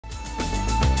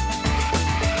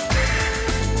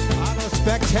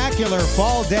spectacular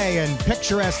fall day in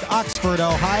picturesque Oxford,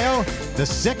 Ohio. The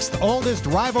sixth oldest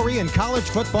rivalry in college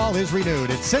football is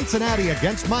renewed. It's Cincinnati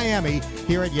against Miami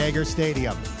here at Yager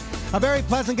Stadium. A very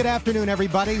pleasant good afternoon,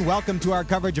 everybody. Welcome to our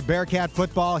coverage of Bearcat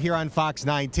football here on Fox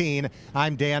 19.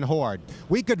 I'm Dan Hoard.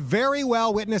 We could very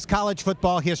well witness college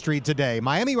football history today.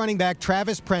 Miami running back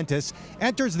Travis Prentice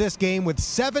enters this game with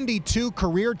 72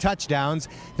 career touchdowns.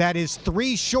 That is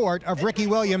 3 short of Ricky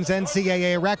Williams'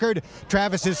 NCAA record.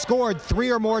 Travis has scored 3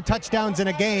 or more touchdowns in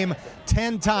a game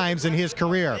 10 times in his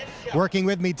career. Working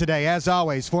with me today, as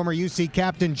always, former UC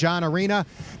captain John Arena.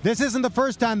 This isn't the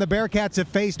first time the Bearcats have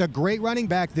faced a great running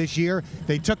back this year.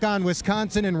 They took on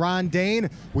Wisconsin and Ron Dane.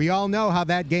 We all know how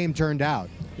that game turned out.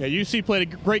 Yeah, UC played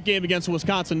a great game against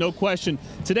Wisconsin, no question.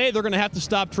 Today, they're going to have to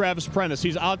stop Travis Prentice.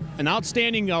 He's an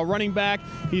outstanding running back.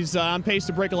 He's on pace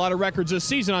to break a lot of records this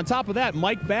season. On top of that,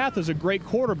 Mike Bath is a great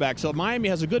quarterback. So Miami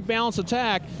has a good balanced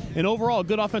attack and overall a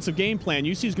good offensive game plan.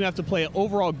 UC is going to have to play an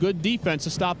overall good defense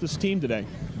to stop this team today.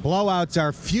 Blowouts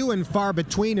are few and far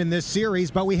between in this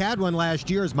series, but we had one last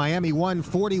year as Miami won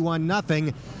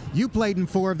 41-0. You played in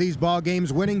 4 of these ball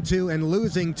games, winning 2 and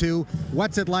losing 2.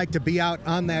 What's it like to be out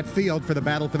on that field for the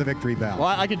battle for the victory bell? Well,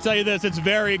 I can tell you this, it's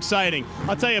very exciting.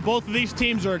 I'll tell you, both of these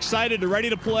teams are excited, they're ready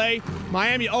to play.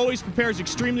 Miami always prepares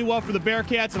extremely well for the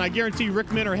Bearcats, and I guarantee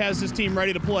Rick Minter has his team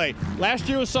ready to play. Last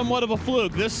year was somewhat of a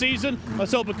fluke. This season,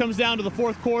 let's hope it comes down to the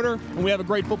 4th quarter and we have a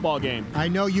great football game. I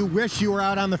know you wish you were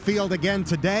out on the field again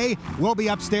today. We'll be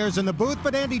upstairs in the booth,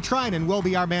 but Andy Trinan will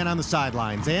be our man on the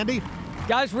sidelines. Andy?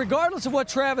 Guys, regardless of what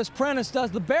Travis Prentice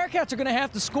does, the Bearcats are going to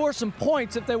have to score some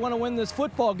points if they want to win this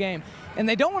football game. And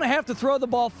they don't want to have to throw the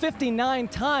ball 59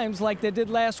 times like they did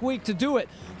last week to do it.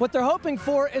 What they're hoping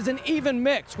for is an even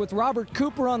mix with Robert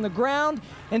Cooper on the ground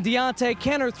and Deontey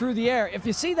Kenner through the air. If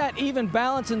you see that even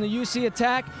balance in the UC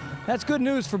attack, that's good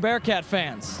news for Bearcat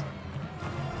fans.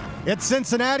 It's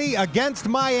Cincinnati against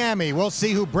Miami. We'll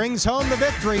see who brings home the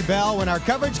victory bell when our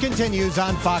coverage continues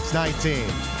on Fox 19.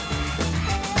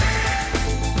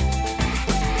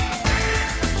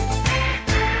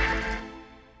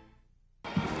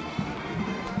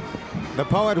 The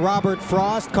poet Robert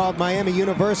Frost called Miami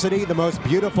University the most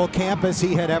beautiful campus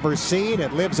he had ever seen.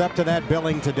 It lives up to that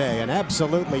billing today. An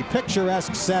absolutely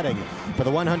picturesque setting for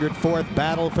the 104th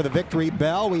Battle for the Victory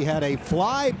Bell. We had a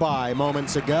flyby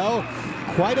moments ago.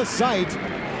 Quite a sight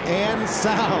and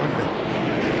sound.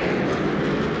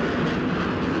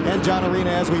 And John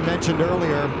Arena, as we mentioned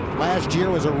earlier, last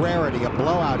year was a rarity, a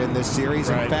blowout in this series.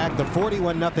 Right. In fact, the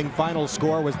 41-0 final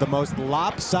score was the most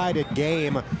lopsided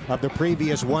game of the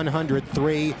previous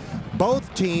 103.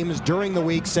 Both teams during the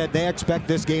week said they expect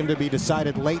this game to be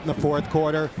decided late in the 4th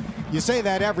quarter. You say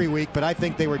that every week, but I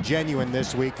think they were genuine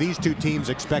this week. These two teams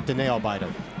expect a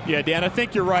nail-biter. Yeah, Dan, I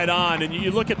think you're right on. And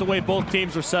you look at the way both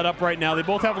teams are set up right now. They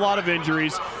both have a lot of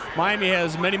injuries. Miami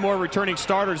has many more returning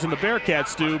starters than the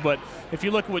Bearcats do, but if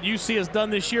you look at what UC has done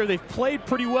this year, they've played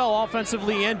pretty well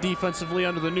offensively and defensively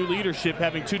under the new leadership,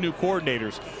 having 2 new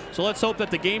coordinators. So let's hope that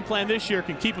the game plan this year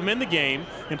can keep them in the game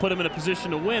and put them in a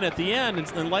position to win at the end.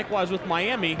 And likewise with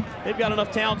Miami, they've got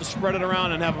enough talent to spread it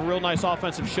around and have a real nice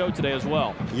offensive show today as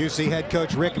well. UC head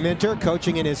coach Rick Minter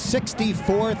coaching in his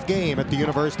 64th game at the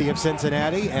University of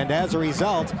Cincinnati, and as a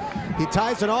result, he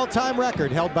ties an all-time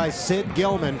record held by Sid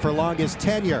Gilman for longest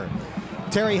tenure.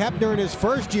 Terry Hepner in his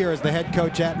first year as the head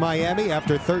coach at Miami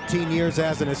after 13 years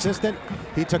as an assistant.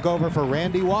 He took over for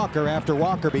Randy Walker after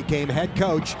Walker became head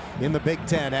coach in the Big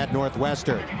Ten at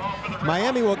Northwestern.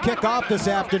 Miami will kick off this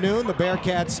afternoon. The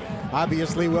Bearcats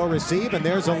obviously will receive, and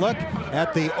there's a look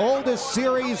at the oldest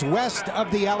series west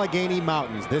of the Allegheny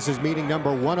Mountains. This is meeting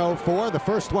number 104. The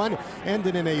first one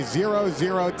ended in a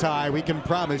 0-0 tie. We can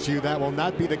promise you that will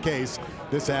not be the case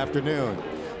this afternoon.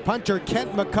 Punter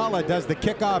Kent McCullough does the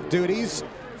kickoff duties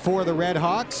for the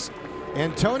RedHawks.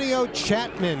 Antonio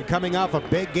Chapman coming off a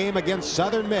big game against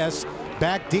Southern Miss,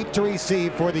 back deep to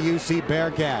receive for the UC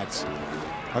Bearcats.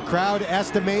 A crowd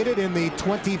estimated in the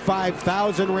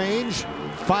 25,000 range,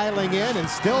 filing in and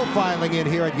still filing in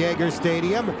here at Yager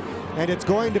Stadium. And it's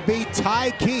going to be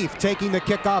Ty Keith taking the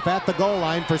kickoff at the goal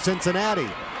line for Cincinnati.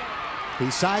 He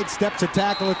sidesteps a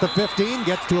tackle at the 15,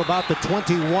 gets to about the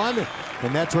 21,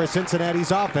 and that's where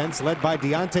Cincinnati's offense, led by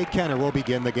Deontey Kenner, will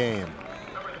begin the game.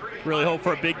 Really hope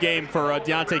for a big game for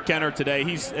Deontey Kenner today.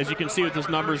 He's, as you can see with his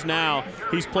numbers now,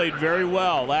 he's played very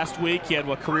well. Last week he had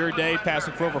a career day,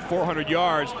 passing for over 400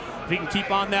 yards. If he can keep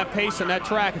on that pace and that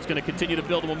track, it's going to continue to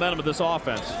build the momentum of this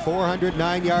offense.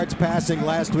 409 yards passing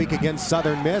last week against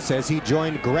Southern Miss as he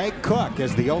joined Greg Cook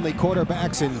as the only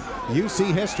quarterbacks in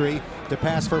UC history to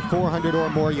pass for 400 or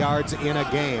more yards in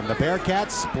a game. The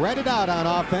Bearcats spread it out on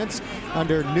offense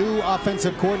under new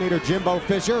offensive coordinator Jimbo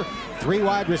Fisher. 3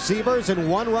 wide receivers and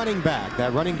 1 running back.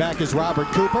 That running back is Robert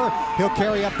Cooper. He'll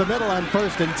carry up the middle on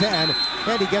 1st and 10,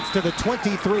 and he gets to the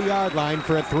 23-yard line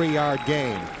for a 3-yard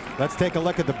gain. Let's take a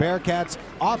look at the Bearcats'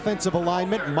 offensive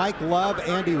alignment. Mike Love,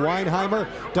 Andy Weinheimer,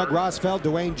 Doug Rosfeld,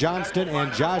 Dwayne Johnston,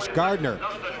 and Josh Gardner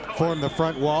form the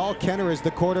front wall. Kenner is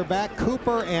the quarterback.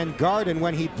 Cooper and Garden,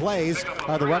 when he plays,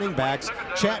 are the running backs.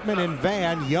 Chapman and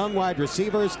Van, young wide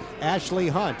receivers. Ashley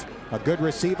Hunt, a good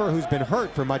receiver who's been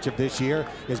hurt for much of this year,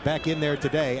 is back in there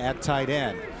today at tight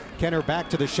end. Kenner back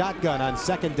to the shotgun on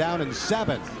 2nd down and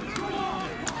 7.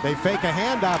 They fake a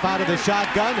handoff out of the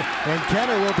shotgun, and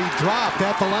Kenner will be dropped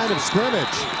at the line of scrimmage.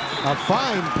 A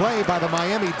fine play by the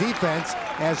Miami defense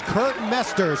as Kurt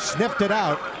Mester sniffed it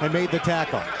out and made the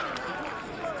tackle.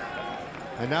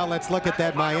 And now let's look at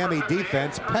that Miami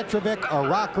defense. Petrovic,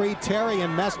 Arakri, Terry,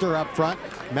 and Mester up front.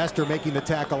 Mester making the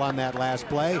tackle on that last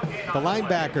play. The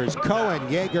linebackers, Cohen,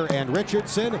 Yeager, and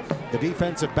Richardson. The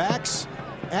defensive backs,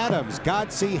 Adams,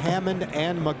 Godsey, Hammond,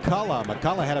 and McCullough.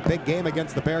 McCullough had a big game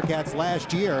against the Bearcats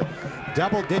last year.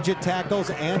 Double-digit tackles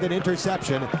and an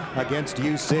interception against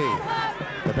UC.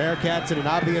 The Bearcats in an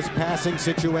obvious passing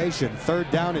situation. 3rd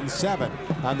down and 7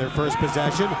 on their first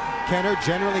possession. Kenner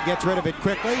generally gets rid of it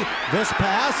quickly. This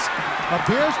pass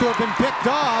appears to have been picked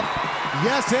off.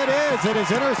 Yes, it is. It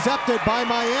is intercepted by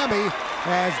Miami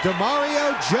as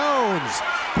Demario Jones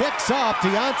picks off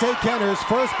Deontey Kenner's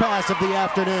first pass of the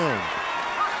afternoon.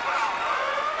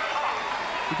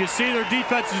 You can see their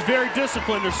defense is very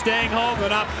disciplined. They're staying home. They're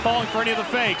not falling for any of the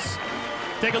fakes.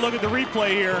 Take a look at the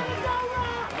replay here.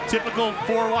 Typical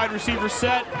 4 wide receiver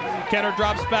set. Kenner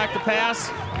drops back to pass.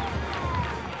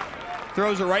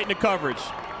 Throws it right into coverage.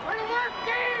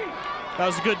 That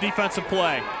was a good defensive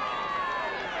play.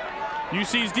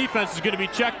 UC's defense is going to be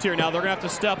checked here now. They're going to have to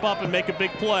step up and make a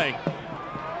big play.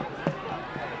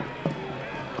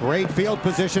 Great field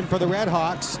position for the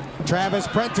RedHawks. Travis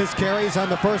Prentice carries on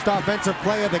the first offensive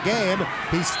play of the game.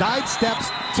 He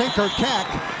sidesteps Tinker Keck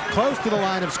close to the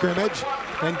line of scrimmage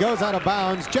and goes out of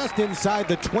bounds just inside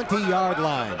the 20-yard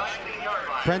line.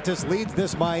 Prentice leads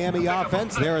this Miami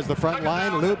offense. There is the front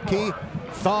line. Lupke,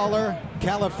 Thaler,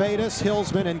 Califatis,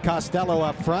 Hillsman, and Costello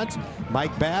up front.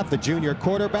 Mike Bath, the junior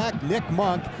quarterback. Nick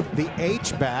Monk, the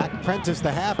H-back. Prentice,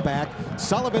 the halfback.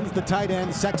 Sullivan's the tight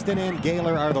end. Sexton and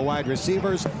Gaylor are the wide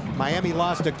receivers. Miami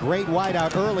lost a great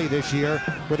wideout early this year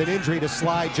with an injury to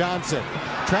Sly Johnson.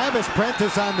 Travis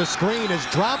Prentice on the screen is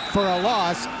dropped for a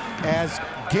loss as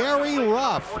Gary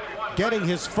Ruff, getting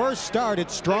his first start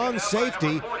at strong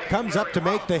safety, comes up to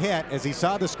make the hit as he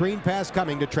saw the screen pass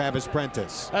coming to Travis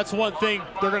Prentice. That's one thing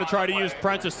they're going to try to use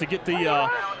Prentice to get the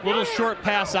little short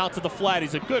pass out to the flat.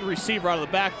 He's a good receiver out of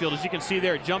the backfield. As you can see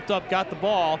there, jumped up, got the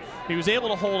ball. He was able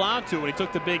to hold on to it when he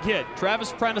took the big hit.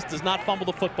 Travis Prentice does not fumble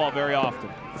the football very often.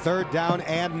 3rd down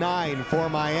and 9 for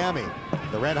Miami.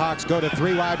 The RedHawks go to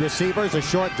 3 wide receivers. A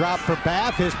short drop for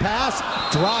Bath. His pass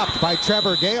dropped by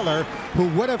Trevor Gaylor, who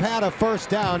would have had a first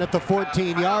down at the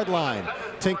 14-yard line.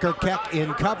 Tinker Keck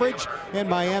in coverage, and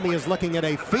Miami is looking at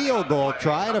a field goal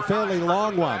try, and a fairly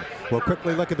long one. We'll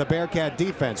quickly look at the Bearcat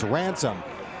defense. Ransom,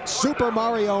 Super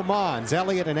Mario Mons,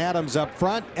 Elliott and Adams up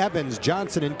front. Evans,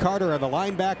 Johnson, and Carter are the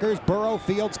linebackers. Burrow,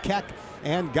 Fields, Keck,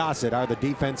 and Gossett are the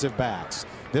defensive backs.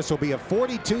 This will be a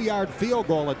 42-yard field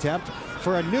goal attempt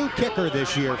for a new kicker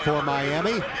this year for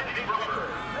Miami.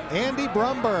 Andy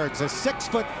Brumberg's a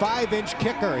 6'5"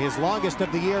 kicker. His longest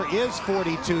of the year is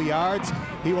 42 yards.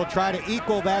 He will try to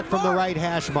equal that from the right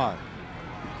hash mark.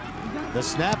 The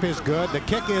snap is good. The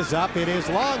kick is up. It is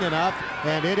long enough,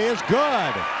 and it is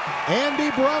good. Andy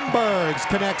Brumbergs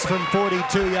connects from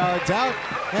 42 yards out,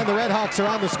 and the RedHawks are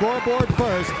on the scoreboard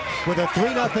first with a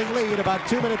 3-0 lead about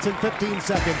 2 minutes and 15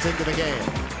 seconds into the game.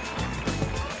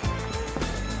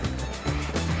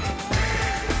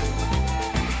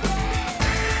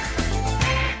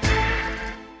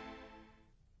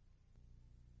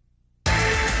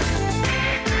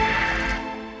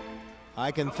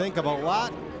 I can think of a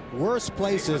lot worse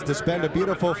places to spend a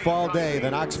beautiful fall day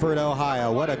than Oxford,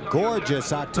 Ohio. What a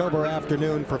gorgeous October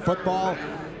afternoon for football.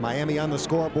 Miami on the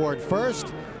scoreboard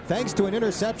first, thanks to an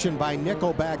interception by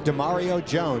nickelback Demario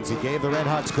Jones. He gave the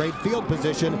RedHawks great field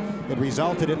position. It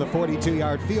resulted in the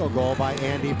 42-yard field goal by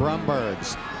Andy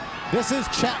Brumbergs. This is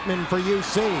Chapman for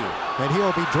UC, and he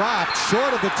will be dropped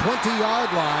short of the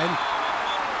 20-yard line.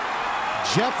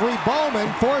 Jeffrey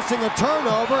Bowman forcing a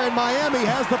turnover, and Miami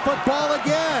has the football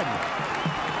again.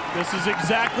 This is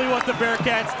exactly what the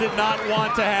Bearcats did not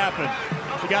want to happen.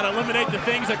 You got to eliminate the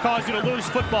things that cause you to lose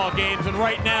football games, and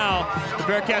right now, the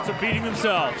Bearcats are beating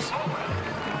themselves.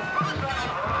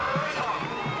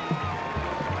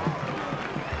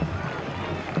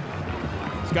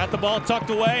 He's got the ball tucked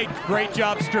away. Great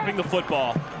job stripping the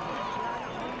football.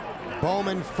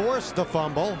 Bowman forced the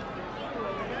fumble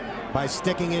by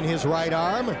sticking in his right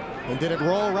arm. And did it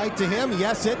roll right to him?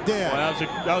 Yes, it did. Well,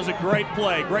 that was a great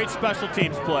play. Great special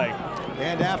teams play.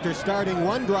 And after starting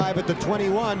one drive at the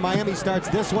 21, Miami starts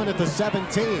this one at the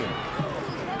 17.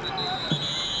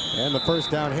 And the first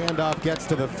down handoff gets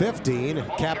to the 15.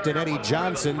 Captain Eddie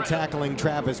Johnson tackling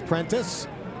Travis Prentice.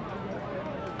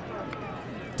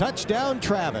 Touchdown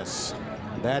Travis.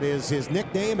 That is his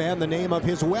nickname and the name of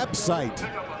his website.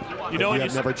 You know, you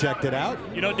have never checked it out.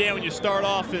 You know, Dan, when you start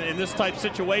off in this type of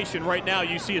situation, right now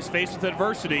UC is faced with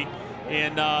adversity,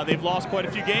 and they've lost quite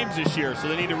a few games this year, so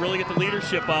they need to really get the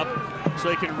leadership up so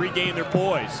they can regain their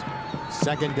poise.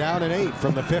 Second down and 8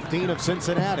 from the 15 of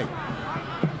Cincinnati.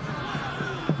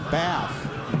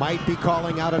 Bath might be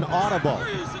calling out an audible.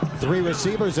 3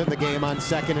 receivers in the game on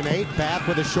 2nd and 8. Bath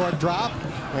with a short drop,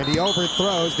 and he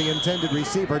overthrows the intended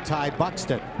receiver, Ty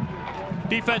Buxton.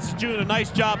 Defense is doing a nice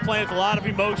job playing with a lot of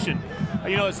emotion.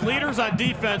 You know, as leaders on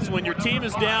defense, when your team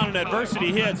is down and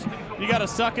adversity hits, you got to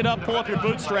suck it up, pull up your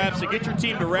bootstraps, and get your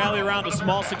team to rally around the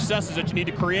small successes that you need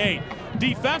to create.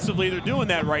 Defensively, they're doing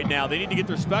that right now. They need to get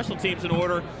their special teams in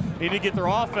order. They need to get their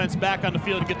offense back on the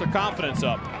field and get their confidence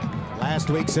up. Last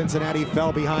week, Cincinnati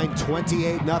fell behind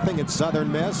 28-0 at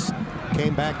Southern Miss.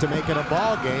 Came back to make it a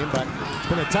ball game, but it's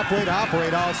been a tough way to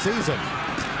operate all season.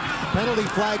 Penalty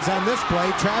flags on this play.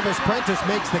 Travis Prentice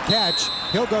makes the catch.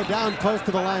 He'll go down close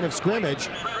to the line of scrimmage.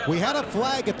 We had a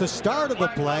flag at the start of the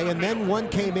play, and then one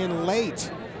came in late.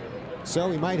 So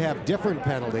we might have different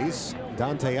penalties.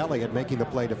 Deontey Elliott making the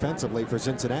play defensively for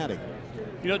Cincinnati.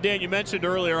 You know, Dan, you mentioned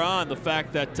earlier on the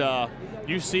fact that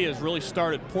UC has really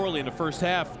started poorly in the first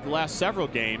half the last several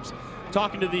games.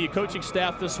 Talking to the coaching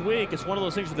staff this week, it's one of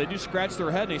those things where they do scratch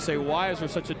their head and they say, why is there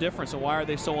such a difference and why are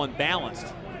they so unbalanced?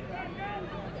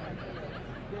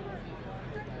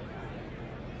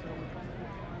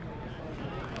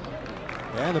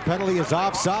 And the penalty is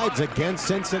offsides against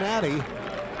Cincinnati.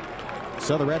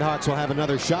 So the RedHawks will have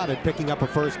another shot at picking up a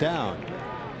first down.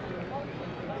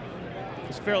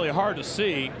 It's fairly hard to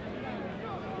see.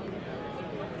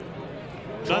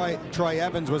 Troy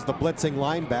Evans was the blitzing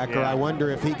linebacker. Yeah. I wonder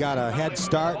if he got a head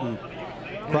start and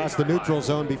crossed the neutral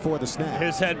zone before the snap.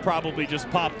 His head probably just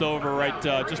popped over right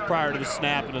just prior to the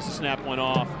snap, and as the snap went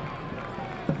off.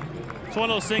 It's one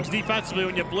of those things defensively,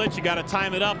 when you blitz, you got to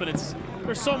time it up, and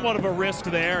there's somewhat of a risk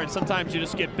there, and sometimes you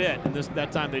just get bit, and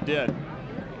that time they did.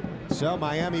 So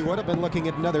Miami would have been looking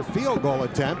at another field goal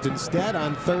attempt. Instead,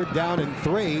 on 3rd down and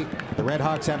 3, the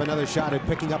RedHawks have another shot at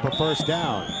picking up a first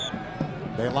down.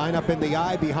 They line up in the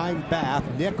I behind Bath.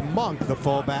 Nick Monk, the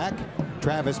fullback.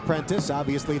 Travis Prentice,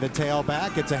 obviously the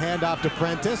tailback. It's a handoff to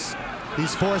Prentice.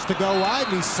 He's forced to go wide,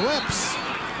 and he slips.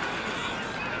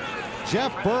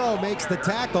 Jeff Burrow makes the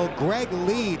tackle. Greg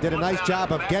Lee did a nice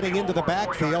job of getting into the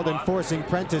backfield and forcing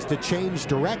Prentice to change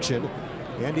direction.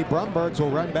 Andy Brumbergs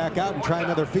will run back out and try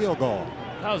another field goal.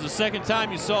 That was the second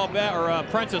time you saw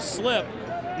Prentice slip.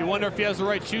 You wonder if he has the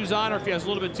right shoes on or if he has a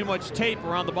little bit too much tape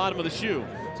around the bottom of the shoe.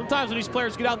 Sometimes when these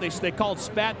players get out, they call it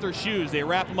spat their shoes. They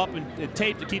wrap them up in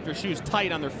tape to keep their shoes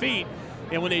tight on their feet.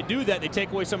 And when they do that, they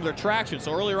take away some of their traction.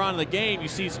 So earlier on in the game, you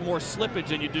see some more slippage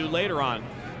than you do later on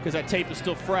because that tape is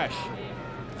still fresh.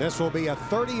 This will be a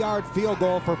 30-yard field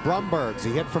goal for Brumbergs.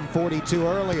 He hit from 42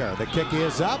 earlier. The kick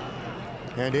is up,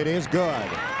 and it is good.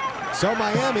 So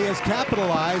Miami has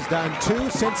capitalized on 2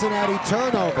 Cincinnati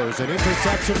turnovers. An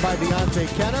interception by Deontey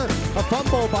Kenner, a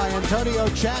fumble by Antonio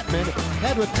Chapman,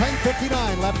 and with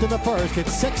 10:59 left in the first,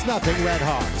 it's 6-0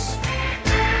 RedHawks.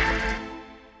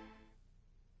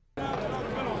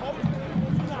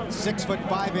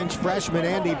 6'5" freshman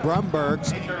Andy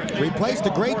Brumbergs replaced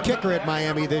a great kicker at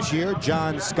Miami this year,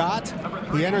 John Scott.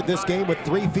 He entered this game with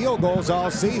 3 field goals all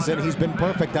season. He's been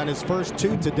perfect on his first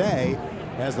 2 today,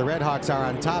 as the RedHawks are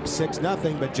on top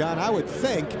 6-0. But John, I would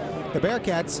think the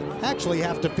Bearcats actually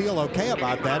have to feel okay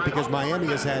about that because Miami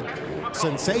has had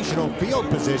sensational field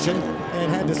position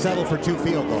and had to settle for 2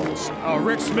 field goals. Oh,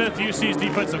 Rick Smith, UC's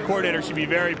defensive coordinator, should be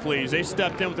very pleased. They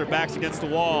stepped in with their backs against the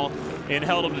wall and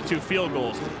held them to 2 field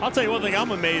goals. I'll tell you one thing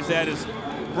I'm amazed at is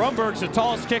Brumberg's the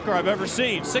tallest kicker I've ever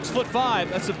seen. 6'5".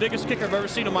 That's the biggest kicker I've ever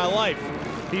seen in my life.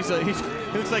 He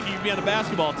looks like he could be on the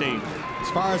basketball team. As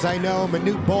far as I know,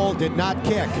 Manute Bol did not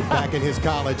kick back in his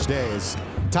college days.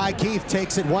 Ty Keith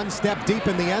takes it 1 step deep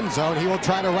in the end zone. He will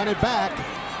try to run it back.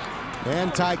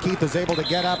 And Ty Keith is able to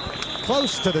get up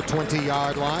close to the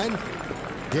 20-yard line.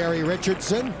 Gary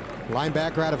Richardson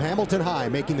linebacker out of Hamilton High,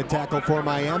 making the tackle for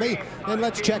Miami. And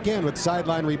let's check in with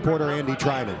sideline reporter Andy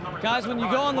Tryman. Guys, when you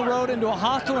go on the road into a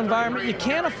hostile environment, you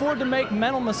can't afford to make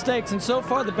mental mistakes. And so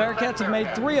far, the Bearcats have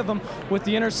made 3 of them with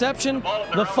the interception,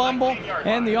 the fumble,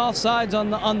 and the offsides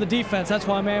on the defense. That's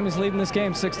why Miami's leading this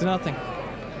game 6-0.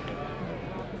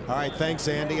 All right, thanks,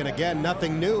 Andy. And again,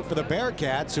 nothing new for the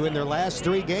Bearcats, who in their last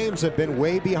 3 games have been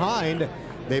way behind.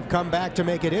 They've come back to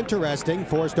make it interesting,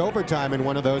 forced overtime in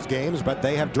one of those games, but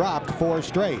they have dropped 4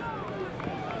 straight.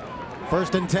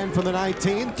 1st and 10 from the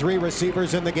 19, 3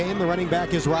 receivers in the game. The running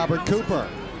back is Robert Cooper.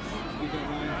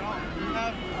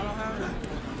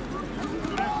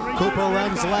 Cooper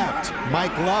runs left.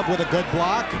 Mike Love with a good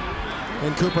block,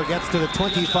 and Cooper gets to the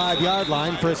 25-yard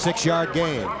line for a 6-yard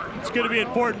gain. It's going to be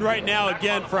important right now,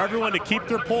 again, for everyone to keep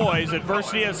their poise.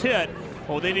 Adversity has hit.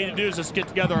 What they need to do is just get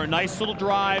together a nice little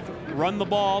drive, run the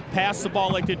ball, pass the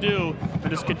ball like they do, and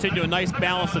just continue a nice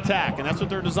balanced attack. And that's what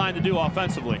they're designed to do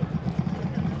offensively.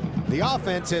 The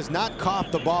offense has not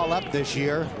coughed the ball up this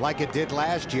year like it did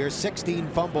last year. 16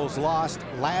 fumbles lost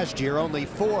last year, only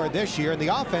 4 this year. And the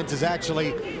offense has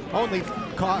actually only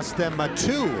cost them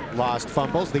 2 lost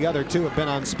fumbles. The other 2 have been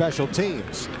on special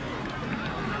teams.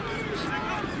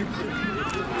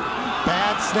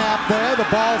 Bad snap there. The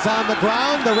ball's on the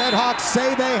ground. The RedHawks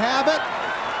say they have it.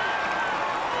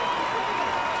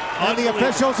 And the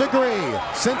officials agree.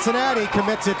 Cincinnati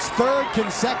commits its 3rd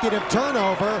consecutive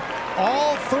turnover.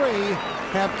 All 3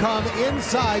 have come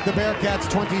inside the Bearcats'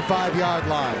 25-yard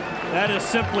line. That is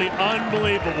simply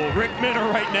unbelievable. Rick Minner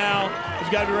right now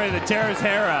has got to be ready to tear his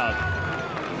hair out.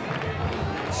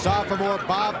 Sophomore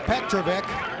Bob Petrovic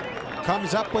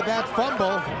comes up with that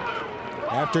fumble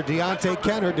after Deontey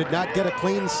Kenner did not get a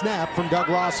clean snap from Doug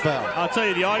Rossfeld. I'll tell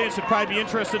you, the audience would probably be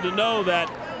interested to know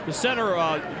that the center,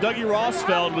 Dougie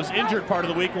Rossfeld, was injured part of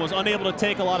the week and was unable to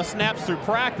take a lot of snaps through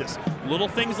practice. Little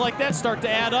things like that start to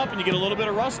add up, and you get a little bit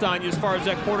of rust on you as far as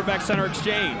that quarterback-center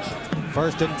exchange.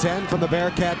 1st and 10 from the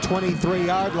Bearcat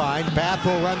 23-yard line. Bath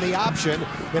will run the option.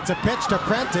 It's a pitch to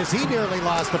Prentice. He nearly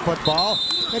lost the football,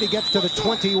 and he gets to the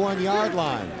 21-yard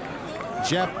line.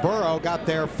 Jeff Burrow got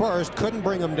there first, couldn't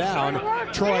bring him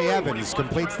down. Troy Evans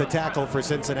completes the tackle for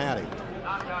Cincinnati.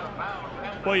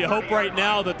 Well, you hope right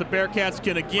now that the Bearcats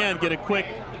can again get a quick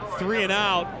 3 and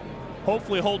out,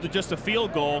 hopefully hold to just a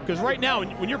field goal, because right now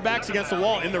when your back's against the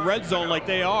wall in the red zone like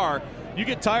they are, you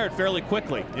get tired fairly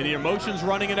quickly. And the emotions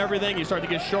running and everything, you start to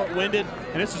get short-winded,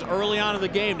 and this is early on in the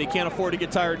game. They can't afford to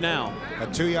get tired now. A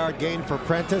 2-yard gain for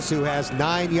Prentice, who has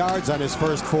 9 yards on his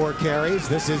first 4 carries.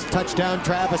 This is touchdown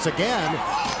Travis again,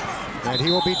 and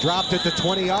he will be dropped at the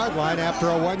 20-yard line after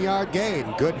a 1-yard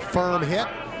gain. Good firm hit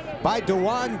by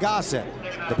DeJuan Gossett,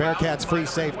 the Bearcats' free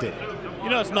safety. You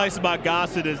know what's nice about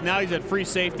Gossett is now he's at free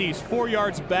safety. He's 4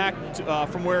 yards back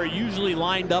from where he usually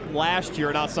lined up last year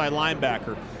at outside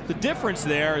linebacker. The difference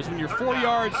there is when you're 4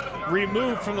 yards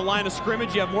removed from the line of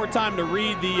scrimmage, you have more time to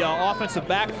read the offensive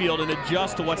backfield and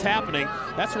adjust to what's happening.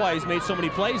 That's why he's made so many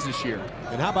plays this year.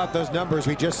 And how about those numbers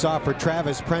we just saw for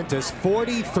Travis Prentice?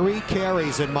 43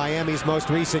 carries in Miami's most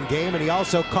recent game, and he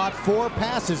also caught 4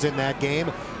 passes in that game,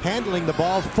 handling the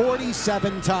ball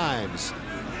 47 times.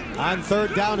 On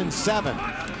 3rd down and 7,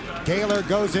 Gaylor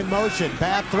goes in motion.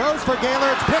 Bath throws for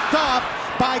Gaylor. It's picked off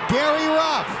by Gary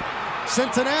Ruff.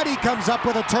 Cincinnati comes up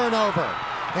with a turnover,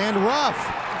 and Ruff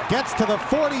gets to the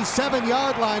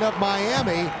 47-yard line of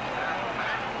Miami.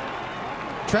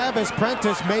 Travis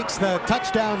Prentice makes the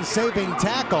touchdown-saving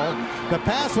tackle. The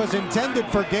pass was intended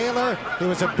for Gaylor. It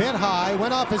was a bit high,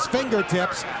 went off his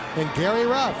fingertips, and Gary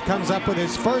Ruff comes up with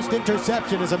his first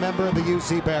interception as a member of the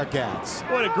UC Bearcats.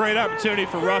 What a great opportunity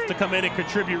for Ruff to come in and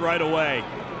contribute right away.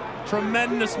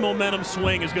 Tremendous momentum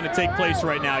swing is going to take place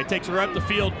right now. He takes her up the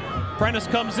field. Prentice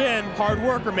comes in, hard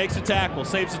worker, makes a tackle,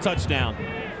 saves a touchdown.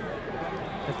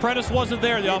 If Prentice wasn't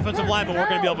there, the offensive linemen weren't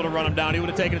going to be able to run him down. He would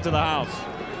have taken it to the house.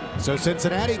 So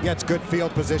Cincinnati gets good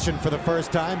field position for the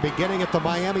first time, beginning at the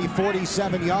Miami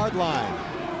 47-yard line.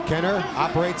 Kenner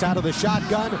operates out of the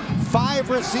shotgun. 5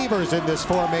 receivers in this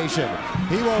formation.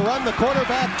 He will run the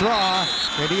quarterback draw,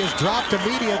 and he is dropped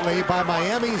immediately by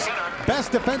Miami's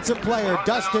best defensive player,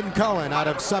 Dustin Cohen, out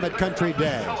of Summit Country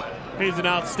Day. He's an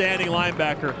outstanding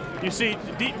linebacker. You see,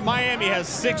 Miami has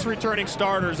 6 returning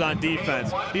starters on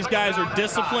defense. These guys are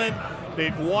disciplined.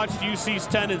 They've watched UC's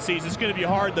tendencies. It's going to be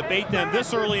hard to bait them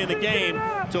this early in the game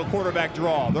to a quarterback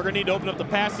draw. They're going to need to open up the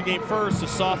passing game first to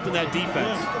soften that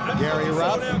defense. Gary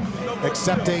Ruff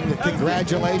accepting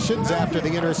congratulations after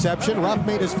the interception. Ruff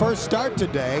made his first start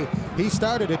today. He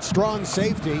started at strong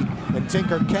safety, and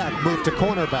Tinker Keck moved to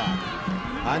cornerback.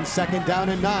 On 2nd down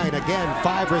and 9, again,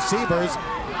 5 receivers.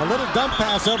 A little dump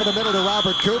pass over the middle to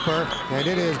Robert Cooper, and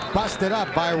it is busted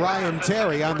up by Ryan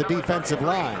Terry on the defensive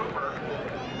line.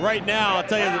 Right now, I'll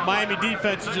tell you, the Miami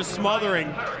defense is just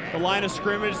smothering the line of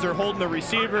scrimmage. They're holding the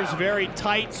receivers very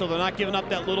tight, so they're not giving up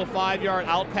that little 5-yard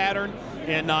out pattern.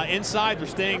 And inside, they're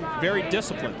staying very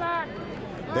disciplined.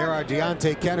 There are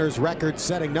Deontey Kenner's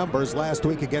record-setting numbers last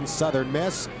week against Southern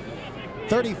Miss.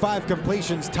 35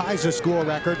 completions ties a school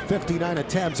record. 59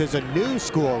 attempts is a new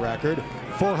school record.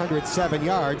 407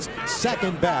 yards,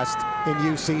 second best in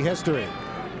UC history.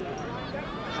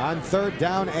 On 3rd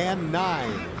down and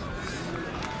 9.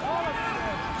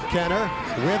 Kenner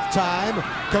with time,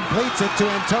 completes it to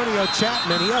Antonio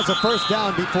Chapman. He has a first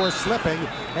down before slipping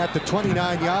at the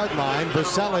 29-yard line.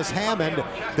 Vercellus Hammond,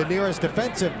 the nearest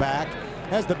defensive back,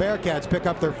 as the Bearcats pick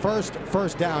up their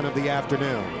first down of the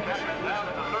afternoon.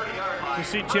 You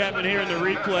see Chapman here in the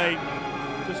replay.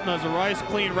 Just knows a nice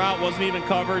clean route, wasn't even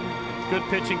covered. Good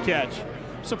pitch and catch.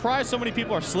 I'm surprised so many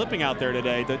people are slipping out there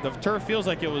today. The turf feels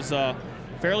like it was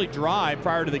fairly dry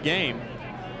prior to the game.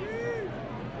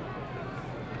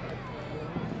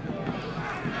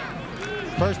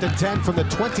 First and 10 from the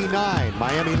 29.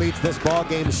 Miami leads this ball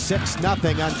game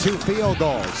 6-0 on 2 field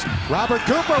goals. Robert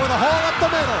Cooper with a hole up the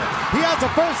middle. He has a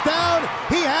first down.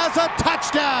 He has a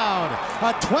touchdown.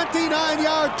 A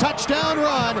 29-yard touchdown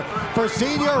run for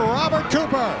senior Robert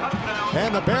Cooper.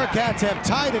 And the Bearcats have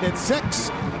tied it at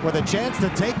 6 with a chance to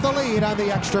take the lead on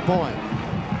the extra point.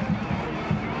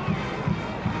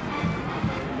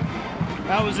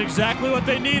 That was exactly what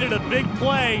they needed, a big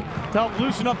play to help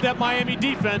loosen up that Miami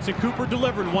defense, and Cooper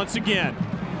delivered once again.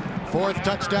 4th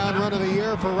touchdown run of the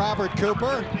year for Robert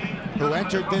Cooper, who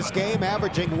entered this game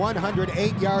averaging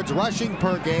 108 yards rushing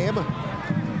per game.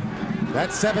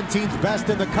 That's 17th best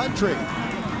in the country.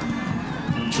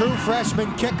 True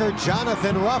freshman kicker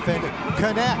Jonathan Ruffin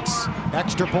connects.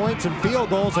 Extra points and field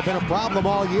goals have been a problem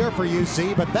all year for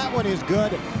UC, but that one is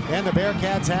good, and the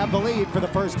Bearcats have the lead for the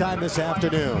first time this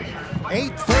afternoon.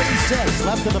 8:36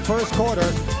 left in the first quarter.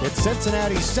 It's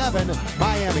Cincinnati 7,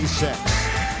 Miami 6.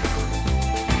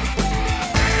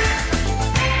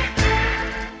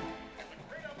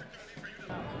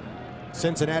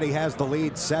 Cincinnati has the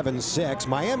lead 7-6.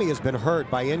 Miami has been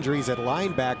hurt by injuries at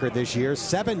linebacker this year.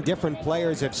 7 different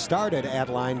players have started at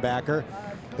linebacker.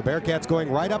 The Bearcats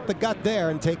going right up the gut there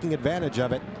and taking advantage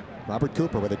of it. Robert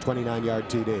Cooper with a 29-yard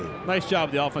TD. Nice job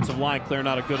of the offensive line clearing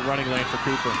out a good running lane for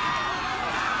Cooper.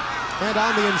 And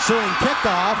on the ensuing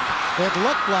kickoff, it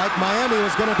looked like Miami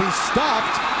was going to be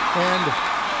stopped, and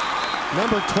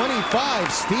number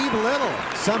 25, Steve Little,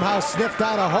 somehow sniffed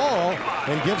out a hole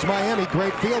and gives Miami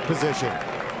great field position.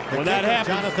 When that happens,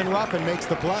 Jonathan Ruffin makes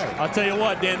the play. I'll tell you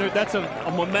what, Dan, that's a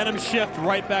momentum shift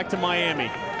right back to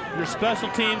Miami. Your special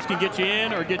teams can get you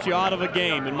in or get you out of a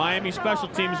game, and Miami special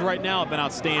teams right now have been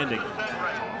outstanding.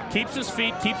 Keeps his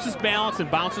feet, keeps his balance,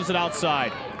 and bounces it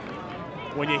outside.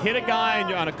 When you hit a guy and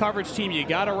you're on a coverage team, you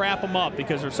got to wrap them up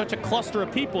because there's such a cluster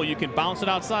of people, you can bounce it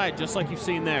outside just like you've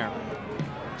seen there.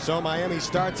 So Miami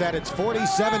starts at its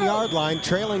 47-yard line,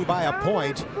 trailing by a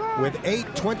point with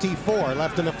 8:24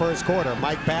 left in the first quarter.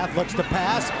 Mike Bath looks to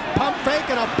pass, pump fake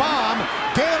and a bomb.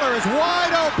 Gaylor is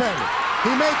wide open.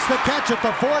 He makes the catch at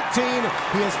the 14.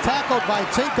 He is tackled by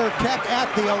Tinker Keck at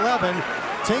the 11.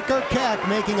 Tinker Keck,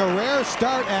 making a rare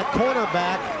start at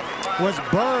cornerback, was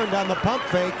burned on the pump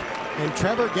fake, and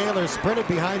Trevor Gaylor sprinted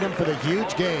behind him for the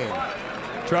huge gain.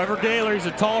 Trevor Gaylor, he's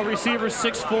a tall receiver,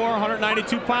 6'4",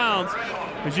 192 pounds.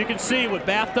 As you can see, what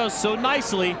Bath does so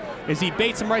nicely is he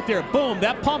baits him right there. Boom,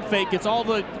 that pump fake gets all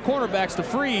the cornerbacks to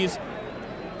freeze.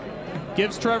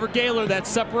 Gives Trevor Gaylor that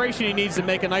separation he needs to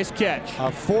make a nice catch.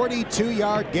 A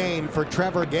 42-yard gain for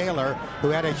Trevor Gaylor, who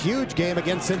had a huge game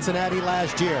against Cincinnati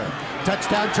last year.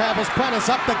 Touchdown Travis Prentice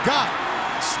up the gut.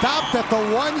 Stopped at the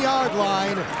 1-yard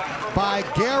line by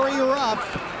Gary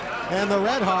Ruff, and the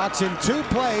RedHawks in 2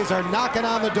 plays are knocking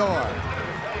on the door.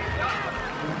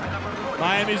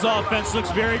 Miami's offense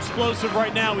looks very explosive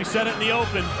right now. We said it in the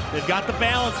open. They've got the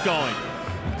balance going.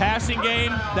 Passing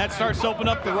game, that starts to open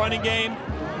up the running game.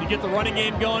 You get the running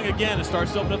game going again, it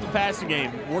starts to open up the passing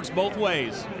game. Works both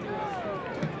ways.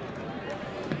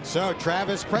 So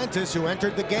Travis Prentice, who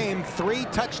entered the game 3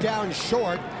 touchdowns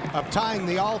short of tying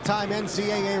the all-time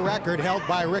NCAA record held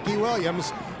by Ricky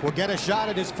Williams, will get a shot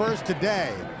at his first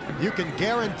today. You can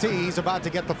guarantee he's about to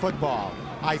get the football,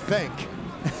 I think.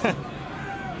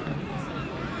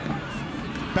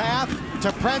 Bath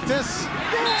to Prentice.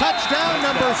 Touchdown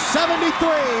number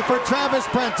 73 for Travis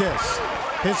Prentice.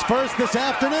 His first this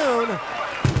afternoon,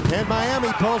 and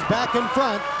Miami pulls back in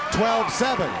front,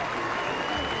 12-7.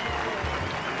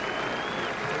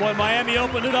 When Miami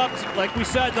opened it up, like we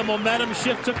said, the momentum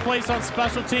shift took place on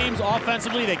special teams.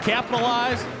 Offensively, they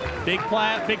capitalized. Big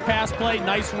pass play,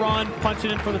 nice run, punch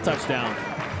it in for the touchdown.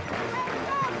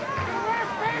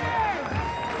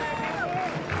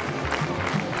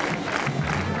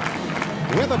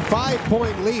 With a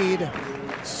 5-point lead,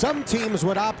 some teams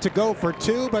would opt to go for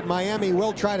 2, but Miami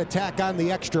will try to tack on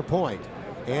the extra point.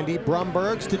 Andy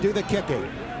Brumbergs to do the kicking.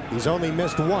 He's only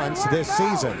missed once this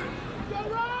season.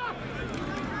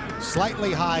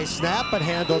 Slightly high snap, but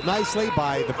handled nicely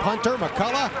by the punter,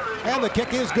 McCullough, and the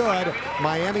kick is good.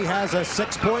 Miami has a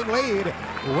 6-point lead,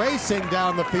 racing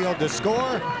down the field to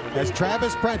score as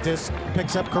Travis Prentice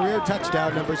picks up career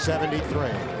touchdown number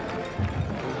 73.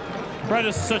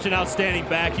 Prentice is such an outstanding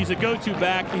back. He's a go-to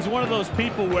back. He's one of those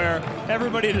people where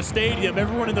everybody in the stadium,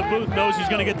 everyone in the booth knows he's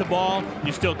going to get the ball.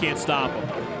 You still can't stop him.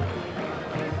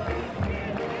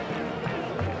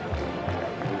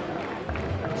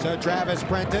 So Travis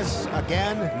Prentice,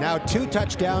 again, now 2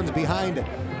 touchdowns behind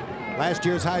last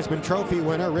year's Heisman Trophy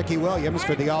winner, Ricky Williams,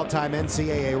 for the all-time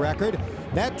NCAA record.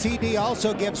 That TD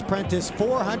also gives Prentice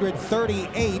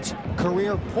 438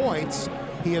 career points.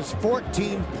 He is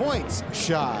 14 points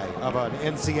shy of an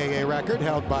NCAA record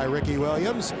held by Ricky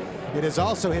Williams. It is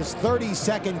also his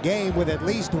 32nd game with at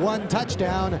least 1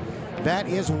 touchdown. That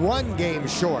is 1 game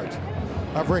short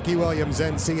of Ricky Williams'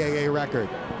 NCAA record.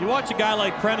 You watch a guy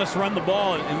like Prentice run the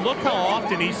ball, and look how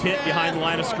often he's hit behind the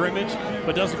line of scrimmage,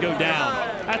 but doesn't go down.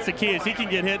 That's the key, is he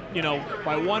can get hit, you know,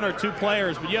 by 1 or 2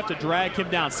 players, but you have to drag him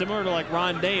down, similar to like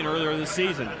Ron Dane earlier this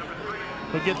season.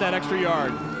 He'll get that extra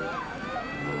yard.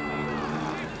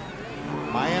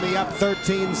 Miami up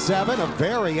 13-7, a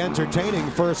very entertaining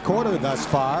first quarter thus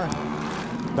far.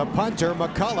 The punter,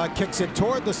 McCullough, kicks it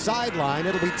toward the sideline.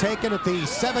 It'll be taken at the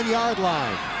 7-yard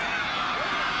line.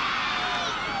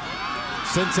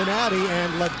 Cincinnati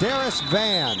and Ladarius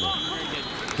Van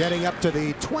getting up to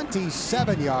the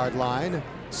 27-yard line.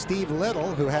 Steve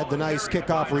Little, who had the nice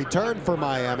kickoff return for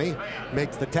Miami,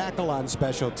 makes the tackle on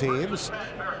special teams.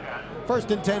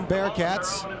 1st and 10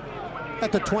 Bearcats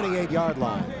at the 28-yard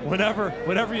line.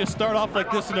 Whenever you start off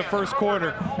like this in the first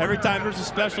quarter, every time there's a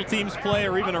special teams play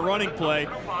or even a running play,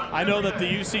 I know that the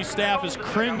UC staff is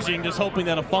cringing, just hoping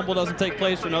that a fumble doesn't take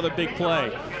place for another big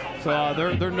play. So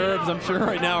their nerves, I'm sure,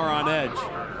 right now are on edge.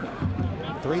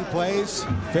 3 plays,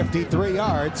 53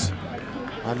 yards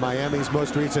on Miami's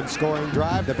most recent scoring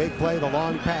drive. The big play, the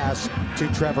long pass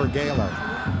to Trevor Gaylor.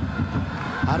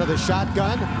 Out of the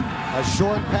shotgun, a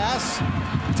short pass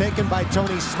taken by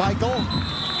Tony Schmeichel,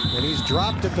 and he's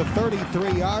dropped at the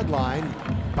 33-yard line.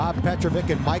 Bob Petrovic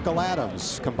and Michael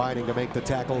Adams combining to make the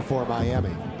tackle for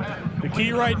Miami. The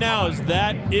key right now is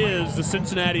that is the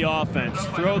Cincinnati offense.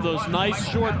 Throw those nice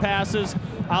short passes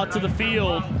out to the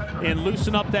field and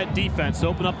loosen up that defense,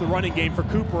 open up the running game for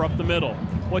Cooper up the middle.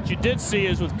 What you did see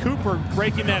is with Cooper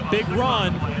breaking that big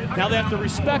run, now they have to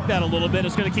respect that a little bit.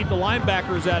 It's going to keep the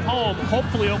linebackers at home,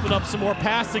 hopefully open up some more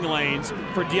passing lanes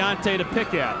for Deontey to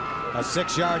pick at. A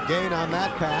 6-yard gain on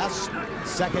that pass.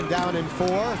 2nd down and 4.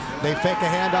 They fake a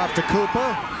handoff to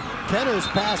Cooper. Kenner's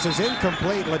pass is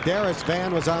incomplete. Ladarius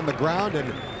Van was on the ground,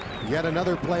 and yet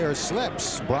another player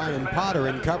slips. Brian Potter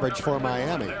in coverage for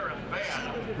Miami.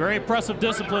 Very impressive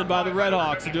discipline by the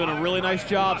RedHawks. They're doing a really nice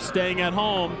job staying at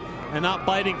home and not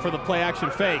biting for the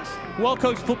play-action fakes.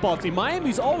 Well-coached football team.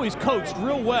 Miami's always coached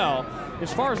real well.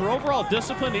 As far as their overall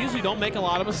discipline, they usually don't make a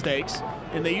lot of mistakes,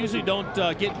 and they usually don't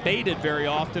get baited very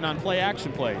often on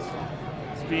play-action plays.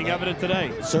 It's being evident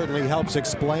today. Certainly helps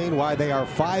explain why they are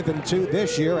 5-2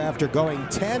 this year after going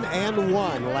 10-1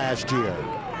 last year.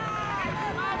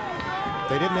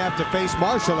 They didn't have to face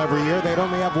Marshall every year. They'd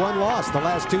only have 1 loss the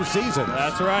last 2 seasons.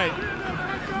 That's right.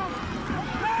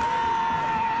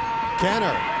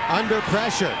 Kenner under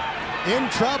pressure, in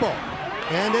trouble,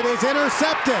 and it is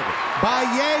intercepted by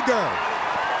Yeager.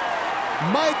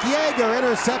 Mike Yeager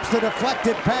intercepts the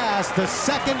deflected pass, the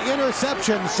 2nd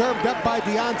interception served up by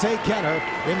Deontey Kenner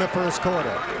in the first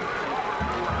quarter.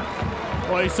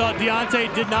 Well, you saw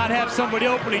Deontey did not have somebody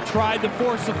open. He tried to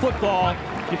force the football.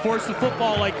 You force the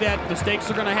football like that,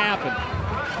 mistakes are going to happen.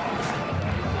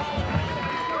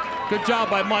 Good job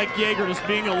by Mike Yeager, just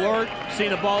being alert,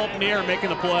 seeing the ball up in the air and making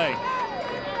the play.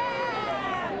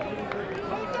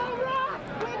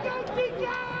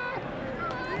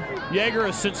 Yeager,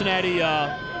 a Cincinnati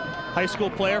high school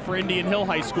player for Indian Hill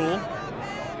High School.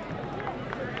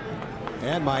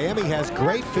 And Miami has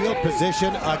great field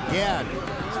position again.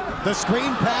 The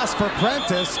screen pass for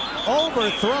Prentice,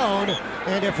 overthrown,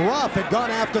 and if Ruff had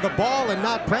gone after the ball and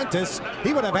not Prentice,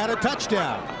 he would have had a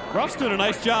touchdown. Ruff's doing a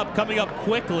nice job coming up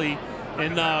quickly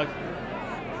and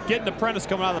getting the Prentice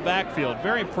coming out of the backfield.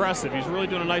 Very impressive. He's really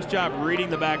doing a nice job reading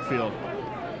the backfield.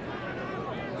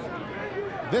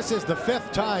 This is the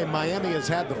 5th time Miami has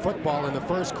had the football in the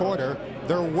first quarter.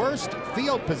 Their worst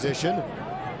field position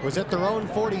was at their own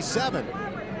 47.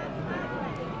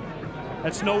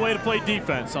 That's no way to play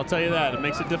defense, I'll tell you that. It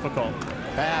makes it difficult.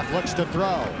 Bath looks to throw.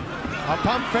 A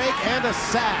pump fake and a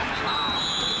sack.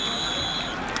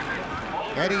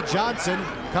 Eddie Johnson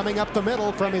coming up the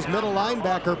middle from his middle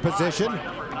linebacker position.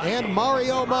 And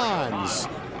Mario Mons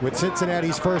with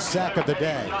Cincinnati's first sack of the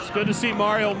day. It's good to see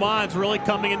Mario Mons really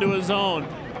coming into his own.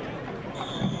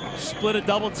 Split a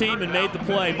double team and made the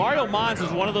play. Mario Mons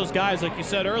is one of those guys, like you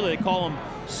said earlier, they call him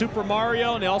Super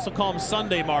Mario, and they also call him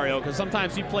Sunday Mario, because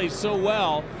sometimes he plays so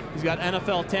well, he's got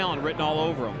NFL talent written all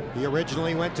over him. He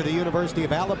originally went to the University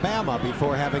of Alabama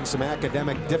before having some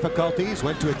academic difficulties,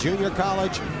 went to a junior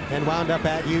college, and wound up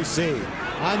at UC.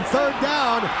 On third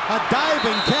down, a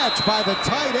diving catch by the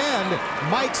tight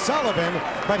end, Mike Sullivan,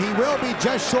 but he will be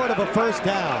just short of a first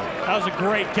down. That was a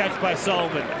great catch by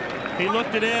Sullivan. He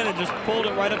looked it in and just pulled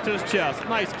it right up to his chest.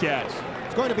 Nice catch.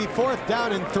 It's going to be 4th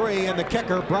down and 3, and the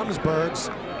kicker,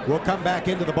 Brumsbergs, will come back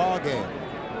into the ball game.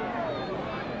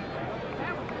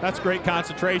 That's great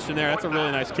concentration there. That's a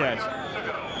really nice catch.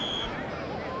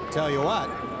 Tell you what,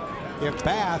 if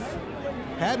Bath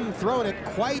hadn't thrown it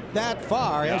quite that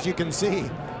far, as you can see,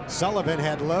 Sullivan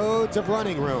had loads of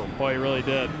running room. Boy, he really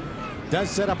did. Does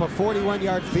set up a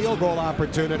 41-yard field goal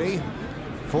opportunity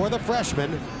for the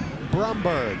freshman,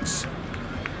 Brumbergs.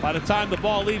 By the time the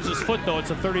ball leaves his foot, though, it's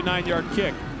a 39-yard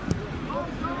kick.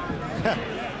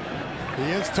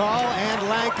 He is tall and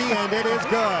lanky, and it is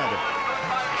good.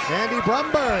 Andy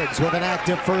Brumbergs with an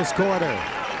active first quarter.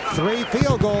 3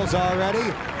 field goals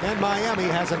already, and Miami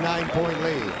has a 9-point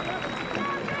lead.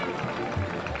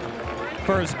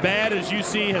 For as bad as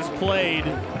UC has played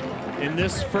in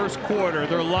this first quarter,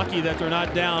 they're lucky that they're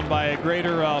not down by a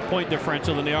greater point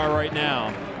differential than they are right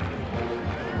now.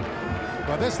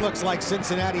 Well, this looks like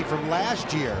Cincinnati from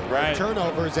last year. Right.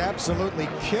 Turnovers absolutely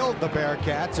killed the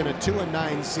Bearcats in a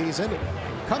 2-9 season.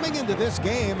 Coming into this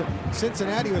game,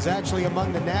 Cincinnati was actually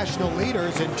among the national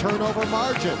leaders in turnover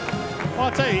margin. Well,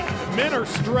 I'll tell you, men are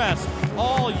stressed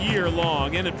all year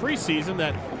long and in preseason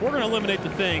that we're going to eliminate the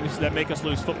things that make us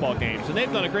lose football games. And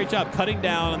they've done a great job cutting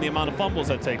down on the amount of fumbles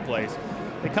that take place.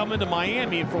 They come into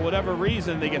Miami, and for whatever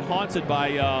reason, they get haunted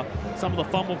by some of the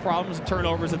fumble problems and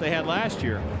turnovers that they had last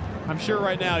year. I'm sure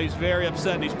right now he's very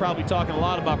upset, and he's probably talking a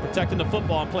lot about protecting the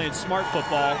football and playing smart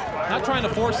football, not trying to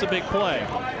force the big play.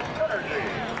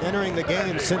 Entering the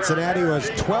game, Cincinnati was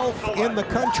 12th in the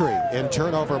country in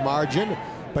turnover margin,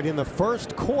 but in the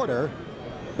first quarter,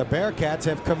 the Bearcats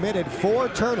have committed 4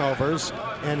 turnovers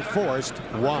and forced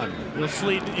 1.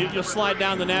 You'll slide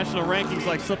down the national rankings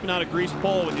like slipping out a greased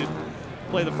pole when you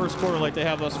play the first quarter like they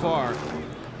have thus far.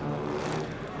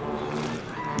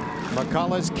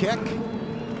 McCullough's kick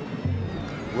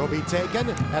will be taken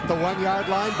at the 1-yard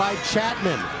line by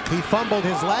Chapman. He fumbled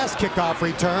his last kickoff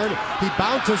return. He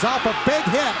bounces off a big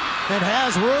hit and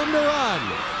has room to run.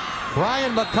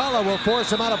 Brian McCullough will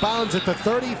force him out of bounds at the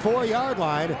 34-yard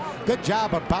line. Good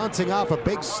job of bouncing off a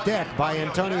big stick by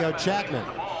Antonio Chapman.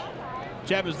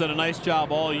 Chapman's done a nice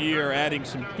job all year adding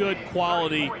some good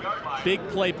quality, big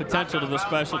play potential to the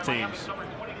special teams.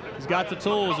 He's got the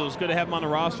tools. It was good to have him on the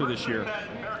roster this year.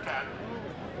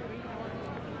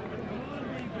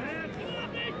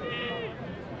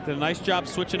 Did a nice job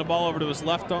switching the ball over to his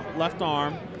left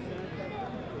arm.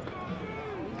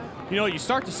 You know, you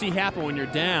start to see happen when you're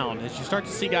down is you start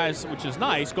to see guys, which is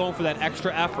nice, going for that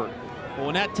extra effort. But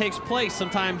when that takes place,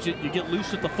 sometimes you get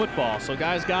loose with the football. So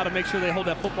guys got to make sure they hold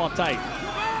that football tight.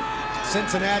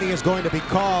 Cincinnati is going to be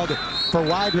called for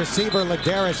wide receiver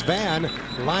Ladarius Van,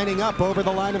 lining up over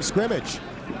the line of scrimmage.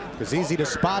 It's easy to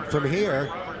spot from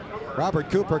here. Robert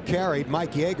Cooper carried,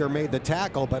 Mike Yeager made the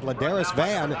tackle, but Ladarius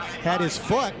Van had his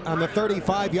foot on the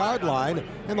 35-yard line,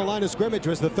 and the line of scrimmage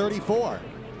was the 34.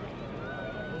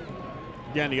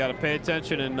 Again, you got to pay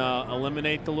attention and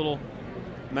eliminate the little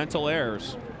mental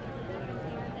errors.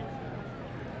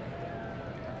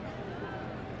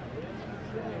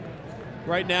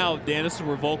 Right now, Dan, this is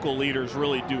where vocal leaders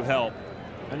really do help.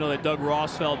 I know that Doug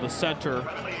Rossfeld, the center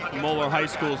from Moeller High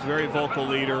School, is a very vocal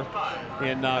leader,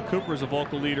 and Cooper's a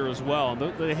vocal leader as well. And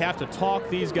they have to talk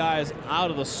these guys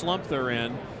out of the slump they're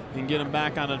in and get them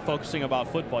back on and focusing about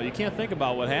football. You can't think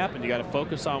about what happened. You got to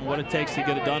focus on what it takes to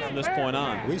get it done from this point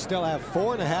on. We still have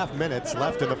 4.5 minutes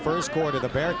left in the first quarter. The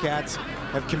Bearcats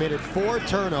have committed 4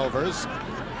 turnovers,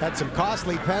 had some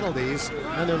costly penalties,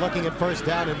 and they're looking at first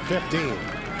down and 15.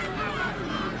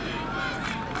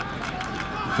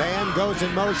 Van goes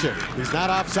in motion. He's not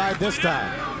offside this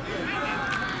time.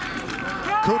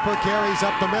 Cooper carries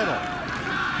up the middle.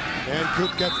 And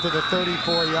Coop gets to the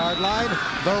 34-yard line.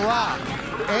 The Rock,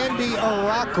 Andy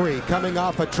Arakri, coming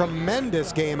off a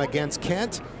tremendous game against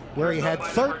Kent, where he had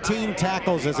 13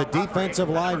 tackles as a defensive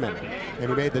lineman. And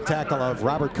he made the tackle of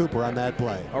Robert Cooper on that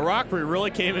play. Arakri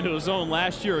really came into his own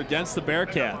last year against the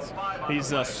Bearcats.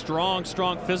 He's a strong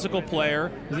physical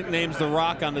player. His nickname's The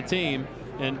Rock on the team.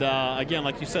 And again,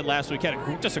 like you said last week,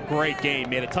 had just a great game.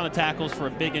 Made a ton of tackles for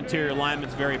a big interior lineman.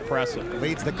 It's very impressive.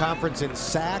 Leads the conference in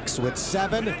sacks with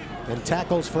 7 and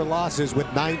tackles for losses with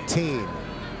 19.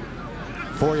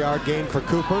 4-yard gain for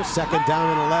Cooper, 2nd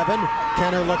down and 11.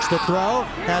 Kenner looks to throw,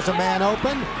 has a man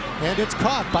open, and it's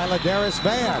caught by Ladarius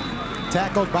Van.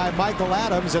 Tackled by Michael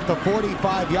Adams at the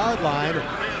 45-yard line.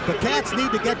 The Cats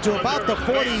need to get to about the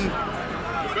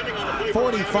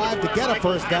 45 to get a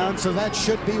first down, so that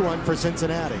should be one for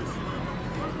Cincinnati.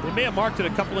 They may have marked it a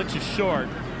couple inches short.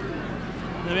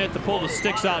 They may have to pull the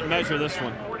sticks out and measure this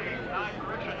one.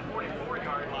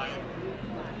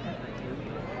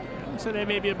 So they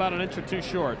may be about an inch or two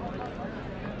short.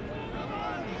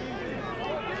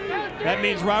 That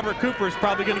means Robert Cooper is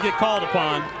probably going to get called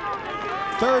upon.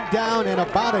 3rd down and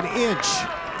about an inch.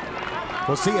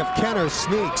 We'll see if Kenner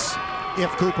sneaks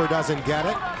if Cooper doesn't get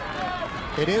it.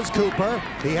 It is Cooper.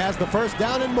 He has the first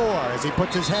down and more as he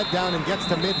puts his head down and gets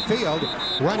to midfield,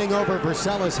 running over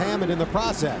Vercellus Hammond in the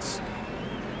process.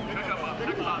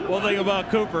 One thing about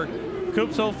Cooper,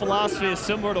 Coop's whole philosophy is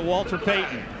similar to Walter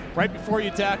Payton. Right before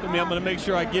you tackle me, I'm going to make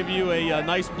sure I give you a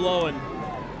nice blow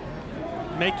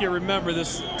and make you remember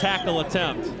this tackle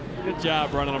attempt. Good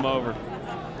job running him over.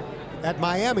 At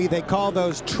Miami, they call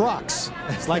those trucks.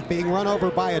 It's like being run over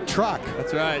by a truck.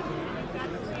 That's right.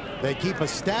 They keep a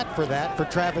stat for that for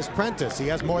Travis Prentice. He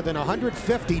has more than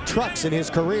 150 trucks in his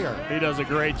career. He does a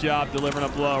great job delivering a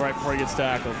blow right before he gets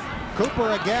tackled. Cooper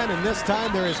again, and this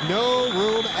time there is no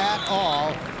room at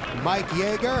all. Mike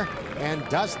Yeager and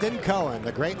Dustin Cohen,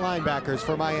 the great linebackers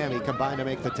for Miami, combine to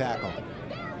make the tackle.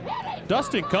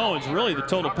 Dustin Cohen's really the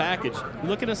total package. You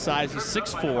look at his size, he's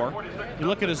 6'4". You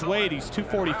look at his weight, he's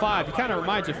 245. He kind of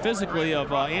reminds you physically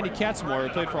of Andy Katzmore,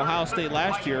 who played for Ohio State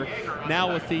last year,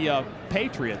 now with the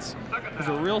Patriots. He's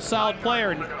a real solid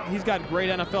player, and he's got great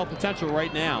NFL potential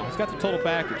right now. He's got the total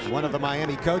package. One of the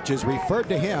Miami coaches referred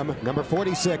to him, number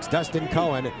 46, Dustin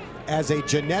Cohen, as a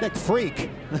genetic freak.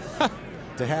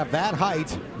 To have that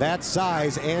height, that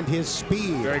size, and his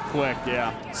speed. Very quick,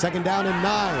 yeah. 2nd down and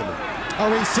 9.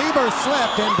 A receiver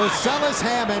slipped, and Vercellus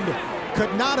Hammond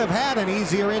could not have had an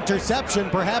easier interception.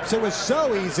 Perhaps it was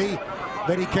so easy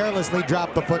that he carelessly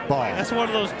dropped the football. That's one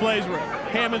of those plays where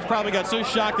Hammond's probably got so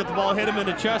shocked that the ball hit him in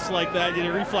the chest like that, the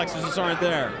reflexes just aren't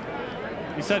there.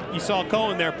 He said you saw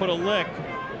Cohen there put a lick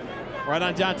right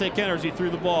on Deontey Kenner as he threw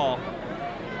the ball.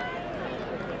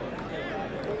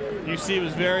 UC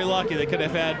was very lucky. They could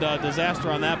have had disaster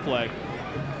on that play.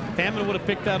 If Hammond would have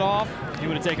picked that off, he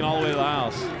would have taken all the way to the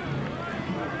house.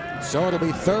 So it'll be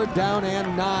 3rd down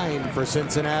and 9 for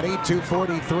Cincinnati.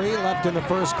 2:43 left in the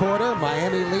first quarter.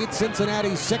 Miami leads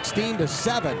Cincinnati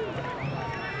 16-7.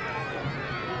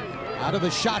 Out of the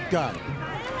shotgun.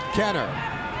 Kenner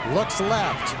looks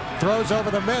left, throws over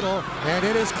the middle, and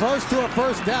it is close to a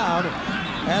first down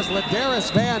as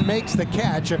Ladarius Van makes the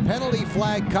catch. A penalty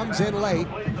flag comes in late.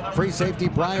 Free safety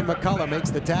Brian McCullough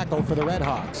makes the tackle for the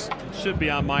RedHawks. Should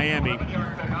be on Miami.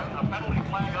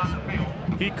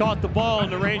 He caught the ball in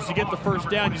the range to get the first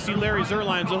down. You see Larry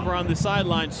Zerline's over on the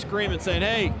sideline screaming, saying,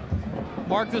 hey,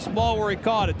 mark this ball where he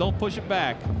caught it. Don't push it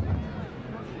back.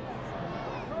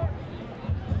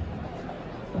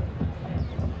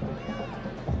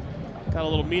 Got a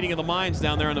little meeting of the minds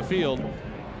down there on the field.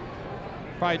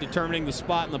 Probably determining the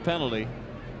spot and the penalty.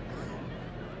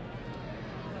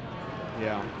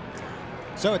 Yeah.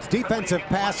 So it's defensive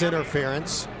pass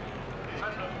interference.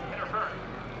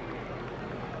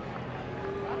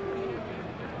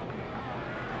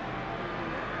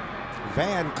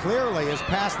 Van clearly is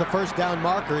past the first down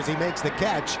markers. He makes the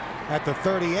catch at the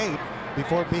 38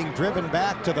 before being driven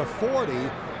back to the 40.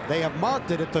 They have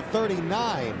marked it at the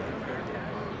 39.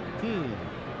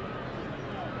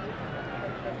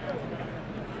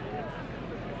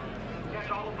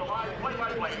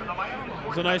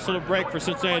 It's a nice little break for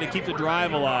Cincinnati to keep the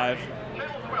drive alive.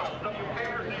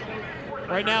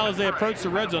 Right now, as they approach the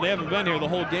red zone, they haven't been here the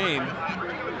whole game.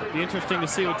 Be interesting to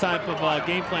see what type of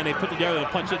game plan they put together to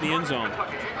punch it in the end zone.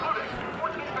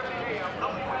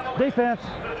 Defense,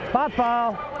 spot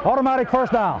foul, automatic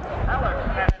first down.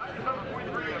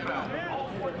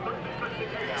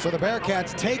 So the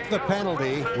Bearcats take the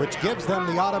penalty, which gives them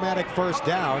the automatic first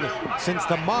down, since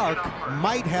the mark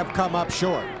might have come up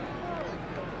short.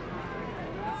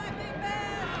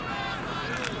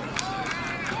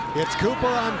 It's Cooper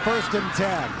on 1st and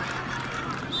 10.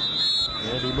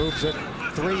 And he moves it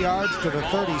 3 yards to the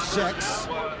 36.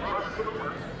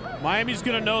 Miami's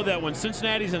going to know that when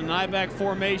Cincinnati's in an I-back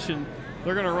formation,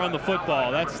 they're going to run the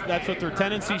football. That's what their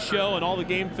tendencies show, and all the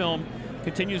game film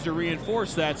continues to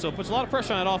reinforce that. So it puts a lot of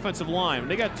pressure on that offensive line. When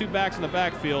they got 2 backs in the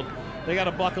backfield, they got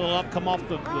to buckle up, come off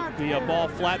the ball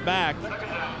flat back,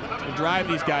 and drive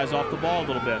these guys off the ball a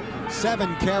little bit.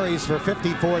 7 carries for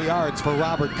 54 yards for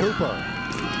Robert Cooper.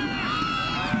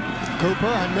 Cooper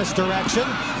on misdirection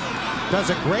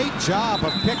does a great job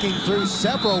of picking through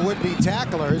several would-be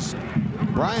tacklers.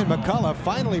 Brian McCullough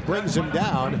finally brings him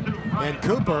down, and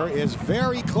Cooper is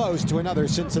very close to another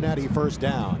Cincinnati first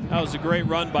down. That was a great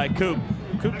run by Coop.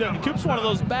 Coop's one of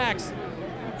those backs.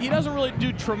 He doesn't really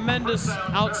do tremendous,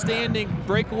 outstanding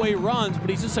breakaway runs,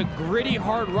 but he's just a gritty,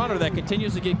 hard runner that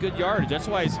continues to get good yardage. That's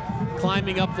why he's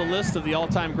climbing up the list of the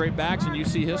all-time great backs in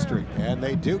UC history. And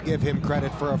they do give him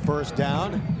credit for a first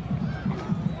down.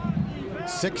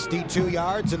 62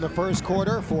 yards in the first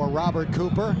quarter for Robert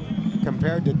Cooper,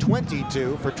 compared to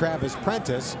 22 for Travis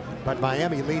Prentice, but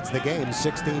Miami leads the game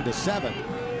 16-7.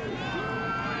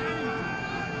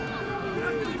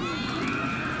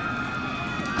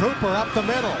 Cooper up the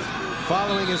middle,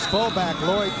 following his fullback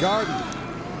Lloyd Garden.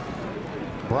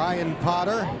 Brian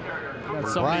Potter and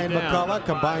Brian McCullough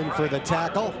combined for the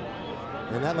tackle,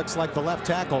 and that looks like the left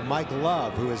tackle Mike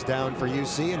Love, who is down for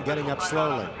UC and getting up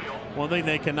slowly. One thing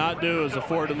they cannot do is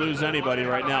afford to lose anybody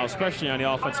right now, especially on the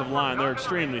offensive line. They're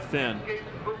extremely thin.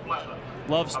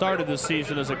 Love started this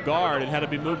season as a guard and had to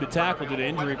be moved to tackle due to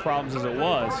injury problems as it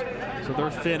was. So they're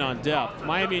thin on depth.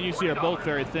 Miami and UC are both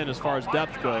very thin as far as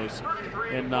depth goes.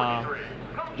 And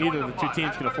neither of the 2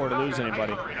 teams can afford to lose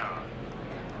anybody.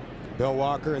 Bill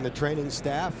Walker and the training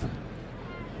staff,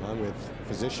 along with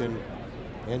physician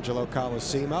Angelo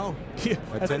Colosimo,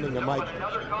 attending the mic.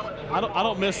 I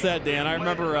don't miss that, Dan. I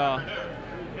remember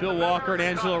Bill Walker and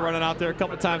Angelo running out there a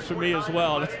couple times for me as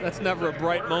well. That's never a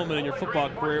bright moment in your football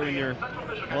career when you're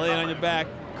laying on your back,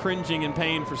 cringing in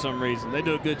pain for some reason. They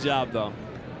do a good job, though.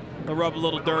 They'll rub a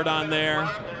little dirt on there,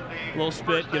 a little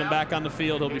spit, get him back on the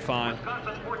field, he'll be fine.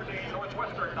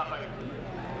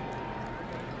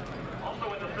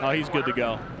 Oh, he's good to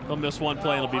go. He'll miss one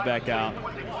play and he'll be back out.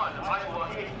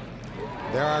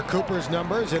 There are Cooper's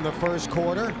numbers in the first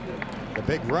quarter. The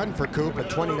big run for Coop, a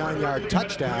 29-yard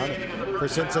touchdown for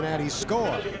Cincinnati's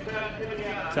score.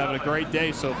 He's having a great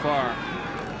day so far.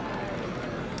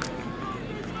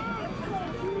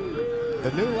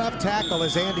 The new left tackle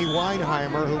is Andy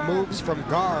Weinheimer, who moves from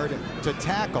guard to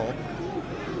tackle,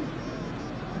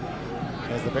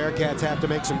 as the Bearcats have to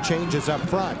make some changes up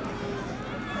front.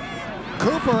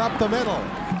 Cooper up the middle,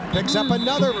 picks up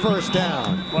another first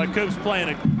down. Boy, Coop's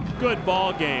playing a good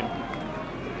ball game.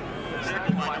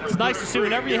 It's nice to see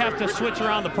whenever you have to switch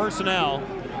around the personnel.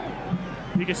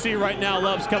 You can see right now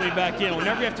Love's coming back in.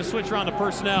 Whenever you have to switch around the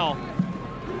personnel,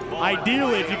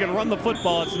 ideally if you can run the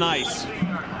football, it's nice.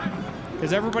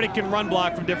 Because everybody can run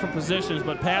block from different positions,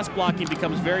 but pass blocking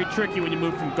becomes very tricky when you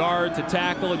move from guard to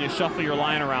tackle and you shuffle your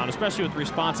line around, especially with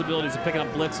responsibilities of picking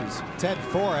up blitzes. Ted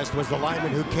Forrest was the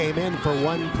lineman who came in for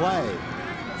one play.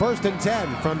 1st and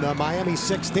 10 from the Miami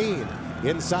 16.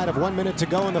 Inside of 1 minute to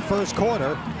go in the first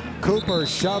quarter. Cooper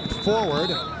shoved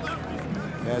forward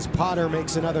as Potter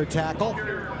makes another tackle.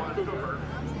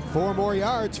 4 more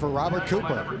yards for Robert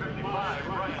Cooper.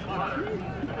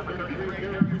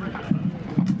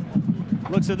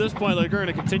 Looks at this point like they're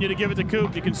going to continue to give it to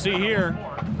Coop. You can see here,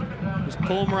 just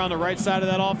pull him around the right side of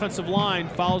that offensive line,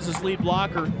 follows his lead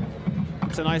blocker.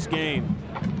 It's a nice game.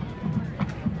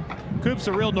 Coop's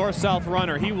a real north-south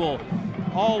runner. He will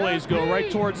always go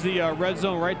right towards the red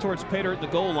zone, right towards Pater at the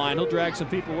goal line. He'll drag some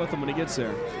people with him when he gets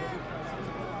there.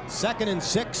 2nd and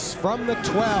 6 from the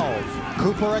 12.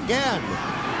 Cooper again.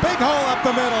 Big hole up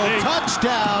the middle. Hey.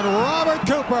 Touchdown, Robert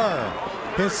Cooper.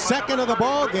 His 2nd of the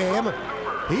ball game.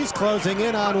 He's closing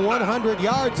in on 100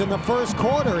 yards in the first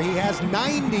quarter. He has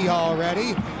 90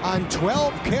 already on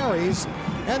 12 carries,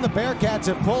 and the Bearcats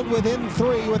have pulled within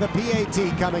 3 with a PAT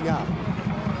coming up.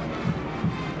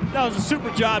 That was a super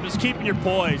job just keeping your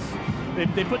poise.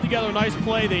 They put together a nice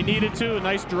play. They needed to, a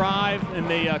nice drive, and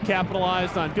they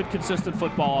capitalized on good, consistent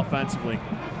football offensively.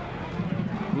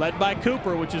 Led by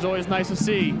Cooper, which is always nice to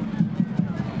see.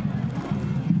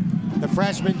 The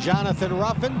freshman Jonathan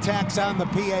Ruffin tacks on the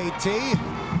PAT,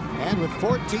 and with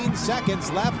 14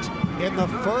 seconds left in the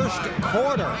first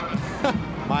quarter,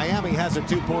 Miami has a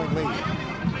 2-point lead.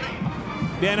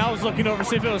 Dan, I was looking over to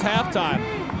see if it was halftime.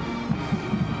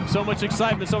 So much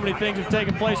excitement, so many things have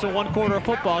taken place in 1 quarter of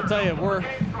football. I'll tell you, we're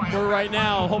right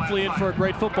now hopefully in for a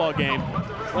great football game.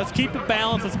 Let's keep it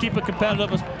balanced. Let's keep it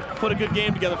competitive. Let's put a good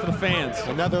game together for the fans.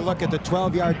 Another look at the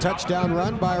 12-yard touchdown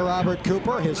run by Robert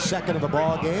Cooper, his second of the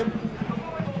ball game.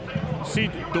 See,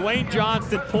 Dwayne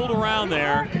Johnston pulled around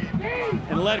there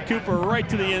and led Cooper right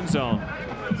to the end zone.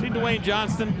 See Dwayne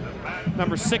Johnston,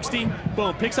 number 60,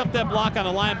 boom, picks up that block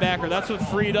on the linebacker. That's what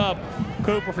freed up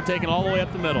Cooper for taking all the way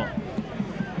up the middle.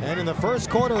 And in the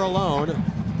first quarter alone,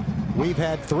 we've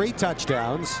had 3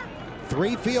 touchdowns,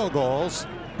 3 field goals,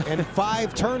 and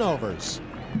 5 turnovers.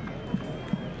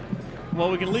 Well,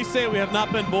 we can at least say we have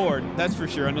not been bored, that's for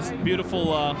sure, on this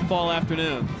beautiful fall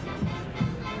afternoon.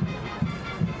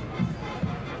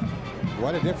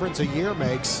 What a difference a year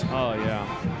makes. Oh, yeah.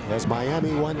 As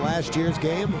Miami won last year's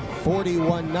game,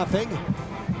 41-0.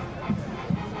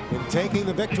 In taking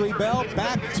the victory bell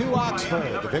back to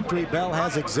Oxford. The victory bell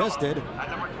has existed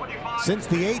since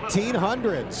the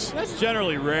 1800s. That's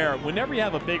generally rare. Whenever you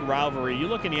have a big rivalry, you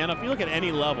look in the NFL, you look at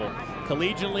any level,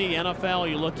 collegiately, NFL,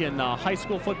 you look in high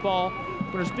school football,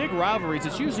 when there's big rivalries,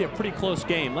 it's usually a pretty close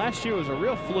game. Last year was a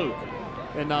real fluke,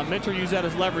 and Mitchell used that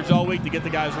as leverage all week to get the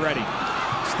guys ready.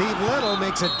 Steve Little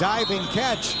makes a diving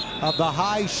catch of the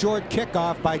high short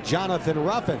kickoff by Jonathan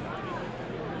Ruffin.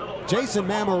 Jason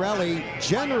Mammarelli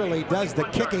generally does the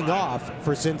kicking off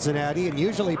for Cincinnati and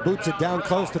usually boots it down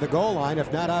close to the goal line,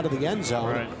 if not out of the end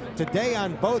zone. Right. Today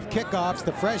on both kickoffs,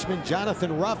 the freshman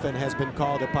Jonathan Ruffin has been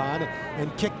called upon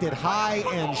and kicked it high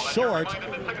and short.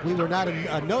 We were not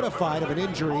notified of an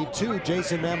injury to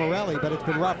Jason Mammarelli, but it's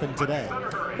been Ruffin today.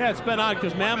 Yeah, it's been odd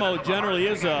because Mammo generally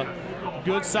is a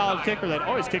good, solid kicker that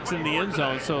always kicks in the end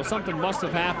zone, so something must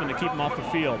have happened to keep him off the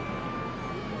field.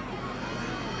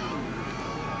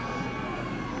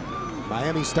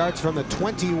 Miami starts from the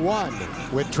 21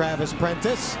 with Travis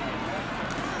Prentice.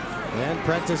 And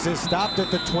Prentice is stopped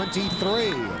at the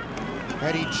 23.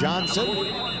 Eddie Johnson,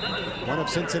 one of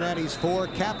Cincinnati's 4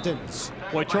 captains.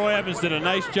 Boy, Troy Evans did a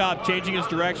nice job changing his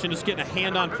direction, just getting a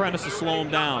hand on Prentice to slow him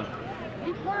down.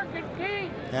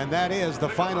 And that is the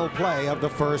final play of the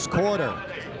first quarter.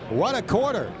 What a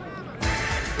quarter.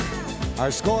 Our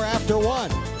score after 1.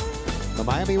 The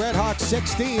Miami RedHawks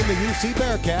 16, the UC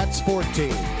Bearcats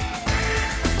 14.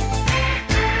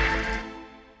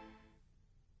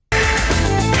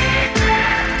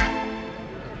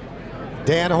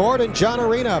 Dan Hoard and John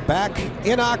Arena back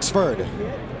in Oxford.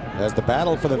 As the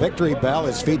battle for the victory bell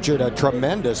has featured a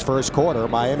tremendous first quarter.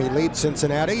 Miami leads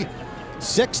Cincinnati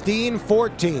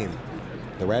 16-14.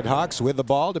 The RedHawks with the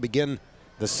ball to begin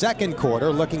the second quarter,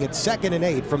 looking at 2nd and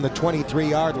 8 from the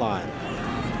 23-yard line.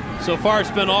 So far, it's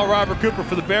been all Robert Cooper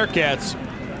for the Bearcats.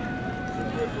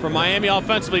 For Miami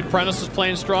offensively, Prentice is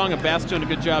playing strong, and Bath's doing a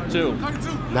good job too.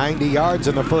 90 yards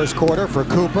in the first quarter for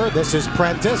Cooper. This is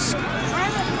Prentice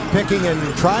picking and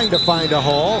trying to find a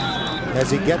hole as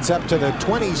he gets up to the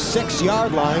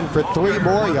 26-yard line for 3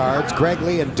 more yards. Greg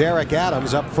Lee and Derek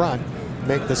Adams up front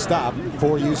make the stop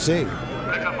for UC.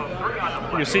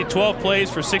 You see 12 plays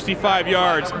for 65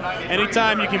 yards.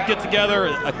 Anytime you can get together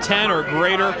a 10 or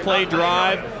greater play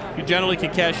drive, you generally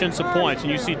can cash in some points,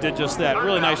 and UC did just that.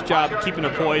 Really nice job keeping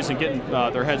their poise and getting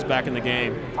their heads back in the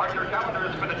game.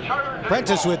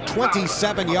 Prentice with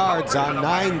 27 yards on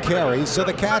 9 carries, so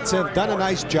the Cats have done a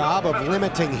nice job of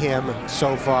limiting him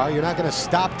so far. You're not going to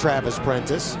stop Travis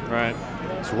Prentice. Right.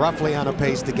 It's roughly on a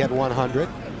pace to get 100.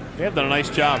 They have done a nice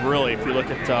job, really, if you look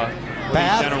at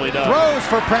Bath throws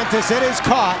for Prentice. It is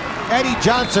caught. Eddie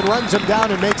Johnson runs him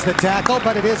down and makes the tackle,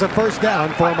 but it is a first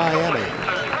down for Miami.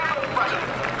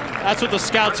 That's what the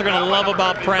scouts are going to love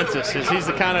about Prentice, is he's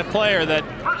the kind of player that,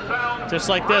 just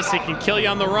like this, he can kill you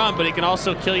on the run, but he can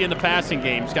also kill you in the passing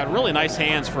game. He's got really nice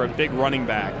hands for a big running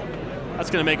back. That's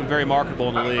going to make him very marketable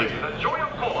in the league.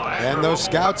 And those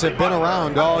scouts have been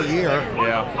around all year.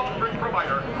 Yeah.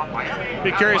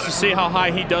 Be curious to see how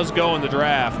high he does go in the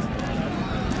draft.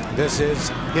 This is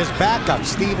his backup,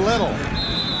 Steve Little,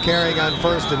 carrying on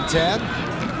 1st and 10.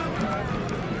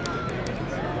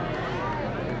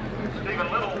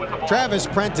 Travis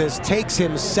Prentice takes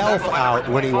himself out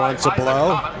when he wants a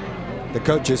blow. The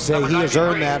coaches say he has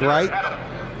earned that right.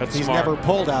 He's never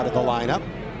pulled out of the lineup.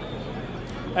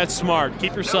 That's smart.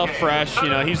 Keep yourself fresh. You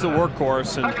know, he's the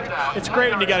workhorse, and it's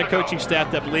great when you got a coaching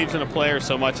staff that believes in a player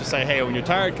so much to say, hey, when you're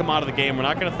tired, come out of the game. We're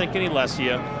not going to think any less of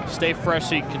you. Stay fresh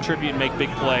so you can contribute and make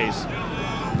big plays.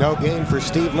 No gain for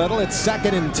Steve Little. It's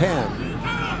 2nd and 10.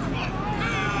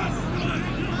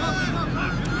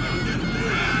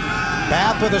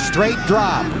 Bath with a straight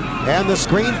drop, and the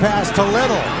screen pass to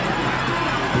Little.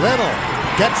 Little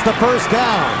gets the first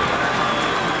down.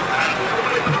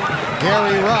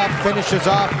 Gary Ruff finishes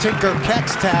off Tinker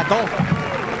Keck's tackle,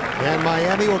 and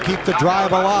Miami will keep the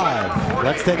drive alive.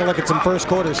 Let's take a look at some first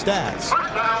quarter stats.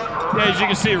 Yeah, as you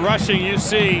can see, rushing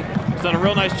UC He's done a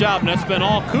real nice job, and that's been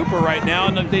all Cooper right now,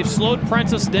 and they've slowed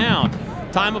Prentice down.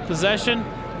 Time of possession,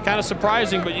 kind of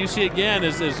surprising, but UC again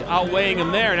is outweighing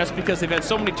them there, and that's because they've had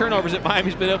so many turnovers that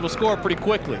Miami's been able to score pretty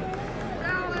quickly.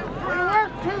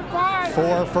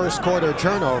 4 first quarter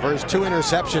turnovers, 2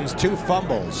 interceptions, 2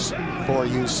 fumbles for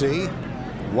UC,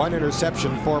 1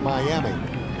 interception for Miami.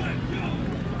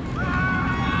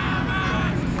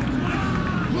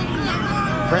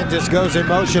 Prentice goes in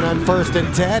motion on 1st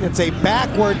and 10. It's a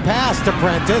backward pass to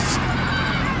Prentice.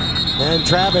 And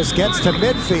Travis gets to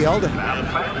midfield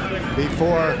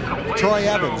before Troy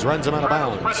Evans runs him out of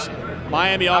bounds.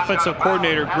 Miami offensive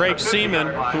coordinator Greg Seaman,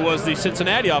 who was the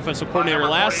Cincinnati offensive coordinator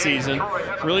last season,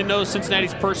 really knows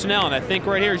Cincinnati's personnel. And I think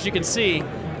right here, as you can see,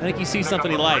 I think he sees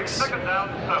something he likes.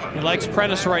 He likes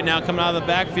Prentice right now coming out of the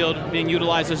backfield, being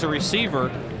utilized as a receiver.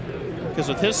 Because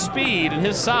with his speed and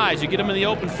his size, you get him in the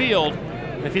open field,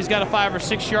 and if he's got a 5 or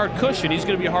 6 yard cushion, he's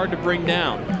going to be hard to bring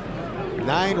down.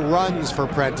 9 runs for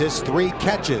Prentice, 3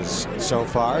 catches so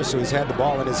far, so he's had the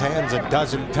ball in his hands a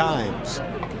dozen times.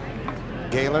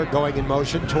 Gaylor going in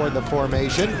motion toward the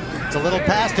formation. It's a little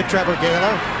pass to Trevor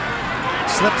Gaylor.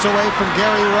 Slips away from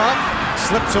Gary Rupp,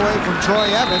 slips away from Troy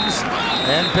Evans,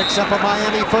 and picks up a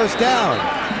Miami first down.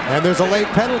 And there's a late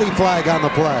penalty flag on the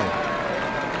play.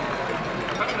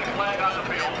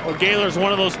 Well, Gaylor's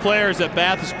one of those players that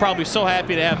Bath is probably so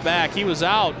happy to have back. He was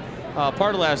out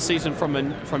part of last season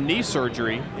from knee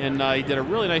surgery, and he did a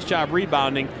really nice job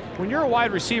rebounding. When you're a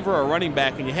wide receiver or a running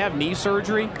back and you have knee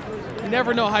surgery, you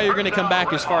never know how you're going to come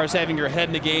back as far as having your head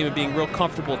in the game and being real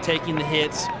comfortable taking the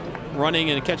hits, running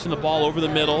and catching the ball over the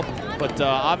middle. But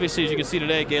obviously, as you can see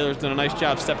today, Gaylor's done a nice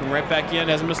job stepping right back in,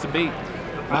 hasn't missed a beat.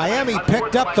 Miami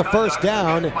picked up the first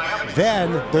down.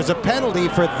 Then there's a penalty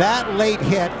for that late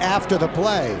hit after the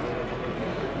play.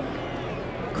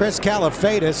 Chris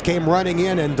Calafadis came running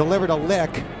in and delivered a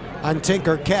lick on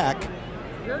Tinker Keck.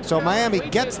 So Miami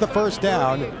gets the first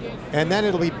down, and then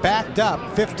it'll be backed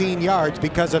up 15 yards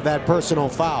because of that personal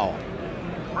foul.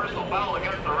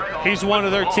 He's one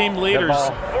of their team leaders.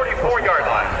 44-yard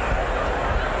line.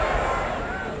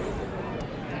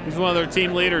 He's one of their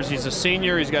team leaders. He's a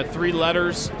senior. He's got 3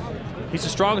 letters. He's the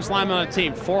strongest lineman on the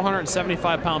team,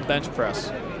 475-pound bench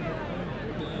press.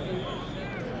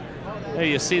 Hey,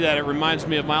 you see that? It reminds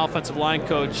me of my offensive line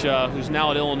coach, who's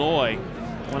now at Illinois.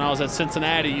 When I was at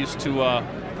Cincinnati, used to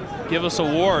give us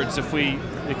awards if they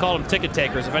called them ticket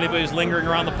takers. If anybody's lingering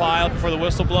around the pile before the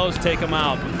whistle blows, take them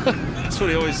out. That's what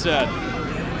he always said.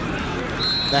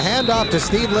 The handoff to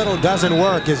Steve Little doesn't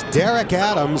work as Derek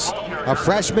Adams, a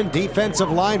freshman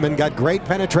defensive lineman, got great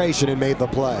penetration and made the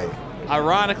play.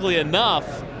 Ironically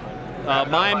enough,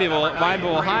 Miami of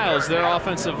Ohio's, their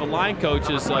offensive line coach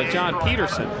is John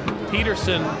Peterson.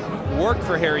 Peterson worked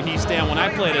for Harry Heastam when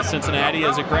I played at Cincinnati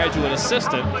as a graduate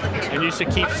assistant and used to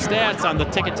keep stats on the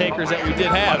ticket takers that we did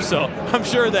have. So I'm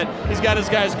sure that he's got his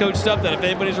guys coached up that if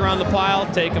anybody's around the pile,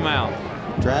 take them out.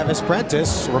 Travis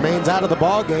Prentice remains out of the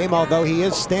ball game, although he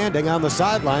is standing on the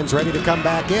sidelines ready to come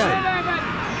back in.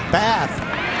 Bath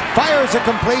fires a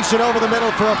completion over the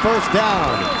middle for a first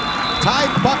down.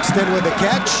 Ty Buxton with the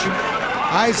catch.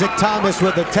 Isaac Thomas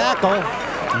with the tackle.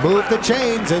 Move the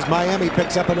chains as Miami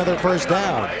picks up another first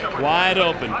down. Wide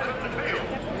open.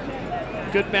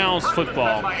 Good balanced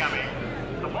football.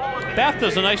 Bath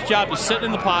does a nice job of sitting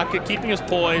in the pocket, keeping his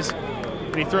poise,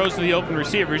 and he throws to the open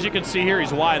receiver. As you can see here,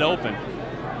 he's wide open.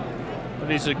 But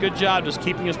he's a good job just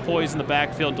keeping his poise in the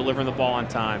backfield, delivering the ball on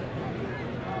time.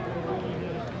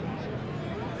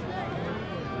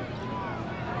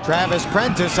 Travis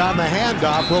Prentice on the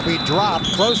handoff will be dropped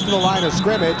close to the line of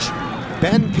scrimmage.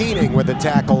 Ben Peening with the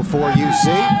tackle for UC.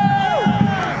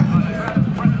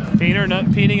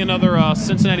 Peening, another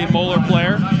Cincinnati Moeller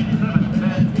player.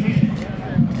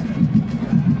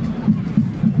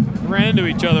 Ran into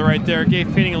each other right there. Gave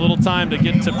Peening a little time to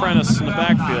get to Prentice in the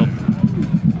backfield.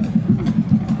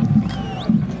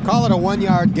 Call it a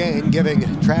 1-yard gain,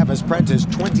 giving Travis Prentice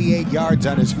 28 yards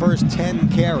on his first 10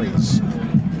 carries.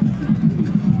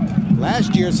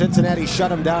 Last year, Cincinnati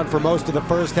shut him down for most of the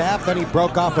first half. Then he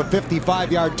broke off a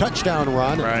 55-yard touchdown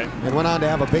run and went on to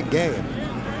have a big game.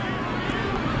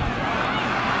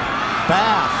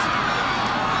 Bath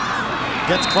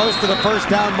gets close to the first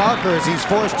down marker as he's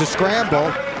forced to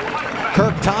scramble.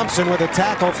 Kirk Thompson with a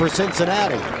tackle for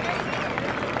Cincinnati.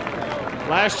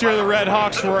 Last year, the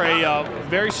RedHawks were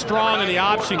very strong in the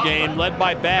option game, led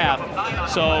by Bath.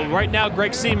 So right now,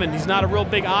 Greg Seaman, he's not a real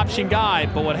big option guy,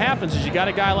 but what happens is you got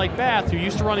a guy like Bath who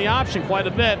used to run the option quite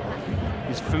a bit.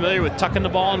 He's familiar with tucking the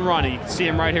ball and running. You can see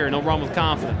him right here, and he'll run with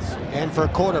confidence. And for a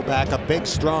quarterback, a big,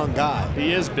 strong guy.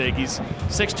 He is big. He's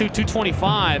 6'2",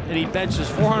 225, and he benches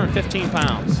 415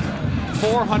 pounds.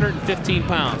 415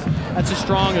 pounds. That's as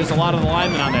strong as a lot of the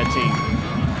linemen on that team.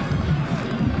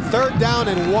 3rd down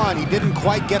and 1. He didn't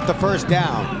quite get the first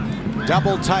down.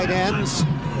 Double tight ends.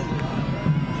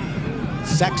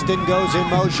 Sexton goes in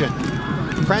motion.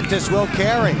 Prentice will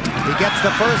carry. He gets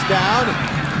the first down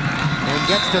and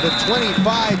gets to the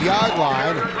 25-yard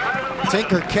line.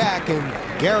 Tinker Keck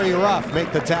and Gary Ruff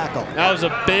make the tackle. That was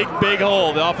a big, big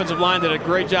hole. The offensive line did a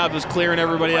great job just clearing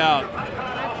everybody out.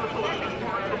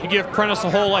 You give Prentice a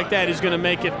hole like that, he's going to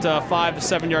make it 5 to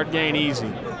 7 yard gain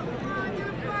easy.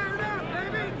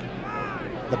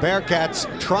 The Bearcats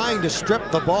trying to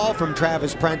strip the ball from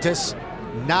Travis Prentice.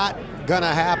 Not going to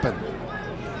happen.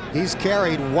 He's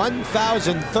carried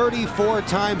 1,034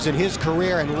 times in his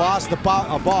career and lost a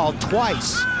ball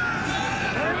twice.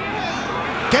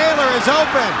 Gaylor is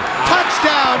open.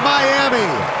 Touchdown, Miami.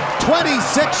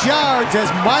 26 yards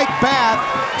as Mike Bath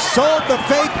sold the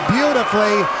fake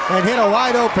beautifully and hit a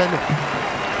wide open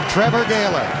Trevor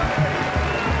Gaylor.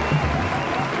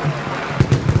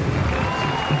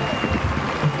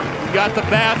 You got the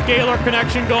Bath-Gaylor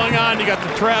connection going on. You got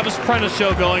the Travis Prentice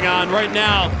show going on. Right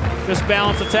now, this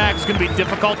balanced attack is going to be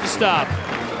difficult to stop.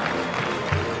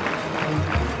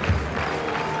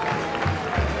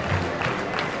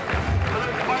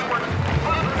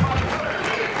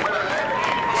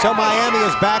 So Miami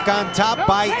is back on top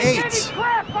by 8.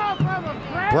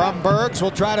 Brumbergs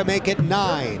will try to make it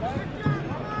 9.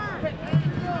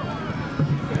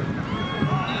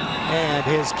 And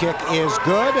his kick is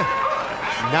good.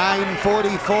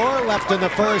 9:44 left in the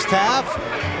first half.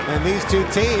 And these two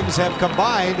teams have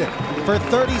combined for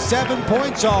 37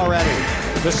 points already.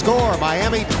 The score,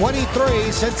 Miami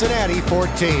 23, Cincinnati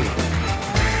 14.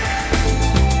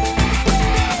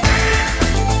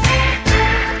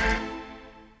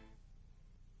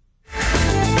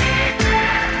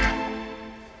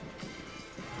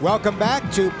 Welcome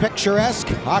back to picturesque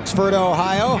Oxford,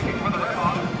 Ohio,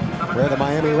 where the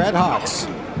Miami RedHawks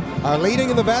are leading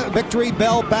in the Victory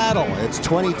Bell battle. It's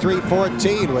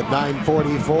 23-14 with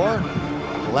 9:44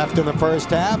 left in the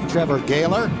first half. Trevor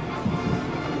Gaylor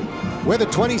with a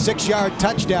 26-yard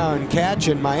touchdown catch,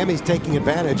 and Miami's taking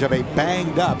advantage of a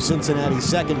banged-up Cincinnati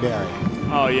secondary.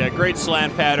 Oh, yeah, great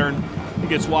slant pattern. It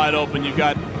gets wide open. You've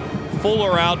got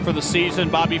Fuller out for the season,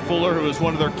 Bobby Fuller, who is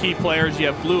one of their key players. You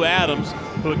have Blue Adams,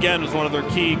 who again is one of their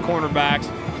key cornerbacks.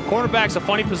 Cornerback's a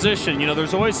funny position. You know,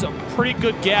 there's always a pretty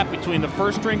good gap between the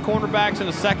first-string cornerbacks and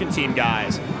the second-team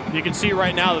guys. You can see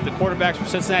right now that the quarterbacks from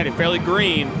Cincinnati are fairly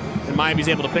green, and Miami's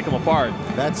able to pick them apart.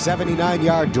 That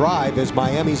 79-yard drive is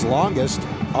Miami's longest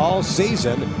all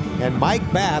season, and Mike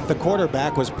Bath, the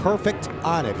quarterback, was perfect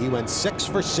on it. He went 6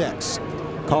 for 6.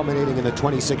 Culminating in the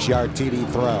 26-yard TD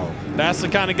throw. That's the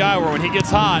kind of guy where when he gets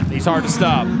hot, he's hard to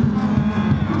stop.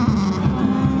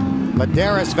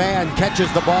 Ladarius Van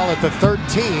catches the ball at the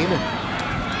 13.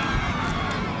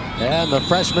 And the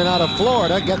freshman out of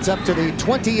Florida gets up to the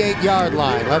 28-yard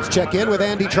line. Let's check in with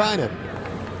Andy Trinan.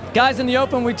 Guys, in the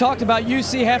open, we talked about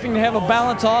UC having to have a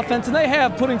balanced offense, and they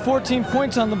have, putting 14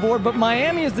 points on the board, but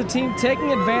Miami is the team taking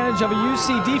advantage of a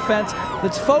UC defense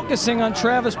that's focusing on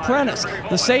Travis Prentice.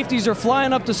 The safeties are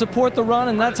flying up to support the run,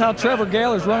 and that's how Trevor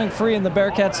Gaylor's running free in the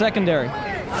Bearcat secondary.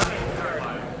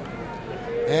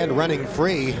 And running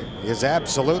free is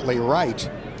absolutely right.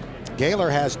 Gaylor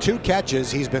has 2 catches.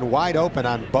 He's been wide open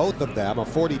on both of them, a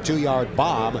 42-yard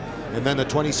bomb and then the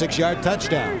 26-yard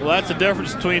touchdown. Well, that's the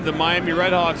difference between the Miami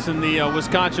RedHawks and the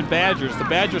Wisconsin Badgers. The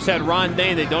Badgers had Ron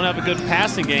Dane. They don't have a good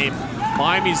passing game.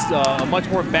 Miami's a much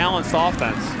more balanced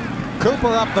offense. Cooper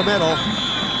up the middle,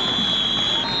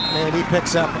 and he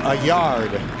picks up a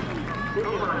yard.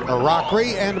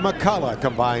 Aracri and McCullough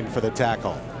combined for the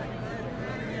tackle.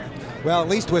 Well, at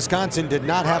least Wisconsin did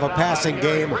not have a passing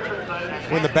game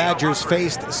when the Badgers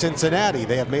faced Cincinnati.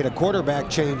 They have made a quarterback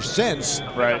change since.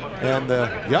 Right. And the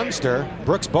youngster,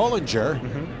 Brooks Bollinger,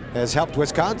 has helped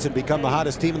Wisconsin become the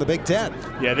hottest team in the Big Ten.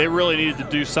 Yeah, they really needed to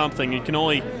do something. You can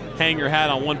only hang your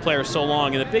hat on one player so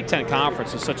long. And the Big Ten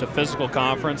Conference is such a physical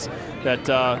conference that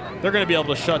they're going to be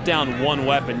able to shut down one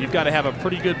weapon. You've got to have a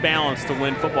pretty good balance to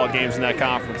win football games in that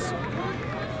conference.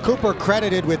 Cooper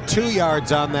credited with 2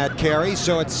 yards on that carry,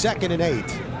 so it's 2nd and 8.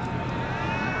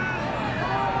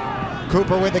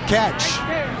 Cooper with the catch.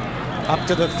 Up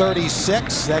to the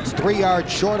 36. That's 3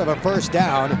 yards short of a first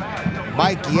down.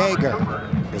 Mike Yeager,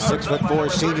 the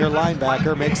 6'4" senior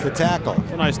linebacker, makes the tackle.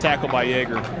 A nice tackle by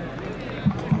Yeager.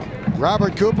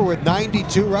 Robert Cooper with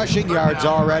 92 rushing yards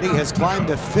already has climbed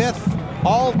to 5th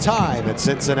all-time at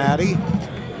Cincinnati,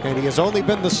 and he has only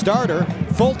been the starter,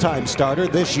 full-time starter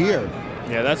this year.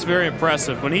 Yeah, that's very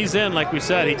impressive. When he's in, like we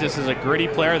said, he just is a gritty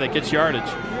player that gets yardage.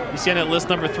 You see on that list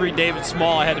number 3, David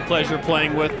Small, I had the pleasure of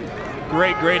playing with.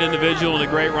 great individual and a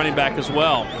great running back as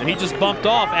well. And he just bumped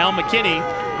off Al McKinney,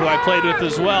 who I played with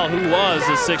as well, who was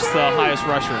the 6th highest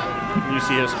rusher in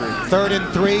UC history. 3rd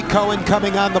and 3, Cohen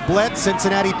coming on the blitz.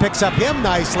 Cincinnati picks up him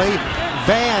nicely.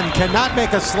 Van cannot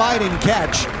make a sliding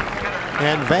catch.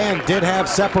 And Van did have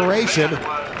separation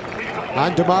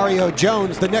on Demario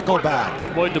Jones, the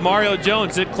nickelback. Boy, Demario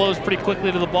Jones did close pretty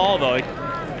quickly to the ball, though.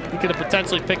 He could have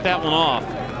potentially picked that one off.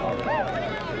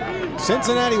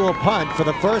 Cincinnati will punt for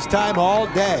the first time all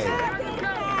day.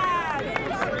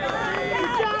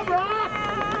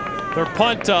 Their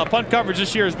punt coverage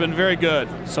this year has been very good.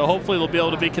 So hopefully they'll be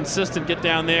able to be consistent, get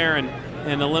down there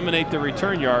and eliminate the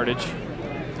return yardage.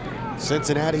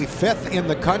 Cincinnati 5th in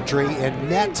the country in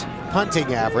net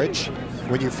punting average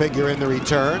when you figure in the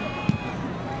return.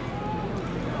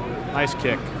 Nice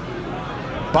kick.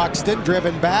 Buxton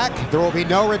driven back. There will be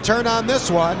no return on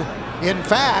this one. In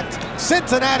fact,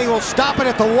 Cincinnati will stop it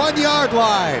at the 1-yard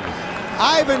line.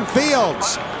 Ivan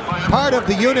Fields, part of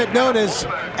the unit known as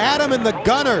Adam and the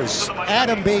Gunners.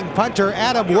 Adam being punter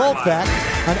Adam Wolfeck.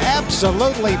 An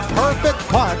absolutely perfect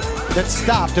punt that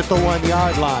stopped at the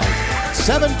 1-yard line.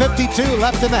 7:52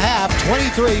 left in the half,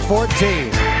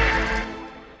 23-14.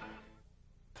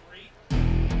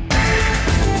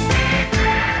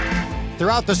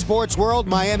 Throughout the sports world,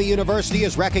 Miami University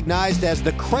is recognized as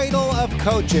the cradle of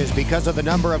coaches because of the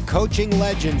number of coaching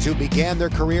legends who began their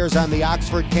careers on the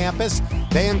Oxford campus.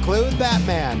 They include that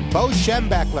man, Bo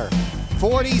Schembechler,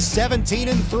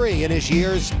 40-17-3 in his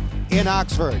years in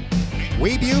Oxford.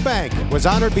 Weeb Eubank was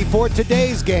honored before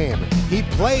today's game. He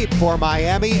played for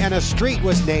Miami, and a street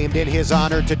was named in his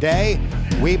honor today.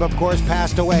 Weeb, of course,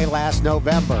 passed away last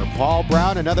November. Paul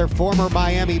Brown, another former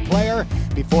Miami player,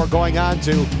 before going on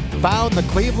to found the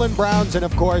Cleveland Browns and,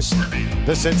 of course,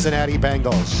 the Cincinnati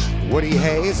Bengals. Woody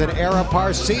Hayes and Ara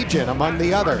Parseghian among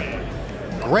the other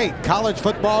great college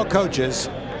football coaches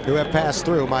who have passed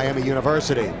through Miami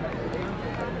University.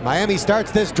 Miami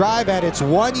starts this drive at its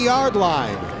 1-yard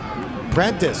line.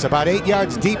 Prentice about 8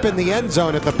 yards deep in the end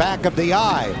zone at the back of the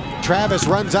eye. Travis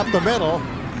runs up the middle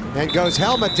and goes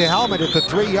helmet to helmet at the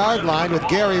 3-yard line with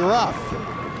Gary Ruff.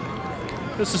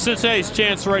 This is Cincinnati's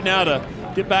chance right now to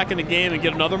get back in the game and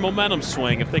get another momentum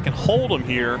swing. If they can hold them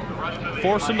here,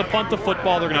 force them to punt the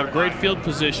football, they're going to have great field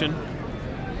position.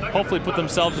 Hopefully put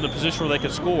themselves in a position where they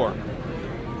can score.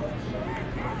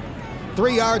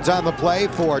 3 yards on the play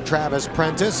for Travis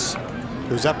Prentice,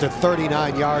 who's up to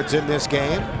 39 yards in this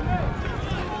game.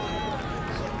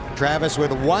 Travis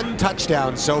with 1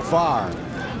 touchdown so far.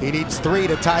 He needs 3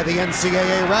 to tie the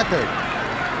NCAA record.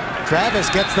 Travis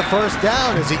gets the first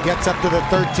down as he gets up to the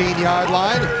 13-yard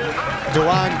line.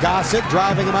 Dewan Gossett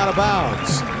driving him out of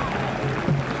bounds.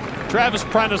 Travis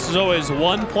Prentice is always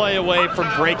 1 play away from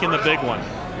breaking the big one.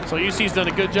 So UC's done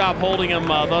a good job holding him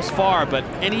thus far, but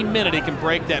any minute he can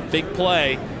break that big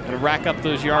play and rack up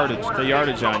those the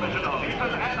yardage on you.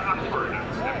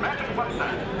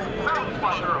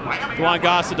 Dewan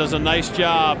Gossett does a nice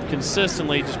job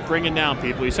consistently just bringing down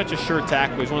people. He's such a sure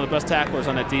tackler. He's one of the best tacklers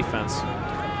on that defense.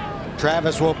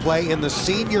 Travis will play in the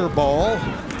Senior Bowl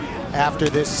after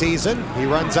this season. He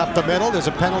runs up the middle. There's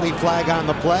a penalty flag on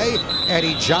the play.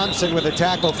 Eddie Johnson with a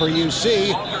tackle for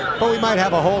UC, but we might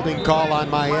have a holding call on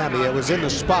Miami. It was in the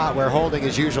spot where holding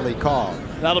is usually called.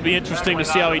 That'll be interesting to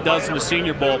see how he does in the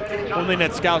Senior Bowl. One thing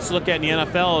that scouts look at in the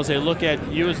NFL is they look at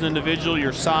you as an individual,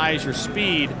 your size, your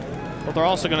speed, but they're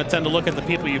also going to tend to look at the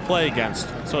people you play against.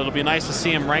 So it'll be nice to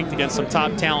see him ranked against some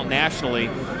top talent nationally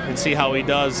and see how he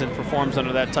does and performs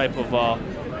under that type of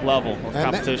level of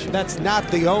competition. That's not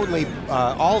the only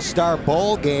All-Star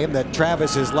Bowl game that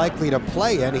Travis is likely to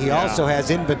play in. He also has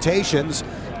invitations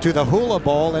to the Hula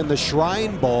Bowl and the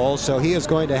Shrine Bowl, so he is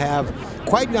going to have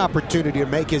quite an opportunity to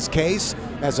make his case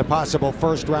as a possible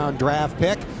first-round draft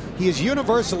pick. He is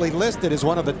universally listed as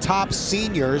one of the top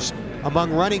seniors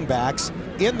among running backs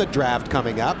in the draft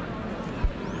coming up.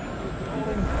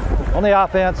 On the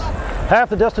offense, half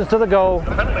the distance to the goal,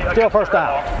 still first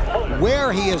down.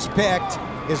 Where he is picked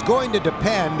is going to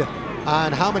depend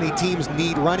on how many teams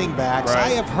need running backs. Right. I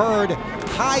have heard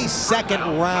high second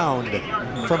round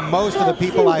from most of the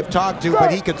people I've talked to,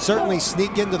 but he could certainly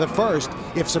sneak into the first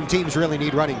if some teams really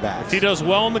need running backs. If he does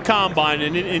well in the combine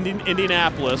in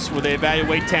Indianapolis, where they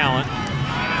evaluate talent,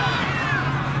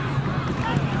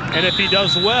 and if he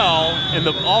does well in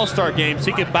the All-Star games,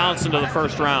 he could bounce into the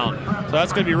first round. So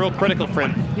that's going to be real critical for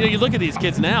him. You know, you look at these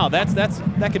kids now, that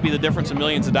could be the difference in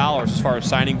millions of dollars as far as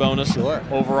signing bonus,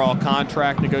 overall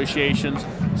contract negotiations.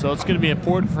 So it's going to be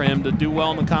important for him to do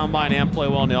well in the combine and play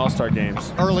well in the All-Star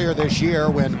games. Earlier this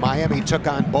year when Miami took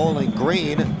on Bowling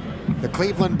Green, The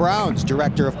Cleveland Browns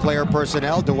director of player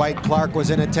personnel, Dwight Clark, was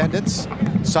in attendance.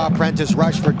 Saw Prentice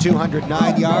rush for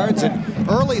 209 yards. And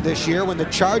early this year, when the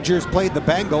Chargers played the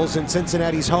Bengals in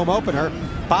Cincinnati's home opener,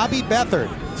 Bobby Beathard,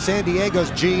 San Diego's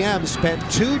GM, spent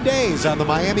 2 days on the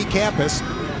Miami campus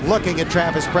looking at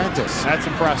Travis Prentice. That's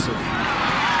impressive.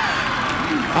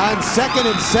 On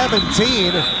 2nd and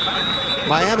 17,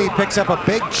 Miami picks up a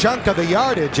big chunk of the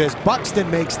yardage as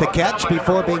Buxton makes the catch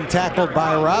before being tackled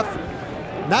by Ruff.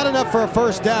 Not enough for a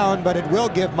first down, but it will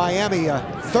give Miami a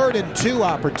 3rd and 2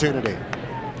 opportunity.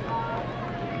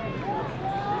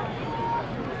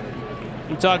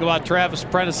 You talk about Travis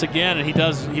Prentice again, and he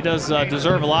does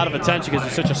deserve a lot of attention because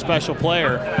he's such a special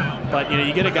player. But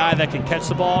you get a guy that can catch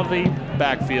the ball out of the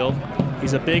backfield.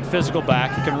 He's a big physical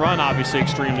back. He can run obviously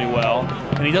extremely well,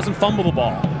 and he doesn't fumble the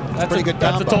ball. That's pretty good.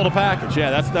 That's a total package.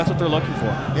 Yeah, that's what they're looking for.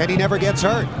 And he never gets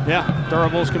hurt. Yeah,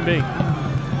 durable as can be.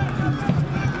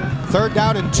 3rd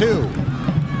down and 2.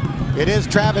 It is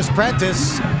Travis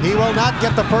Prentice. He will not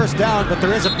get the first down, but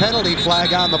there is a penalty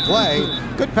flag on the play.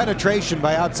 Good penetration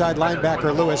by outside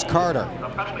linebacker Lewis Carter.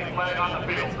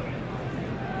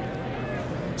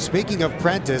 Speaking of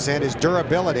Prentice and his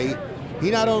durability,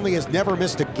 he not only has never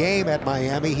missed a game at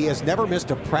Miami, he has never missed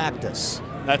a practice.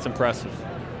 That's impressive.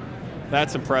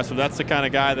 That's impressive. That's the kind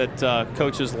of guy that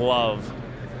coaches love.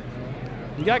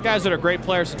 You got guys that are great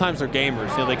players, sometimes they're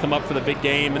gamers. They come up for the big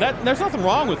game, and there's nothing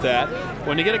wrong with that.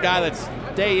 When you get a guy that's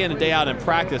day in and day out in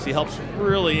practice, he helps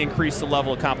really increase the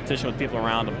level of competition with people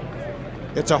around him.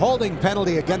 It's a holding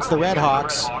penalty against the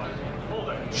RedHawks.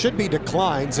 Should be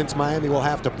declined since Miami will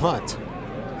have to punt.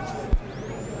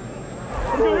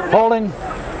 Holding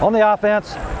on the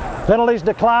offense. Penalties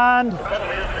declined.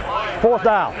 4th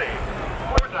down.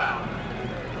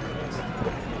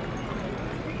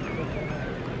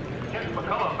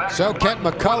 So Kent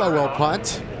McCullough will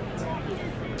punt,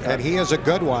 and he is a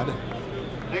good one.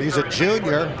 He's a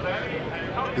junior.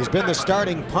 He's been the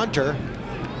starting punter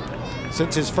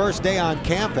since his first day on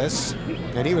campus,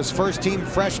 and he was first-team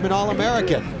freshman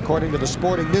All-American, according to the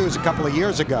Sporting News a couple of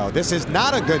years ago. This is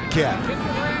not a good kick.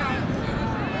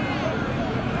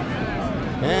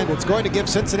 And it's going to give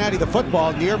Cincinnati the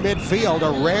football near midfield,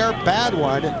 a rare bad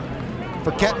one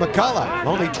for Kent McCullough,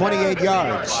 only 28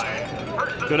 yards.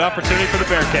 Good opportunity for the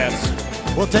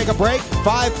Bearcats. We'll take a break.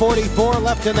 5:44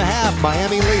 left in the half.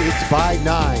 Miami leads by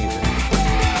 9.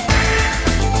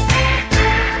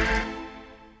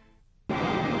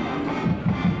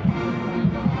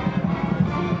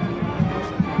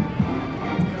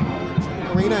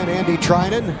 Arena and Andy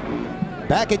Trinan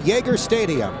back at Yager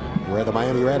Stadium, where the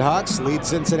Miami RedHawks lead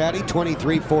Cincinnati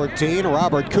 23-14.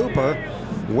 Robert Cooper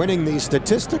winning the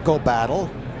statistical battle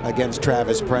against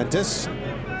Travis Prentice.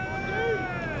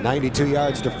 92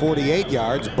 yards to 48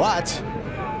 yards, but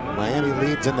Miami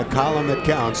leads in the column that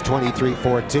counts,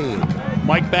 23-14.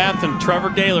 Mike Bath and Trevor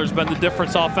Gaylor's been the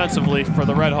difference offensively for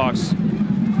the RedHawks.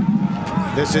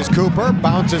 This is Cooper,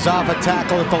 bounces off a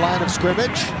tackle at the line of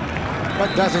scrimmage,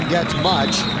 but doesn't get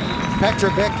much.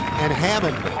 Petrovic and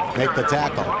Hammond make the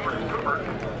tackle.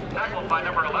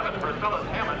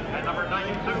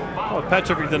 Oh,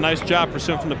 Petrovic did a nice job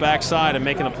pursuing from the backside and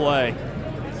making a play.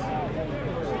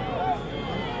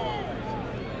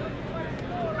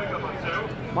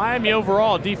 Miami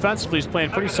overall defensively is playing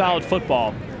pretty solid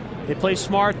football. They play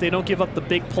smart, they don't give up the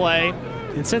big play.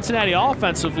 And Cincinnati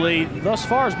offensively thus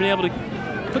far has been able to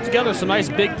put together some nice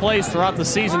big plays throughout the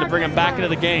season to bring them back into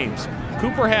the games.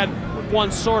 Cooper had one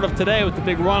sort of today with the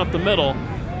big run up the middle.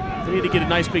 They need to get a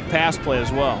nice big pass play as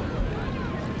well.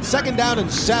 2nd down and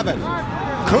 7.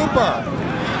 Cooper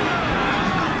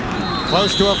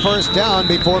close to a first down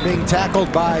before being tackled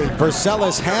by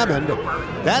Vercellus Hammond.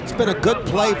 That's been a good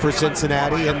play for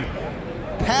Cincinnati in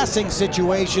passing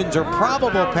situations or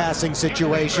probable passing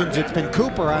situations. It's been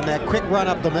Cooper on that quick run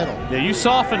up the middle. Yeah, you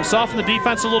soften the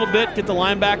defense a little bit, get the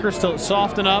linebackers to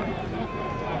soften up.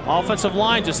 Offensive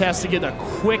line just has to get a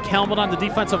quick helmet on the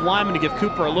defensive lineman to give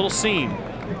Cooper a little seam.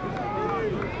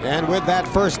 And with that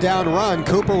first down run,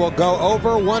 Cooper will go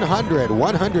over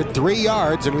 103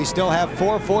 yards, and we still have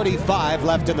 4:45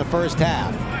 left in the first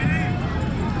half.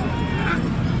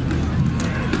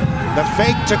 The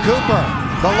fake to Cooper.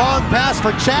 The long pass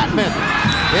for Chapman.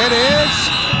 It is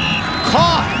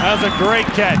caught. That was a great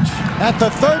catch. At the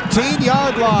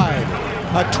 13-yard line.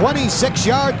 A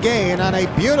 26-yard gain on a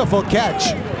beautiful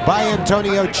catch by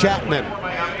Antonio Chapman.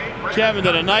 Chapman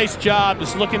did a nice job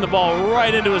just looking the ball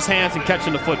right into his hands and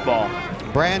catching the football.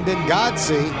 Brandon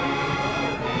Godsey,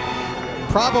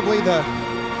 probably the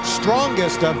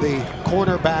strongest of the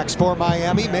cornerbacks for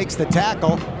Miami, makes the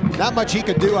tackle. Not much he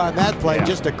could do on that play,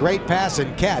 just a great pass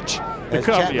and catch as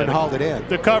Chapman hauled it in.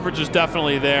 The coverage is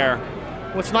definitely there.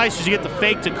 What's nice is you get the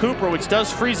fake to Cooper, which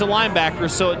does freeze the linebacker,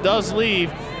 so it does leave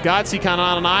Deontey kind of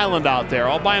on an island out there,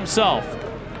 all by himself.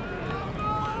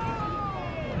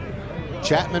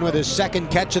 Chapman with his second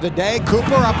catch of the day.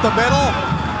 Cooper up the middle.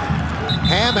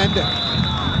 Hammond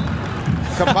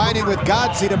combining with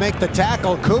Deontey to make the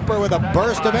tackle. Cooper with a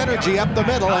burst of energy up the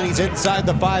middle, and he's inside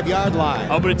the 5-yard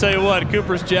line. I'm going to tell you what,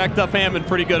 Cooper's jacked up Hammond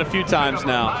pretty good a few times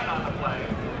now.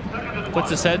 Puts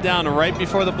his head down right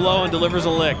before the blow and delivers a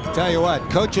lick. Tell you what,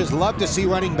 coaches love to see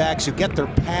running backs who get their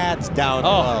pads down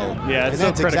low. Yeah, it's and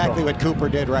that's so exactly what Cooper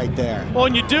did right there. Well,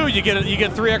 and you do, you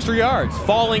get 3 extra yards.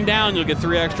 Falling down, you'll get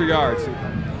 3 extra yards.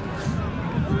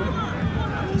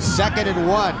 2nd and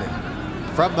 1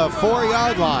 from the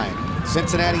 4-yard line.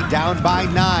 Cincinnati down by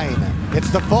 9.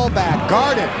 It's the fullback,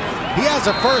 Garden. He has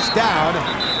a first down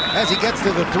as he gets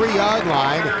to the 3-yard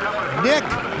line. Nick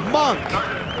Monk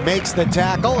makes the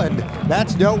tackle, and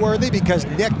that's noteworthy because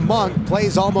Nick Monk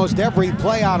plays almost every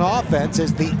play on offense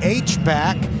as the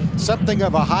H-back, something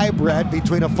of a hybrid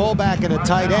between a fullback and a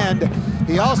tight end.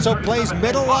 He also plays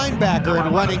middle linebacker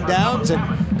in running downs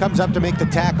and comes up to make the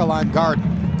tackle on Garden.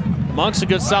 Monk's a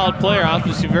good solid player,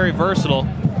 obviously very versatile.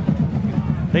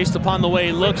 Based upon the way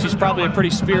he looks, he's probably a pretty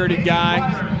spirited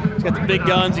guy. He's got the big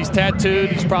guns, he's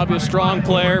tattooed, he's probably a strong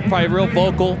player, probably real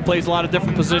vocal, plays a lot of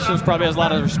different positions, probably has a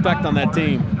lot of respect on that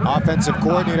team. Offensive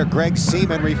coordinator Greg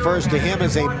Seaman refers to him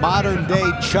as a modern-day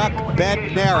Chuck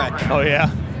Bednarik. Oh, yeah.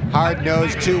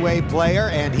 Hard-nosed two-way player,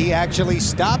 and he actually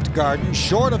stopped Garden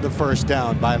short of the first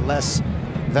down by less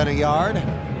than a yard.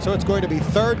 So it's going to be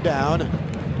 3rd down.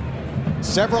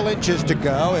 Several inches to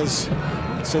go as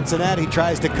Cincinnati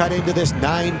tries to cut into this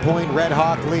 9-point Red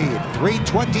Hawk lead.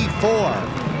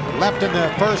 3:24 left in the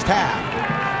first half.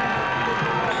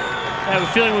 I have a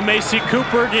feeling we may see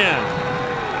Cooper again.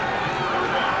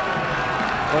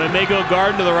 But it may go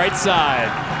Garden to the right side.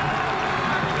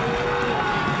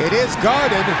 It is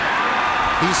Garden.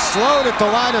 He's slowed at the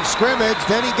line of scrimmage,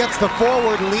 then he gets the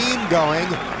forward lean going.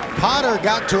 Potter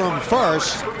got to him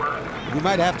first. You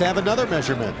might have to have another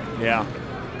measurement. Yeah.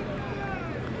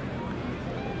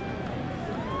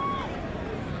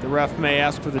 The ref may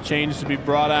ask for the change to be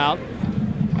brought out.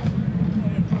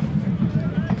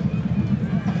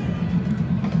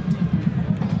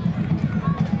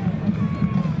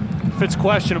 If it's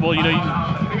questionable, you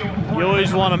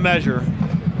always want to measure.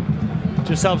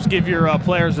 Just helps give your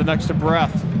players an extra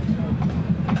breath.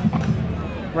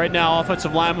 Right now,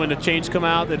 offensive linemen, when the change come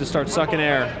out, they just start sucking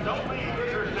air.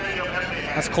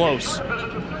 That's close.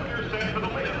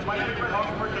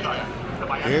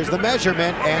 Here's the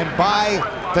measurement, and by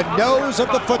the nose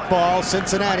of the football,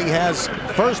 Cincinnati has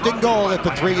 1st and goal at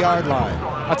the 3-yard line.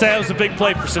 I'll tell you, that was a big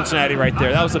play for Cincinnati right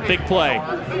there. That was a big play.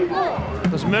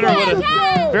 Because Minner would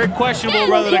have very questionable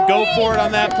whether to go for it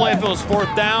on that play if it was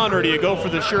 4th down, or do you go for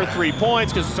the sure 3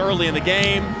 points because it's early in the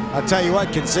game. I'll tell you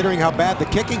what, considering how bad the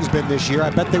kicking's been this year, I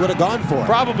bet they would have gone for it.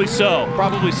 Probably so.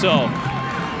 Probably so.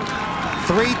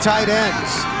 3 tight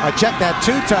ends. I checked that,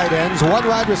 2 tight ends, 1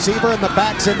 wide receiver, and the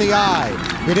back's in the eye.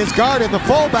 It is Garden, the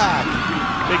fullback.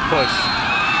 Big push.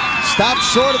 Stops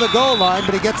short of the goal line,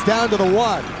 but he gets down to the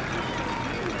 1.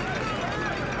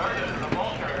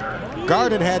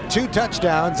 Garden had 2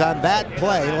 touchdowns on that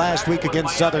play last week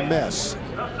against Southern Miss.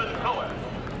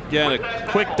 Again, a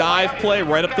quick dive play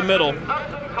right up the middle.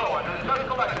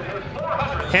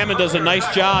 Hammond does a nice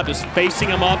job just facing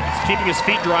him up, keeping his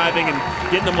feet driving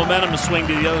and getting the momentum to swing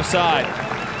to the other side.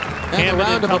 And the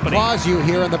round of applause you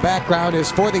hear in the background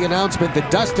is for the announcement that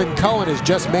Dustin Cohen has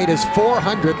just made his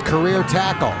 400th career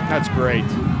tackle. That's great.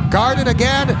 Garden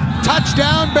again,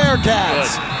 touchdown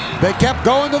Bearcats. Good. They kept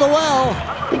going to the well,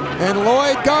 and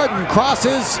Lloyd Garden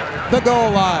crosses the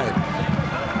goal line.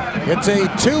 It's a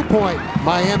 2-point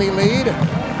Miami lead,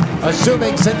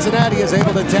 assuming Cincinnati is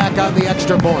able to tack on the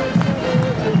extra point.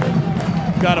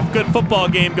 Got a good football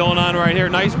game going on right here.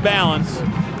 Nice balance.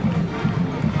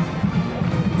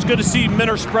 It's good to see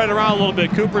Minner spread around a little bit.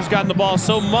 Cooper's gotten the ball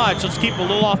so much. Let's keep him a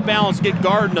little off balance, get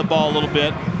Garden the ball a little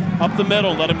bit. Up the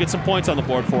middle, let him get some points on the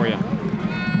board for you.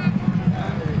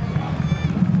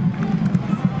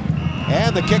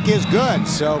 And the kick is good.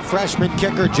 So freshman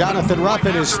kicker Jonathan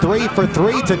Ruffin is 3 for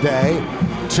 3 today.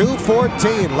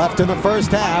 2:14 left in the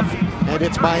first half. And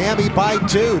it's Miami by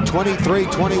 2,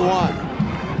 23-21.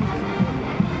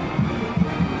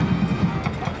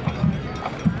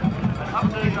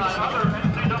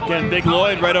 Again, Big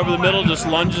Lloyd right over the middle, just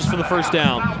lunges for the first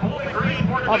down.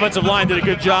 Offensive line did a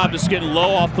good job just getting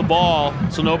low off the ball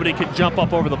so nobody could jump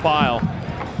up over the pile.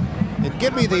 And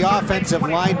give me the offensive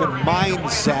lineman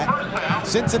mindset.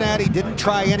 Cincinnati didn't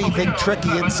try anything tricky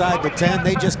inside the 10.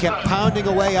 They just kept pounding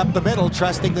away up the middle,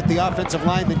 trusting that the offensive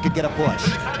lineman could get a push.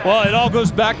 Well, it all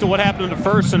goes back to what happened in the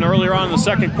first and earlier on in the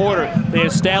second quarter. They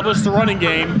established the running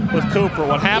game with Cooper.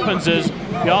 What happens is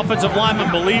the offensive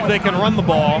linemen believe they can run the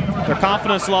ball. Their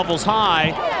confidence level's high.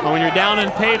 And when you're down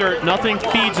in pay dirt, nothing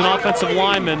feeds an offensive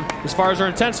lineman as far as their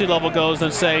intensity level goes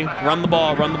than say, run the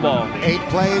ball, run the ball. 8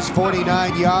 plays,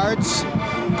 49 yards,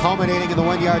 culminating in the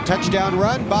 1-yard touchdown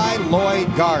run by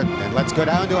Lloyd Garden. And let's go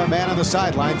down to our man on the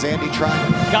sidelines, Andy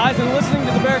Trinan. Guys, and listening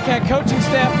to the Bearcat coaching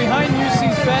staff behind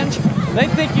UC's bench, they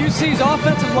think UC's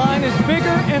offensive line is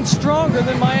bigger and stronger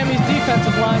than Miami's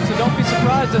defensive line, so don't be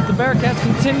surprised if the Bearcats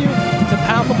continue to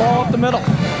pound the ball up the middle.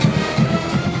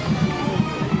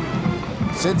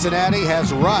 Cincinnati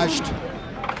has rushed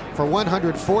for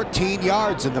 114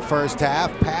 yards in the first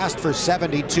half, passed for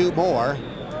 72 more.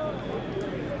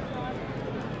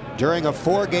 During a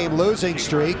 4-game losing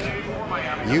streak,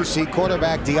 UC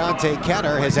quarterback Deontey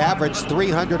has averaged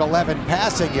 311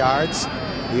 passing yards.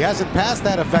 He hasn't passed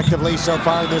that effectively so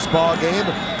far in this ball game,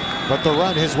 but the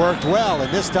run has worked well.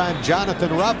 And this time,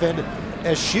 Jonathan Ruffin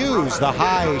eschews the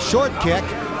high short kick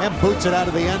and boots it out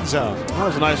of the end zone. That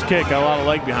was a nice kick. Got a lot of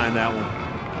leg behind that one.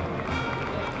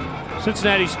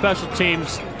 Cincinnati special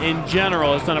teams in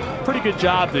general has done a pretty good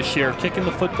job this year, kicking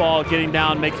the football, getting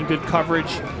down, making good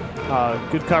coverage.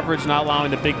 Not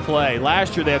allowing the big play.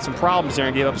 Last year they had some problems there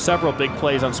and gave up several big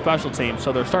plays on special teams,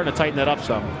 so they're starting to tighten that up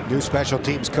some. New special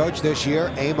teams coach this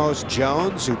year, Amos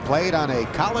Jones, who played on a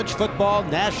college football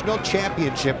national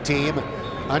championship team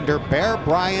under Bear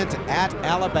Bryant at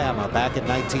Alabama back in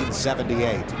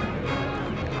 1978.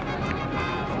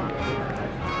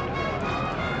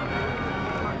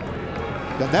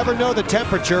 You'll never know the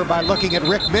temperature by looking at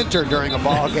Rick Minter during a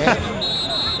ball game.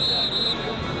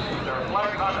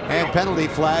 And penalty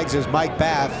flags as Mike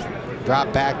Bath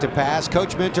dropped back to pass.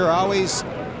 Coach Minter always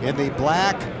in the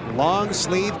black long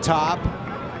sleeve top,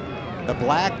 the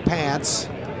black pants,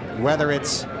 whether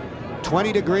it's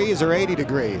 20 degrees or 80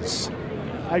 degrees.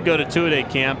 I'd go to two-a-day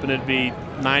camp and it'd be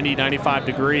 90, 95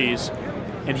 degrees,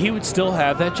 and he would still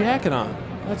have that jacket on.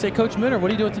 I'd say, Coach Minter, what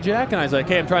do you do with the jacket? And I was like,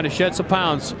 hey, I'm trying to shed some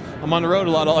pounds. I'm on the road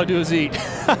a lot. All I do is eat.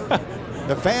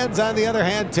 The fans, on the other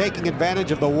hand, taking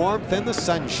advantage of the warmth and the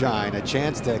sunshine. A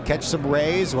chance to catch some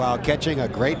rays while catching a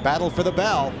great battle for the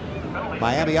bell.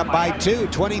 Miami up by 2,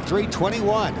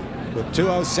 23-21, with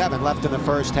 2:07 left in the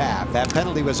first half. That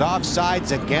penalty was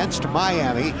offsides against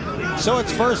Miami, so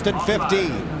it's 1st and 15.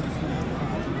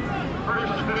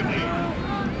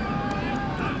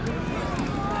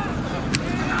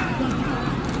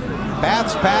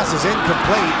 Bath's pass is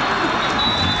incomplete.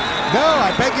 No,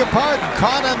 I beg your pardon.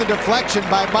 Caught on the deflection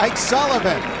by Mike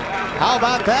Sullivan. How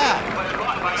about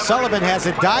that? Sullivan has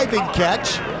a diving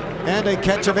catch and a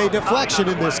catch of a deflection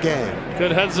in this game.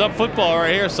 Good heads-up football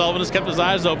right here. Sullivan has kept his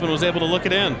eyes open, was able to look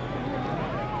it in.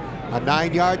 A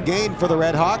 9-yard gain for the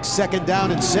RedHawks. 2nd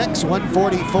down and 6.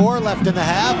 1:44 left in the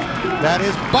half. That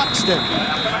is Buxton.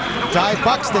 Ty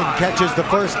Buxton catches the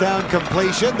 1st down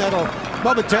completion. That'll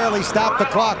momentarily stop the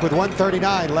clock with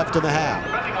 1:39 left in the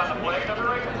half.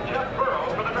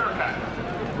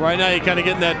 Right now, you're kind of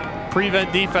getting that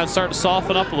prevent defense starting to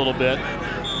soften up a little bit.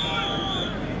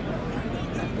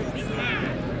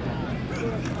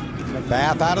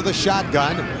 Bath out of the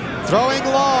shotgun, throwing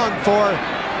long for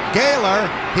Gaylor.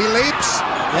 He leaps,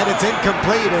 and it's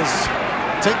incomplete as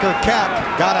Tinker Keck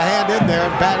got a hand in there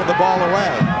and batted the ball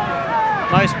away.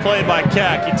 Nice play by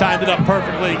Keck. He timed it up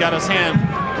perfectly. He got his hand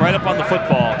right up on the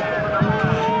football.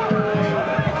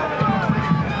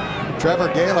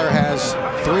 Trevor Gaylor has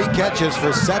 3 catches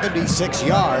for 76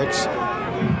 yards.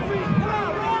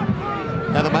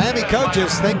 Now the Miami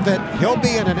coaches think that he'll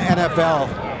be in an NFL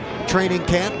training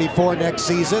camp before next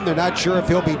season. They're not sure if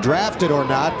he'll be drafted or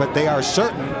not, but they are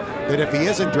certain that if he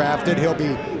isn't drafted, he'll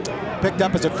be picked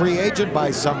up as a free agent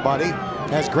by somebody.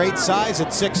 Has great size at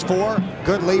 6'4",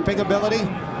 good leaping ability.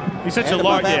 He's such a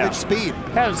large average speed.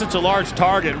 Having such a large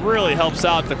target really helps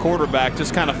out the quarterback.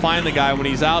 Just kind of find the guy when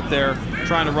he's out there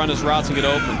trying to run his routes and get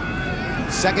open.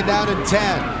 2nd down and 10,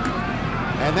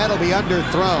 and that'll be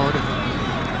underthrown.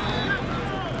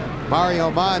 Mario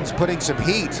Mons putting some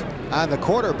heat on the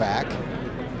quarterback,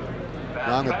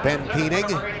 along with Ben Peening.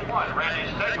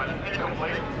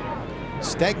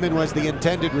 Stegman was the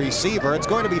intended receiver. It's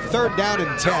going to be 3rd down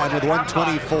and 10 with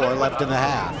 1:24 left in the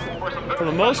half. For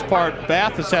the most part,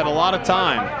 Bath has had a lot of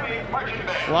time,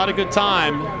 a lot of good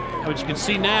time. What you can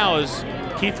see now is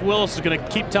Keith Willis is going to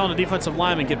keep telling the defensive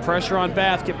lineman, get pressure on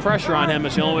Bath, get pressure on him.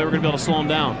 It's the only way we're going to be able to slow him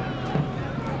down.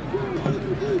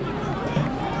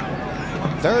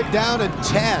 3rd down and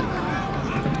 10.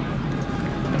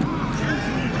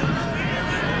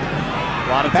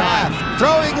 lot of time.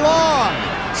 Throwing long.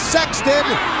 Sexton,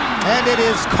 and it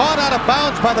is caught out of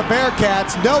bounds by the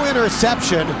Bearcats. No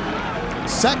interception.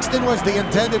 Sexton was the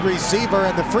intended receiver,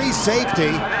 and the free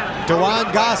safety,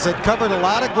 Dewan Gossett, covered a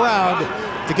lot of ground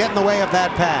to get in the way of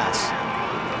that pass.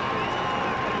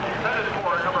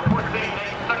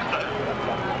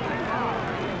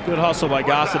 Good hustle by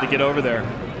Gossett to get over there.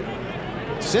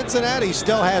 Cincinnati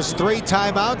still has 3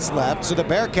 timeouts left, so the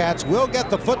Bearcats will get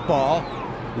the football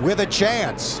with a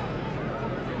chance.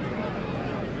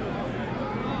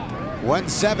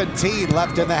 1:17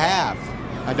 left in the half.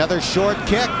 Another short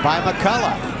kick by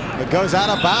McCullough. It goes out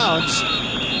of bounds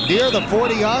near the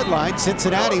 40-yard line.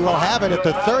 Cincinnati will have it at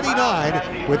the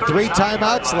 39 with 3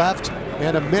 timeouts left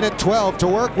and 1:12 to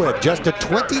work with. Just a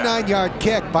 29-yard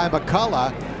kick by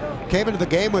McCullough. Came into the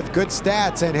game with good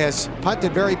stats and has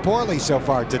punted very poorly so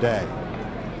far today.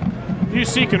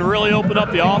 UC can really open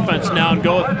up the offense now and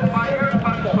go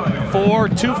with 4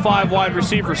 2-5 wide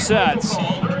receiver sets.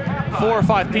 4 or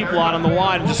 5 people out on the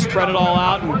wide and just spread it all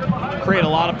out and create a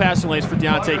lot of passing lanes for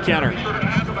Deontey Kenner.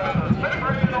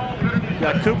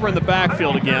 Got Cooper in the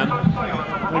backfield again.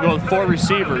 We go with 4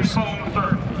 receivers.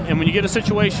 And when you get a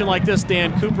situation like this,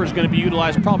 Dan, Cooper is going to be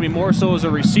utilized probably more so as a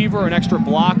receiver or an extra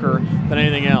blocker than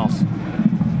anything else.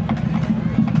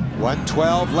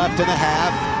 1:12 left in the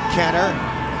half. Kenner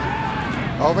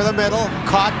over the middle,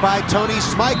 caught by Tony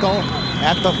Schmeichel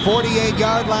at the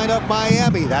 48-yard line of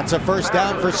Miami. That's a first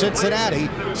down for Cincinnati.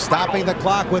 Stopping the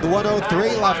clock with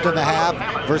 1:03 left in the half.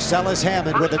 Vercellus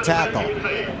Hammond with a tackle.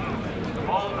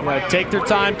 Take their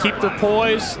time, keep their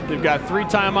poise. They've got 3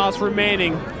 timeouts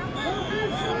remaining.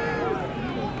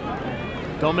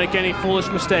 Don't make any foolish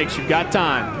mistakes. You've got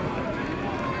time.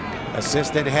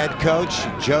 Assistant head coach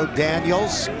Joe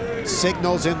Daniels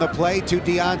signals in the play to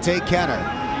Deontey Kenner.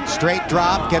 Straight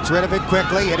drop, gets rid of it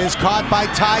quickly. It is caught by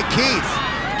Ty Keith.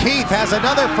 Keith has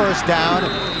another first down.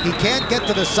 He can't get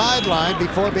to the sideline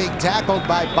before being tackled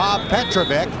by Bob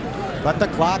Petrovic, but the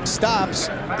clock stops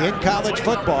in college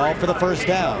football for the first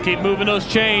down. Keep moving those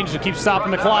chains to keep stopping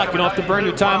the clock. You don't have to burn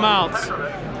your timeouts.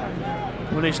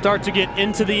 When they start to get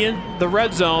into the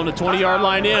red zone, the 20-yard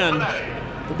line in,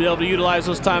 they'll be able to utilize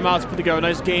those timeouts, put together a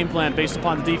nice game plan based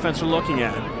upon the defense they're looking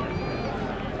at.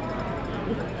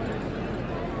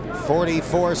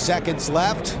 44 seconds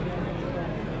left.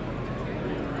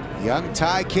 Young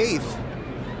Ty Keith,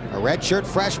 a redshirt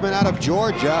freshman out of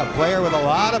Georgia, a player with a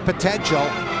lot of potential,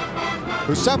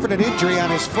 who suffered an injury on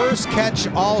his first catch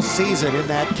all season in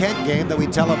that Kent game that we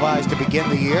televised to begin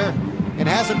the year, and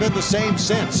hasn't been the same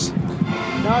since.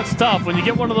 No, it's tough. When you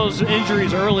get one of those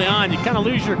injuries early on, you kind of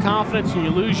lose your confidence and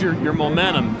you lose your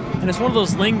momentum. And it's one of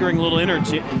those lingering little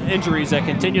injuries that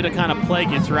continue to kind of plague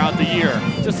you throughout the year.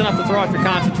 Just enough to throw off your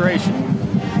concentration.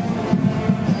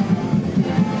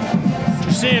 What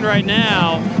you're seeing right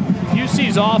now,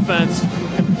 UC's offense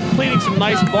completing some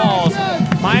nice balls.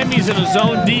 Miami's in a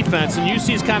zone defense, and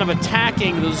UC's kind of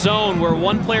attacking the zone where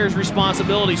one player's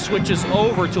responsibility switches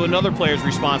over to another player's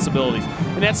responsibilities.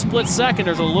 In that split second,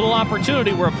 there's a little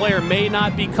opportunity where a player may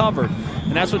not be covered,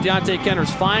 and that's what Deontey Kenner's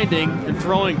finding and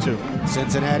throwing to.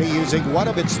 Cincinnati using one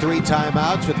of its 3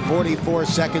 timeouts with 44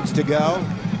 seconds to go.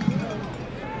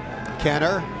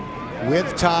 Kenner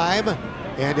with time,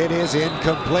 and it is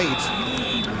incomplete.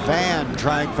 Van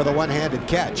trying for the one-handed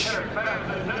catch.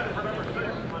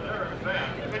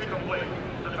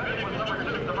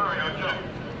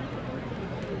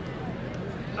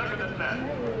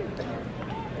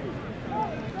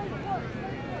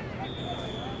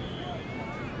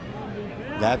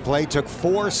 That play took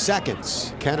 4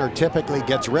 seconds. Kenner typically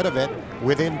gets rid of it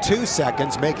within 2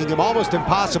 seconds, making him almost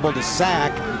impossible to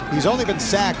sack. He's only been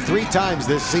sacked 3 times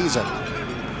this season.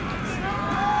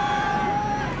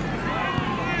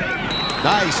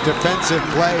 Nice defensive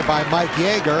play by Mike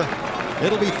Yeager.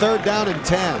 It'll be 3rd down and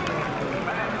 10.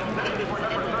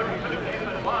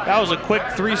 That was a quick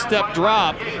 3-step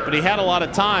drop, but he had a lot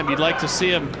of time. You'd like to see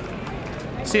him,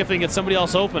 see if they can get somebody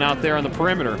else open out there on the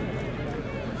perimeter.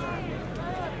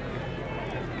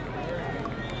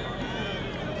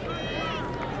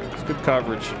 It's good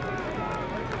coverage.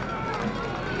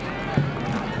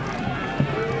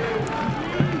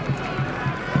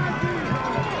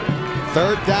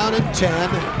 Third down and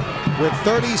 10 with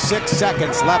 36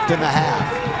 seconds left in the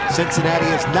half. Cincinnati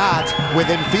is not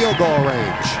within field goal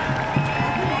range.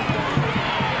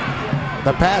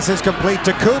 The pass is complete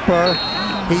to Cooper.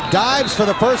 He dives for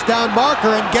the first down marker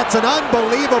and gets an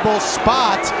unbelievable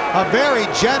spot, a very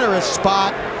generous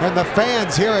spot, and the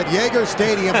fans here at Yager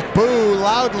Stadium boo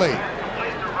loudly.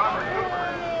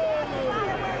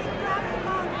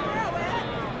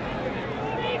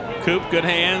 Coop, good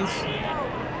hands.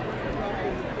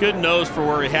 Good nose for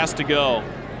where he has to go.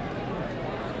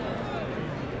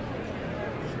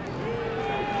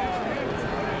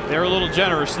 They're a little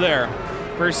generous there.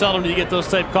 Very seldom do you get those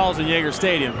type calls in Yager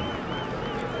Stadium.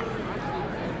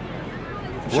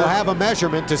 We'll have a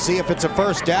measurement to see if it's a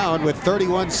first down with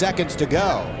 31 seconds to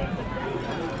go.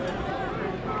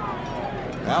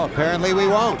 Well, apparently we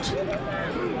won't.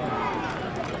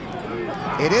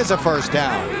 It is a first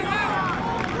down.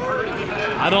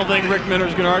 I don't think Rick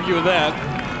Minter's going to argue with that.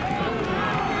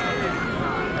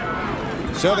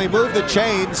 So they move the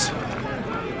chains.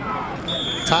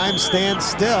 Time stands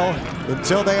still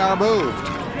until they are moved.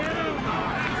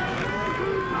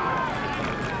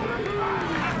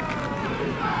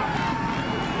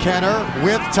 Kenner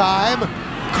with time.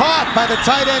 Caught by the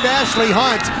tight end Ashley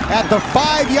Hunt at the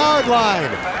 5-yard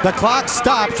line. The clock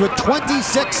stops with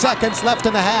 26 seconds left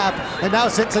in the half, and now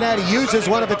Cincinnati uses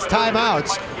one of its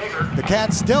timeouts. The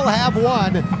Cats still have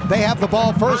one. They have the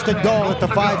ball first and goal at the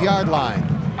 5-yard line.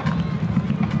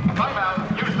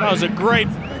 That was a great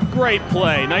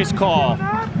play. Nice call.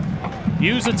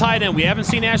 Use the tight end. We haven't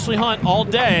seen Ashley Hunt all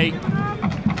day.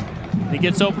 He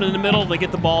gets open in the middle. They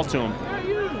get the ball to him.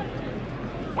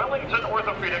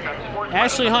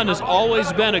 Ashley Hunt has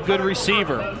always been a good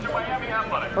receiver.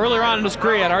 Earlier on in his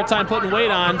career, he had a hard time putting weight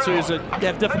on, so he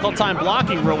had a difficult time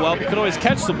blocking real well, but could always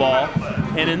catch the ball.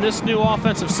 And in this new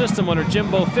offensive system under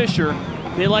Jimbo Fisher,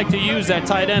 they like to use that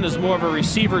tight end as more of a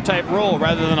receiver-type role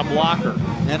rather than a blocker.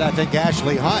 And I think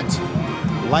Ashley Hunt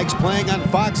likes playing on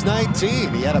Fox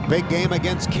 19. He had a big game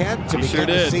against Kent to begin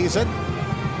the season.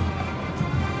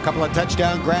 A couple of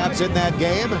touchdown grabs in that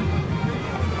game.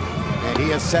 And he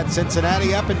has set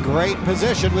Cincinnati up in great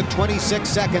position with 26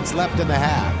 seconds left in the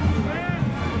half.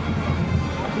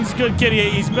 He's a good kid.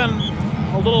 He's been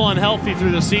a little unhealthy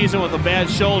through the season with a bad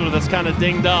shoulder that's kind of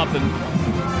dinged up.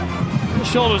 And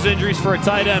shoulder injuries for a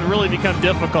tight end really become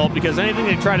difficult because anything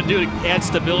they try to do to add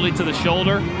stability to the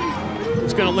shoulder,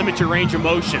 it's going to limit your range of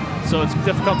motion. So it's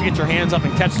difficult to get your hands up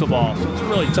and catch the ball. So it's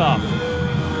really tough.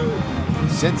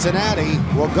 Cincinnati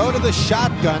will go to the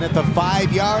shotgun at the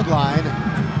 5-yard line.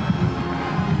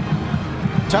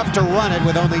 Tough to run it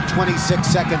with only 26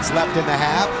 seconds left in the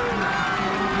half.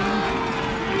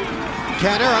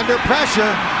 Kenner under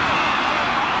pressure.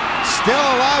 Still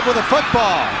alive with a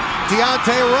football.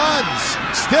 Deontey runs.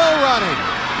 Still running.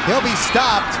 He'll be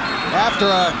stopped after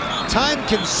a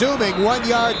time-consuming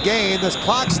 1-yard gain. This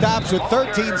clock stops with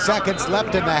 13 seconds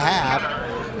left in the half.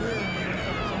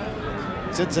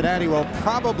 Cincinnati will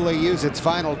probably use its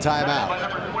final timeout.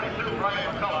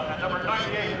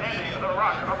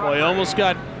 Well, he almost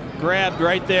got grabbed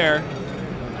right there.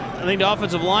 I think the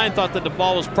offensive line thought that the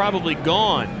ball was probably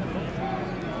gone.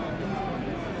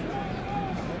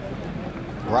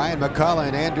 Ryan McCullough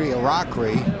and Andrea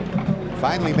Rockry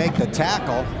finally make the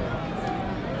tackle.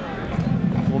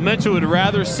 Well, Minter would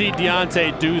rather see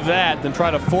Deontey do that than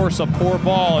try to force a poor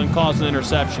ball and cause an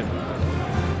interception.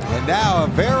 And now a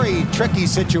very tricky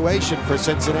situation for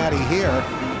Cincinnati here.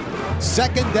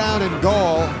 2nd down and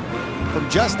goal from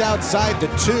just outside the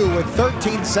 2 with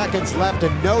 13 seconds left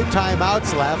and no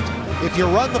timeouts left. If you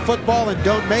run the football and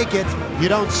don't make it, you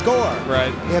don't score.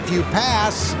 Right. If you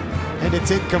pass and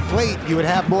it's incomplete, you would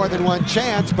have more than one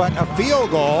chance, but a field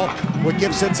goal would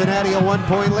give Cincinnati a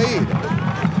 1-point lead.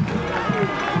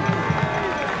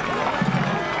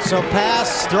 So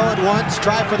pass, throw it once,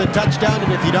 try for the touchdown,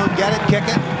 and if you don't get it, kick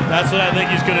it. That's what I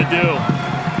think he's going to do.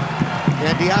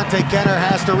 And Deontey Kenner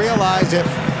has to realize if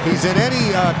he's in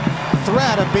any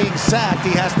threat of being sacked,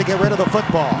 he has to get rid of the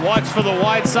football. Watch for the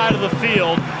wide side of the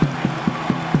field,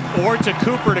 or to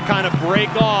Cooper to kind of break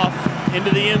off into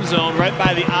the end zone right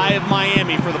by the eye of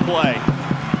Miami for the play.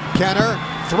 Kenner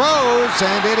throws,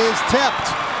 and it is tipped.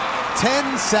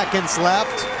 10 seconds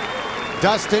left.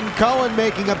 Dustin Cohen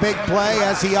making a big play,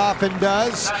 as he often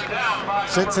does.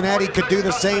 Cincinnati could do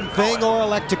the same thing or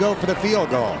elect to go for the field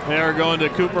goal. They're going to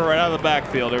Cooper right out of the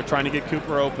backfield. They're trying to get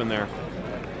Cooper open there.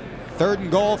 3rd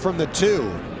and goal from the 2.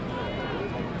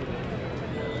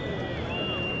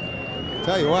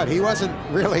 Tell you what, he wasn't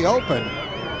really open.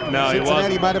 No, he wasn't.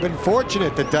 Cincinnati might have been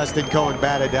fortunate that Dustin Cohen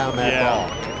batted down that ball.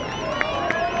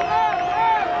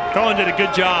 Cohen did a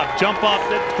good job. Jump up,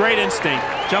 great instinct.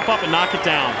 Jump up and knock it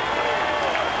down.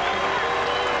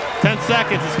 10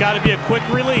 seconds, it's got to be a quick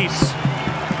release.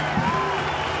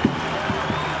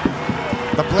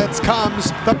 The blitz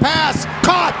comes, the pass,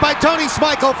 caught by Tony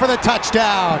Smichael for the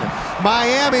touchdown.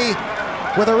 Miami,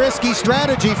 with a risky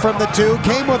strategy from the 2,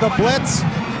 came with a blitz.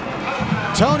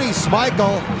 Tony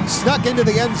Smichael snuck into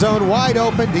the end zone wide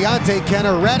open. Deontey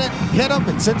Kenner read it, hit him,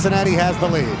 and Cincinnati has the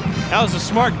lead. That was a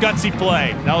smart, gutsy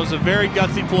play. That was a very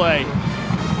gutsy play.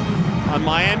 On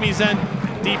Miami's end,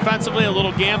 Defensively, a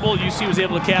little gamble. UC was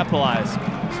able to capitalize.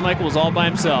 Michael was all by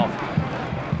himself.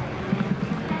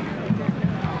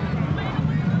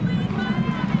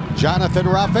 Jonathan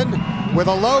Ruffin with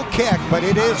a low kick, but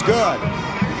it is good.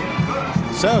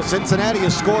 So Cincinnati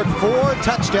has scored 4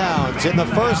 touchdowns in the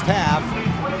first half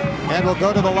and will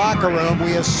go to the locker room,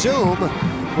 we assume,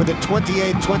 with a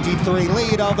 28-23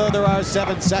 lead, although there are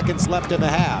 7 seconds left in the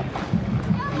half.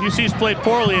 UC's played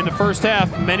poorly in the first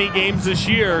half many games this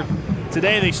year.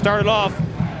 Today they started off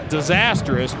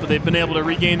disastrous, but they've been able to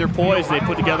regain their poise. They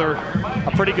put together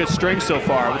a pretty good string so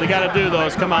far. What they got to do, though,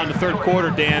 is come out in the third quarter,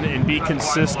 Dan, and be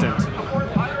consistent.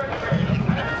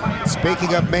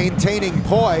 Speaking of maintaining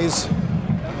poise,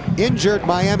 injured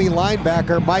Miami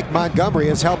linebacker Mike Montgomery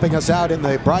is helping us out in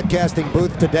the broadcasting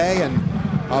booth today,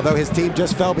 and although his team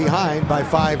just fell behind by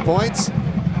 5 points,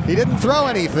 he didn't throw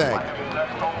anything.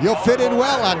 You'll fit in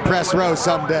well on press row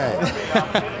someday.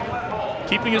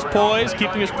 Keeping his poise,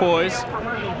 keeping his poise.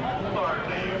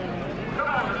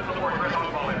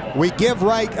 We give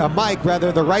Mike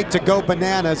the right to go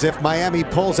bananas if Miami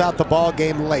pulls out the ball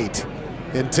game late.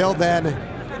 Until then,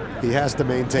 he has to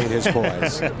maintain his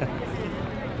poise.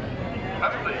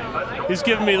 He's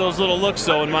giving me those little looks,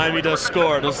 though, when Miami does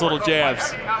score, those little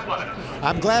jabs.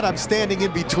 I'm glad I'm standing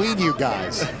in between you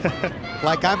guys.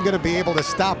 Like I'm going to be able to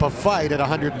stop a fight at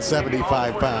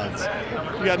 175 pounds.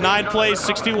 You got 9 plays,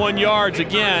 61 yards.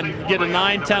 Again, you get a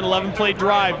 9, 10, 11 play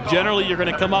drive. Generally, you're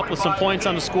going to come up with some points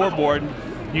on the scoreboard.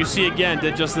 UC again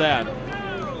did just that.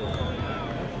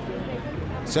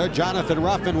 So Jonathan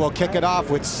Ruffin will kick it off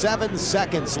with 7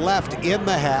 seconds left in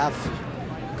the half.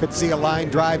 Could see a line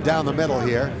drive down the middle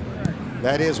here.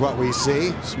 That is what we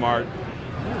see. Smart.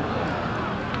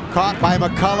 Caught by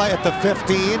McCullough at the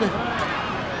 15.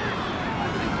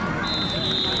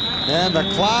 And the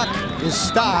clock is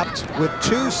stopped with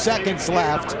 2 seconds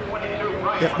left.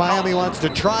 If Miami wants to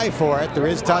try for it, there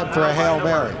is time for a Hail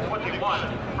Mary.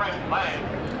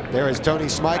 There is Tony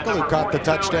Schmeichel, who caught the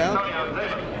touchdown.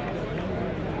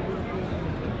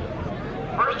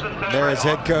 There is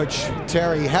head coach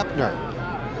Terry Hepner.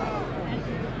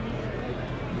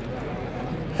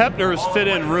 Hepner's fit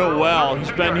in real well.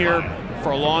 He's been here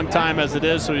for a long time as it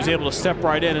is, so he's able to step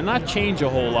right in and not change a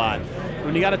whole lot.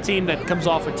 When you got a team that comes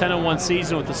off a 10-1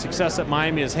 season with the success that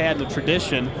Miami has had, the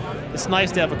tradition, it's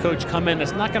nice to have a coach come in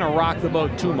that's not going to rock the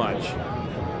boat too much.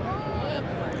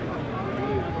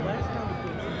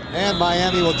 And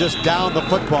Miami will just down the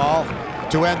football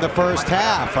to end the first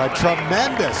half. A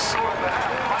tremendous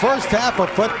first half of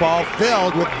football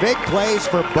filled with big plays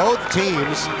for both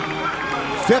teams.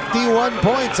 51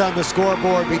 points on the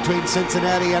scoreboard between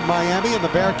Cincinnati and Miami, and the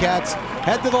Bearcats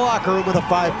head to the locker room with a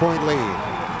 5-point lead.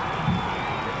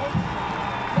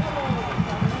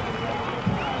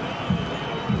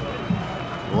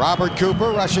 Robert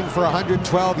Cooper rushing for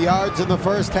 112 yards in the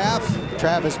first half.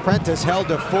 Travis Prentice held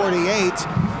to 48,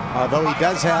 although he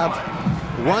does have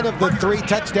one of the 3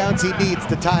 touchdowns he needs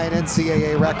to tie an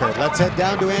NCAA record. Let's head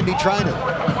down to Andy Trinan.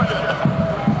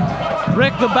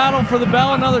 Rick, the battle for the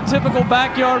bell, another typical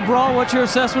backyard brawl. What's your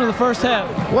assessment of the first half?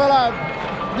 Well,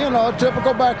 you know, a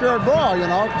typical backyard brawl. You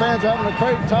know, fans are having a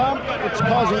great time. It's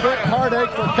causing great heartache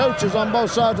for coaches on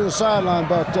both sides of the sideline.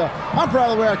 But I'm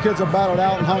proud of the way our kids have battled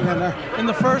out and hung in there. In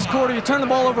the first quarter, you turned the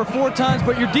ball over 4 times,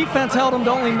 but your defense held them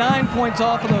to only 9 points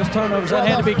off of those turnovers. That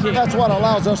had to be key. That's what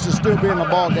allows us to still be in the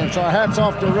ball game. So our hats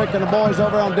off to Rick and the boys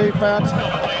over on defense.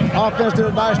 Offense did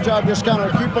a nice job just kind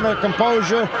of keeping their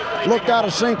composure. Looked out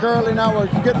of sync early. Now we're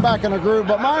getting back in the groove.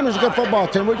 But Miami's a good football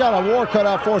team. We got a war cut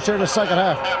out for us here in the second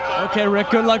half. Okay, Rick,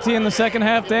 good luck to you in the second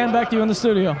half. Dan, back to you in the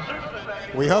studio.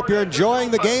 We hope you're enjoying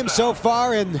the game so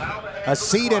far in a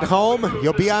seat at home.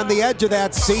 You'll be on the edge of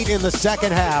that seat in the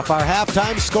second half. Our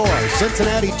halftime score,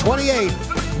 Cincinnati 28,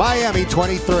 Miami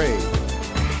 23.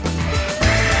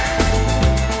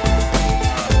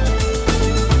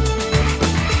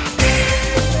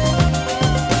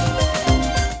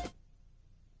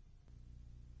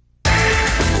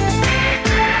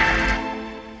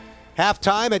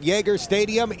 Halftime at Yager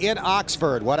Stadium in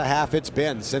Oxford. What a half it's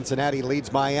been. Cincinnati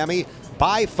leads Miami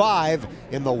by 5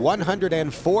 in the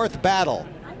 104th battle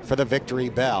for the victory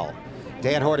bell.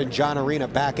 Dan Hoard and John Arena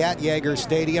back at Yager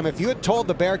Stadium. If you had told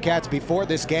the Bearcats before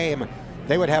this game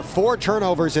they would have 4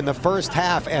 turnovers in the first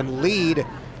half and lead,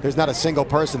 there's not a single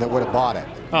person that would have bought it.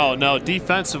 Oh, no.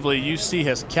 Defensively, UC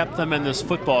has kept them in this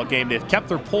football game. They've kept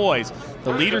their poise.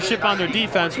 The leadership on their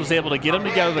defense was able to get them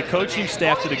together. The coaching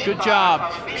staff did a good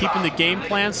job keeping the game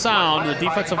plan sound. The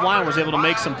defensive line was able to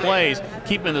make some plays,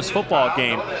 keep them in this football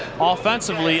game.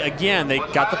 Offensively, again, they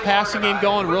got the passing game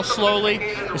going real slowly.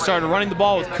 They started running the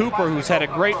ball with Cooper, who's had a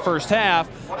great first half.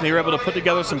 And they were able to put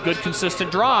together some good,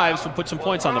 consistent drives and put some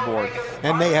points on the board.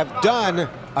 And they have done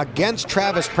against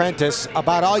Travis Prentice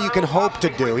about all you can hope to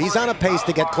do. He's on a pace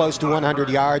to get close to 100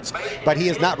 yards, but he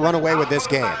has not run away with this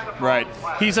game. Right.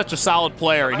 He's such a solid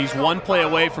player, and he's one play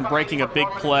away from breaking a big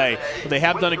play. But they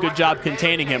have done a good job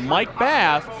containing him. Mike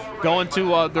Bath, going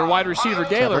to their wide receiver,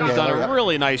 Gaylor, has done a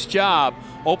really nice job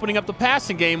opening up the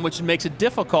passing game, which makes it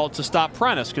difficult to stop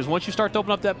Prentice, because once you start to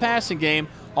open up that passing game,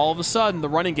 all of a sudden the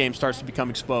running game starts to become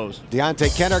exposed.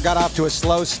 Deontey Kenner got off to a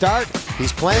slow start.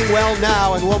 He's playing well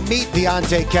now, and we'll meet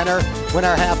Deontey Kenner when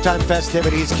our halftime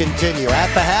festivities continue.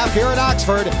 At the half here in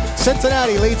Oxford,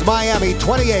 Cincinnati leads Miami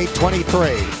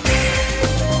 28-23.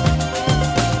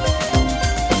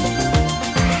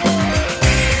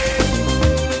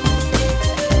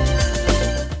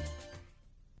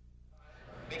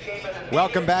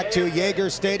 Welcome back to Yager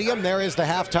Stadium. There is the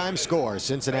halftime score.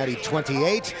 Cincinnati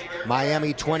 28,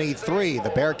 Miami 23. The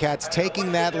Bearcats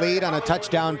taking that lead on a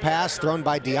touchdown pass thrown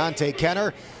by Deontey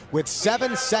Kenner with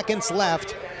 7 seconds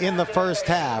left in the first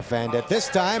half. And at this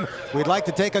time, we'd like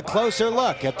to take a closer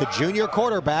look at the junior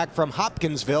quarterback from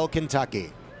Hopkinsville,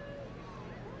 Kentucky.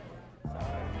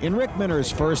 In Rick Minner's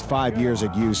first 5 years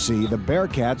at UC, the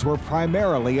Bearcats were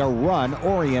primarily a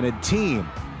run-oriented team.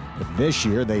 But this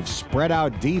year, they've spread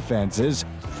out defenses,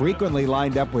 frequently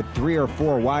lined up with 3 or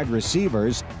 4 wide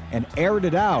receivers, and aired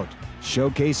it out,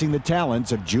 showcasing the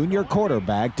talents of junior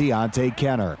quarterback Deontey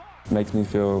Kenner. It makes me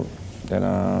feel that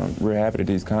we're happy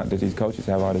that these coaches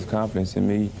have all this confidence in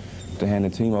me to hand the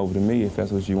team over to me, if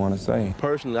that's what you want to say.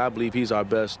 Personally, I believe he's our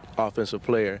best offensive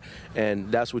player,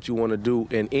 and that's what you want to do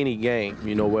in any game,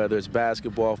 you know, whether it's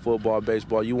basketball, football,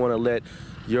 baseball. You want to let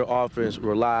your offense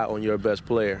rely on your best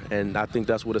player, and I think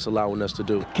that's what it's allowing us to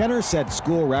do. Kenner set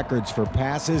school records for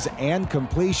passes and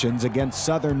completions against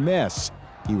Southern Miss.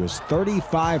 He was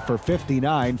 35 for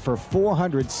 59 for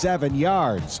 407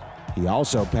 yards. He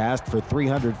also passed for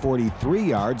 343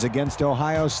 yards against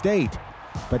Ohio State.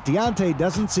 But Deontey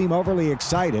doesn't seem overly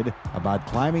excited about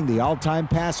climbing the all-time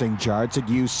passing charts at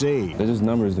UC. They're just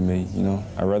numbers to me, you know.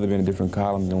 I'd rather be in a different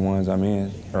column than the ones I'm in.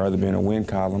 I'd rather be in a win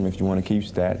column if you want to keep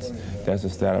stats. That's a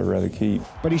stat I'd rather keep.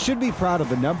 But he should be proud of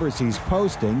the numbers he's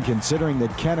posting, considering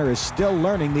that Kenner is still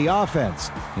learning the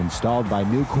offense, installed by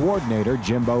new coordinator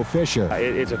Jimbo Fisher.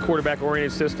 It's a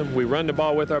quarterback-oriented system. We run the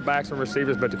ball with our backs and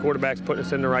receivers, but the quarterback's putting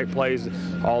us in the right plays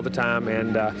all the time.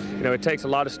 And, you know, it takes a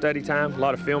lot of study time, a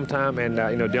lot of film time, and,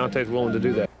 you know, Deontay's willing to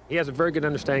do that. He has a very good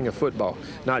understanding of football,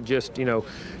 not just, you know,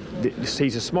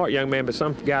 he's a smart young man, but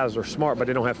some guys are smart, but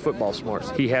they don't have football smarts.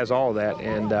 He has all that,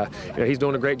 and you know, he's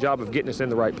doing a great job of getting us in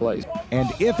the right place. And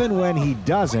if and when he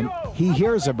doesn't, he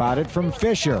hears about it from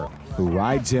Fisher, who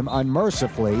rides him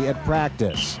unmercifully at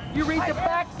practice. You read the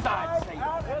backside.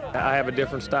 I have a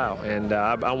different style, and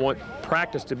I want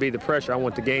practice to be the pressure. I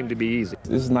want the game to be easy.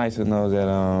 It's nice to know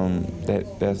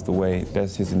that that's the way,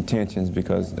 that's his intentions,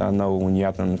 because I know when you're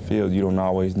out there on the field, you don't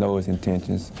always know his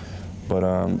intentions. But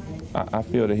I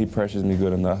feel that he pressures me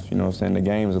good enough. You know what I'm saying? The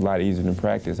game is a lot easier than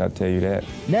practice, I tell you that.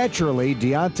 Naturally,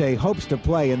 Deontey hopes to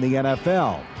play in the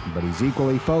NFL, but he's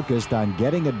equally focused on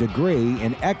getting a degree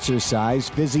in exercise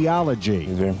physiology.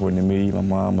 It's very important to me, my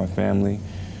mom, my family.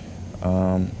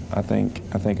 I think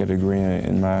a degree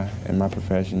in my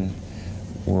profession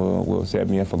will set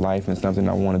me up for life, and something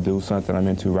I want to do, something I'm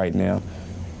into right now.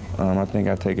 I think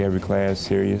I take every class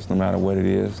serious, no matter what it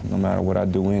is, no matter what I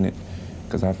do in it,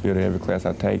 because I feel that every class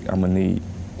I take, I'm going to need.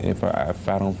 If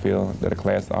I don't feel that a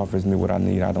class offers me what I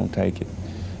need, I don't take it.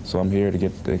 So I'm here to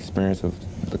get the experience of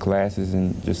the classes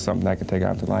and just something I can take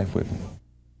out into life with me.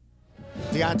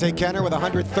 Deontey Kenner with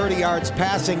 130 yards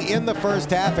passing in the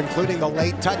first half, including the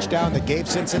late touchdown that gave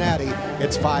Cincinnati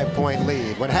its 5-point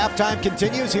lead. When halftime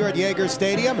continues here at Yager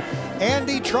Stadium,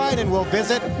 Andy Trinan will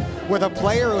visit with a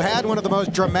player who had one of the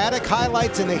most dramatic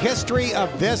highlights in the history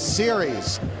of this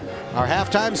series. Our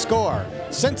halftime score,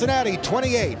 Cincinnati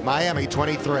 28, Miami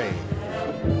 23.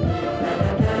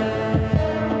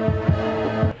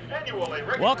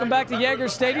 Welcome back to Yager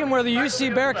Stadium, where the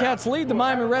UC Bearcats lead the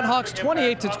Miami RedHawks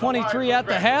 28-23 at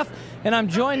the half. And I'm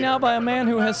joined now by a man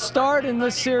who has starred in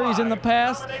this series in the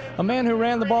past, a man who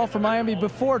ran the ball for Miami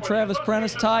before Travis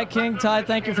Prentice, Ty King. Ty,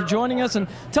 thank you for joining us. And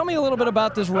tell me a little bit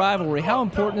about this rivalry. How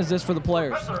important is this for the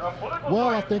players? Well,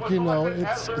 I think,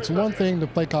 it's one thing to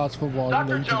play college football.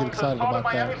 You can get excited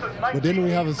about that. But then we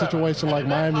have a situation like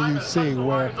Miami UC,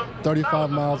 where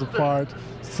 35 miles apart,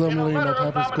 similarly,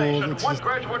 type of schools. It's just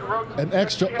an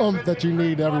extra oomph that you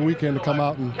need every weekend to come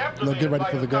out and get ready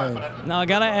for the game. Now, I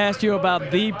got to ask you about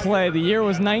the play. The year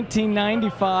was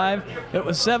 1995. It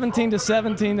was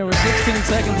 17-17. There were 16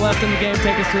 seconds left in the game.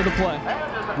 Take us through the play.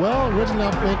 Well, originally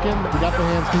I'm thinking we got the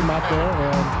hands team out there,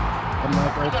 and I'm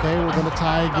like, okay, we're going to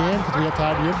tie again because we had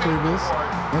tied the year previous.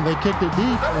 And they kicked it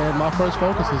deep, and my first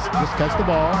focus was just catch the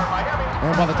ball.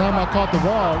 And by the time I caught the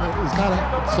ball, it was kind of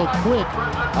so quick.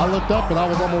 I looked up and I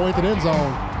was on my way to the end zone.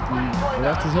 And the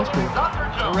rest is history.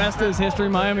 The rest is history.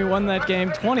 Miami won that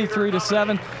game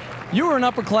 23-7. You were an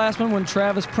upperclassman when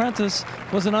Travis Prentice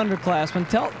was an underclassman.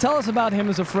 Tell us about him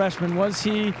as a freshman. Was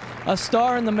he a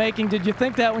star in the making? Did you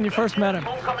think that when you first met him?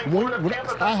 When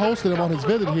I hosted him on his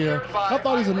visit here, I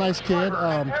thought he was a nice kid.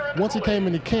 Once he came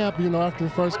into camp, after the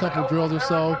first couple of drills or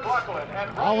so,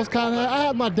 I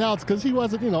had my doubts because he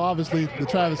wasn't, obviously the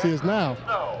Travis he is now.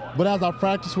 But as I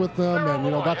practiced with him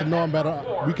and, got to know him better,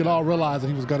 we could all realize that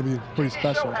he was going to be pretty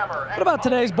special. What about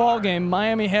today's ball game?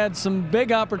 Miami had some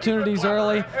big opportunities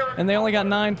early, and they only got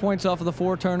 9 points off of the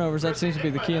 4 turnovers. That seems to be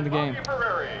the key in the game.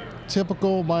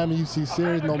 Typical Miami UC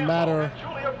series, no matter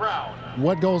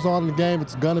what goes on in the game,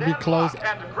 it's going to be close.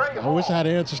 I wish I had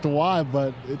answers to why,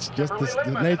 but it's just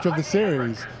the nature of the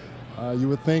series. You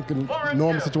would think in a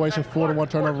normal situation, 4-to-1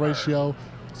 turnover ratio,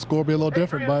 score will be a little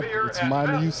different, but it's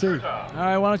Miami UC. All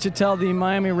right, why don't you tell the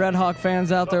Miami RedHawk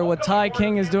fans out there what Ty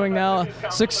King is doing now,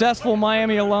 a successful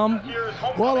Miami alum?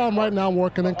 Well, I'm right now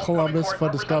working in Columbus for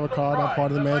Discover Card. I'm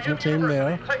part of the management team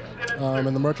there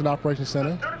in the Merchant Operations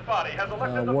Center,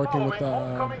 working with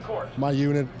my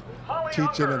unit,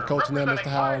 teaching and coaching them as to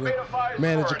how to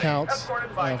manage accounts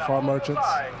for our merchants.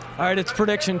 All right, it's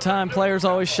prediction time. Players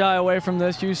always shy away from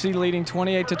this. UC leading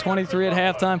 28-23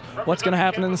 at halftime. What's going to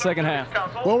happen in the second half?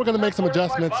 Well, we're going to make some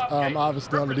adjustments,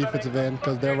 obviously, on the defensive end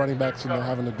because their running backs are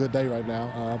having a good day right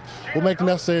now. We'll make the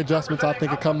necessary adjustments, I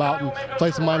think, and come out and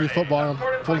play some Miami football and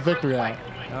pull the victory out.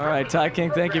 All right, Ty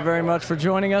King, thank you very much for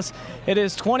joining us. It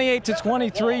is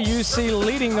 28-23, UC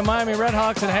leading the Miami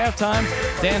RedHawks at halftime.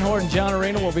 Dan Hoard and John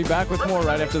Arena will be back with more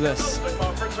right after this.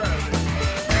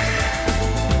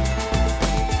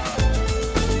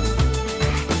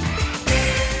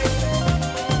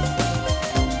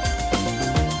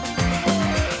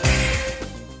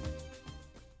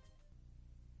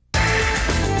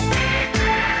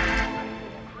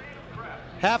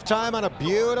 Halftime on a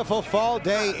beautiful fall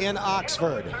day in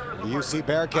Oxford. The UC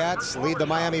Bearcats lead the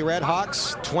Miami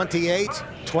RedHawks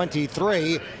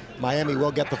 28-23. Miami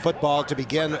will get the football to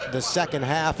begin the second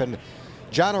half. And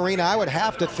John Arena, I would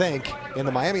have to think in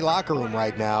the Miami locker room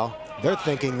right now, they're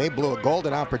thinking they blew a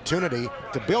golden opportunity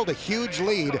to build a huge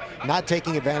lead, not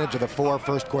taking advantage of the 4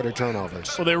 first-quarter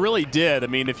turnovers. Well, they really did. I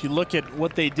mean, if you look at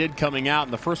what they did coming out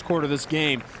in the first quarter of this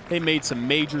game, they made some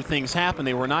major things happen.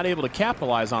 They were not able to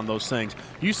capitalize on those things.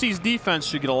 UC's defense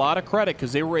should get a lot of credit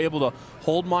because they were able to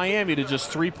hold Miami to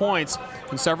just 3 points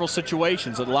in several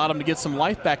situations. It allowed them to get some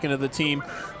life back into the team.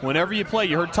 Whenever you play,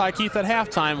 you heard Ty Keith at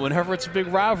halftime, whenever it's a big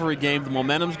rivalry game, the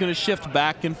momentum's going to shift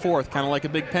back and forth, kind of like a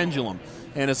big pendulum.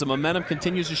 And as the momentum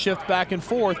continues to shift back and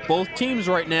forth, both teams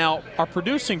right now are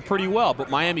producing pretty well, but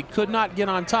Miami could not get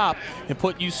on top and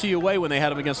put UC away when they had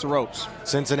them against the ropes.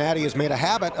 Cincinnati has made a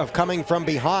habit of coming from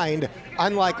behind.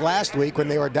 Unlike last week when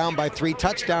they were down by 3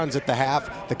 touchdowns at the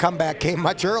half, the comeback came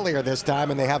much earlier this time,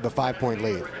 and they have the 5-point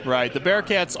lead. Right. The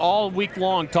Bearcats all week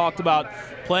long talked about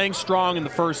playing strong in the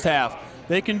first half.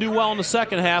 They can do well in the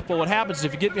second half, but what happens is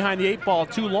if you get behind the 8 ball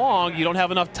too long, you don't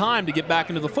have enough time to get back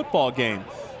into the football game.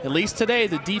 At least today,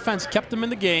 the defense kept them in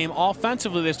the game.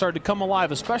 Offensively, they started to come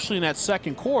alive, especially in that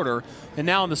second quarter. And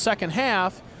now in the second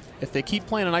half, if they keep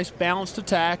playing a nice balanced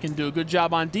attack and do a good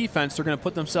job on defense, they're going to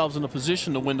put themselves in a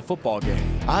position to win the football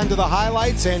game. On to the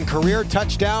highlights and career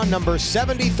touchdown number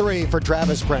 73 for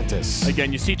Travis Prentice.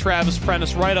 Again, you see Travis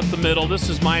Prentice right up the middle. This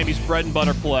is Miami's bread and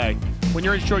butter play. When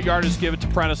you're in short yardage, give it to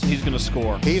Prentice and he's going to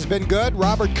score. He's been good.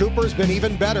 Robert Cooper's been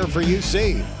even better for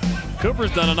UC.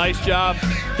 Cooper's done a nice job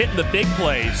hitting the big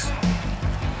plays.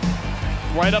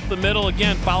 Right up the middle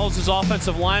again, follows his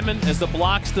offensive lineman. As the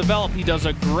blocks develop, he does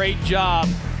a great job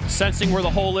sensing where the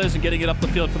hole is and getting it up the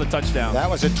field for the touchdown. That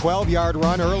was a 12-yard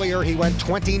run. Earlier, he went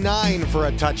 29 for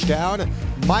a touchdown.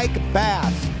 Mike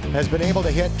Bath has been able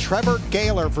to hit Trevor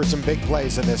Gaylor for some big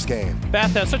plays in this game.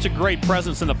 Bath has such a great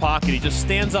presence in the pocket. He just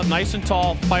stands up nice and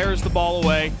tall, fires the ball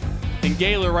away. And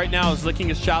Gaylor right now is licking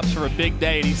his chops for a big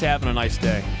day, and he's having a nice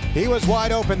day. He was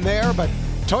wide open there, but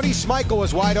Tony Schmeichel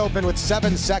was wide open with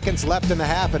 7 seconds left in the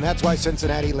half, and that's why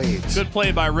Cincinnati leads. Good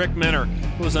play by Rick Minter.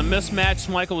 It was a mismatch.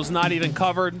 Schmeichel was not even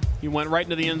covered. He went right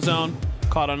into the end zone,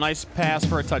 caught a nice pass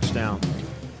for a touchdown.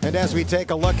 And as we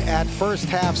take a look at first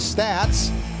half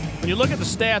stats, when you look at the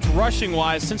stats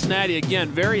rushing-wise, Cincinnati, again,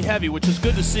 very heavy, which is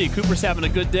good to see. Cooper's having a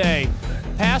good day.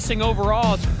 Passing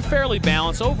overall, it's fairly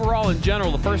balanced. Overall, in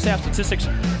general, the first half statistics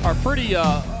are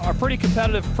pretty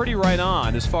competitive, pretty right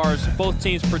on as far as both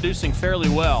teams producing fairly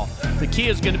well. The key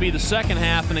is going to be the second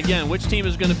half, and again, which team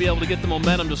is going to be able to get the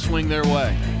momentum to swing their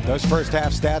way. Those first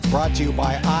half stats brought to you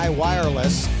by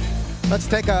iWireless. Let's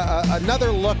take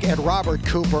another look at Robert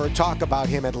Cooper, talk about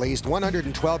him at least.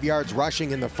 112 yards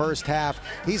rushing in the first half.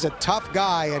 He's a tough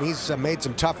guy, and he's made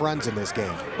some tough runs in this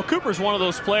game. Well, Cooper's one of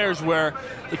those players where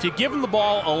if you give him the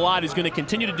ball a lot, he's going to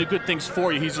continue to do good things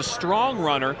for you. He's a strong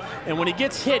runner, and when he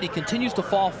gets hit, he continues to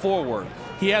fall forward.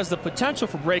 He has the potential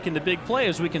for breaking the big play,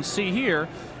 as we can see here,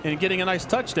 and getting a nice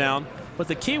touchdown. But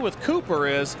the key with Cooper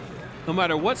is, no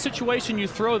matter what situation you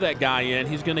throw that guy in,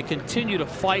 he's going to continue to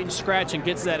fight and scratch and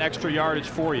gets that extra yardage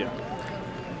for you.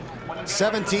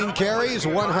 17 carries,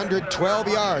 112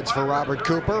 yards for Robert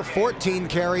Cooper. 14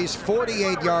 carries,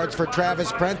 48 yards for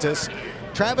Travis Prentice.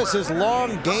 Travis's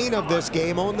long gain of this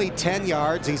game, only 10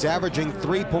 yards. He's averaging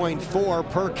 3.4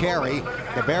 per carry.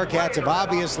 The Bearcats have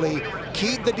obviously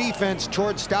keyed the defense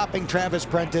towards stopping Travis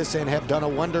Prentice and have done a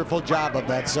wonderful job of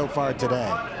that so far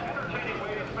today.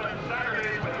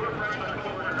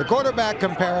 The quarterback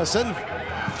comparison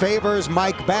favors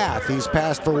Mike Bath. He's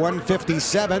passed for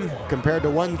 157 compared to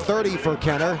 130 for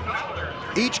Kenner.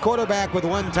 Each quarterback with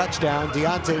 1 touchdown.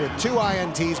 Deontey with 2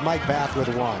 INTs, Mike Bath with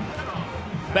 1.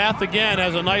 Bath again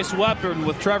has a nice weapon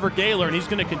with Trevor Gaylor, and he's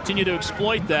going to continue to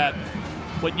exploit that.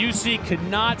 What UC could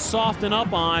not soften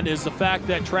up on is the fact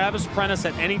that Travis Prentice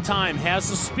at any time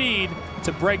has the speed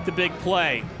to break the big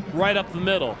play right up the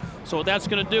middle. So what that's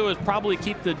going to do is probably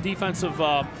keep the defensive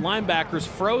linebackers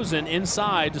frozen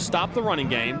inside to stop the running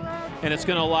game, and it's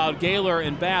going to allow Gaylor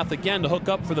and Bath again to hook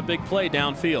up for the big play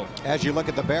downfield. As you look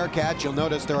at the Bearcats, you'll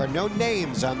notice there are no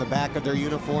names on the back of their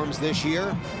uniforms this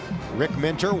year. Rick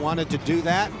Minter wanted to do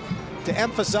that to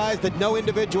emphasize that no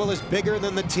individual is bigger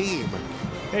than the team.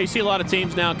 Yeah, you see a lot of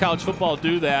teams now in college football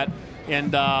do that,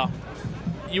 and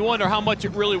you wonder how much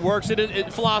it really works.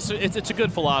 It's a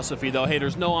good philosophy, though. Hey,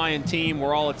 there's no I in team.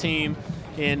 We're all a team.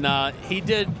 And he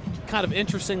did, kind of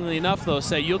interestingly enough, though,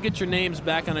 say you'll get your names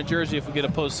back on a jersey if we get a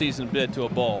postseason bid to a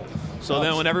bowl. So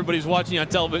then when everybody's watching you on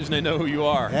television, they know who you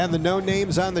are. And the no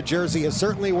names on the jersey has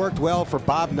certainly worked well for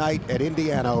Bob Knight at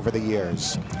Indiana over the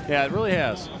years. Yeah, it really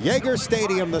has. Yager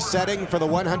Stadium, the setting for the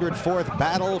 104th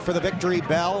Battle for the Victory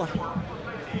Bell.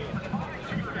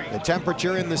 The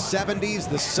temperature in the 70s,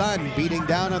 the sun beating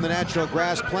down on the natural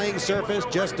grass playing surface.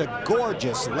 Just a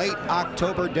gorgeous late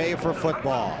October day for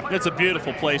football. It's a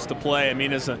beautiful place to play. I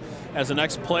mean, as an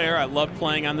ex-player, I love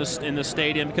playing in this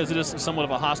stadium because it is somewhat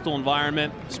of a hostile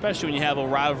environment, especially when you have a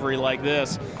rivalry like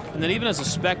this. And then even as a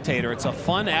spectator, it's a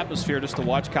fun atmosphere just to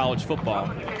watch college football.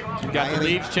 You've got the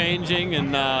leaves changing,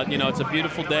 and you know, it's a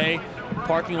beautiful day.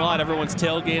 Parking lot, everyone's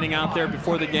tailgating out there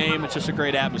before the game. It's just a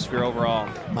great atmosphere overall.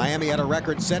 Miami had a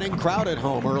record-setting crowd at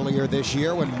home earlier this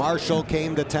year when Marshall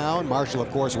came to town. Marshall,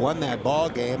 of course, won that ball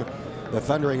game. The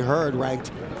Thundering Herd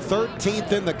ranked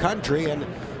 13th in the country, and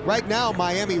right now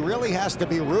Miami really has to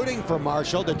be rooting for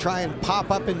Marshall to try and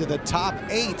pop up into the top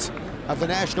 8 of the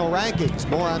national rankings.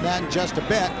 More on that in just a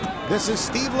bit. This is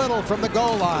Steve Little from the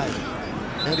goal line,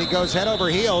 and he goes head over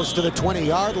heels to the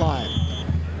 20-yard line.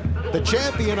 The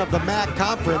champion of the MAC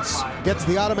Conference gets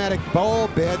the automatic bowl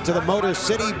bid to the Motor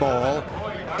City Bowl.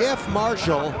 If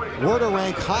Marshall were to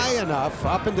rank high enough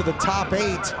up into the top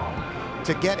 8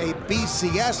 to get a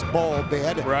BCS bowl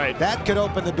bid, that could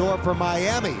open the door for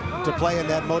Miami to play in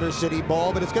that Motor City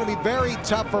Bowl. But it's going to be very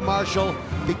tough for Marshall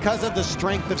because of the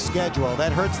strength of schedule.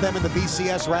 That hurts them in the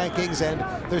BCS rankings,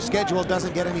 and their schedule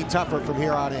doesn't get any tougher from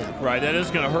here on in. Right, that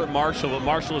is going to hurt Marshall, but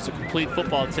Marshall is a complete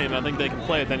football team. I think they can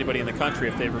play with anybody in the country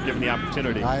if they were given the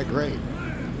opportunity. I agree.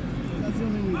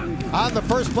 On the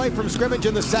first play from scrimmage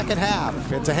in the second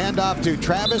half, it's a handoff to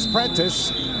Travis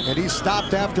Prentice, and he's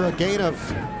stopped after a gain of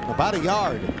about a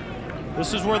yard.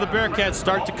 This is where the Bearcats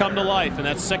start to come to life in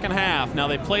that second half. Now,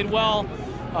 they played well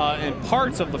in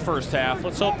parts of the first half.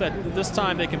 Let's hope that this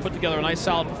time they can put together a nice,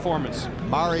 solid performance.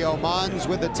 Mario Mons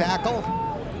with the tackle.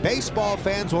 baseball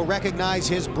fans will recognize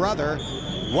his brother,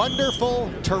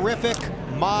 Wonderful Terrific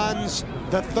Mons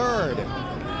III.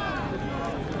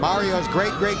 Mario's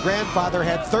great-great-grandfather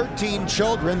had 13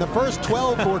 children. The first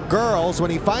 12 were girls.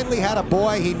 When he finally had a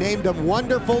boy, he named him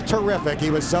Wonderful Terrific. He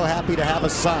was so happy to have a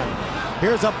son.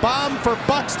 Here's a bomb for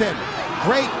Buxton.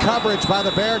 Great coverage by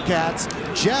the Bearcats.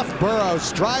 Jeff Burrows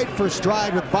stride for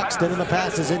stride with Buxton, and the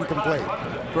pass is incomplete.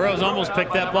 Burrows almost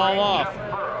picked that ball off.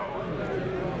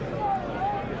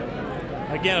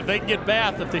 Again, if they can get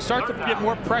Bath, if they start to get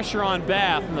more pressure on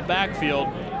Bath in the backfield,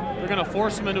 they're going to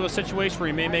force him into a situation where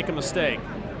he may make a mistake.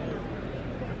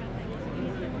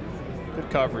 Good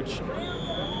coverage.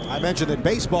 I mentioned that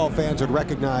baseball fans would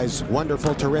recognize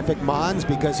Wonderful Terrific Mons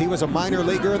because he was a minor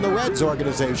leaguer in the Reds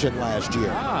organization last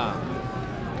year.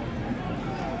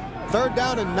 Third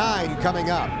down and 9 coming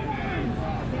up.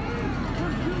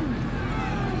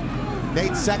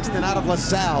 Nate Sexton out of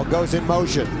LaSalle goes in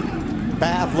motion.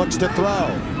 Bath looks to throw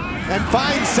and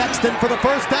finds Sexton for the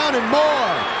first down and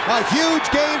more. A huge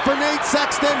gain for Nate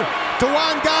Sexton.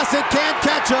 DeJuan Gossett can't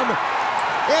catch him.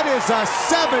 It is a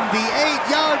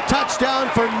 78-yard touchdown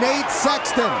for Nate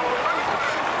Sexton.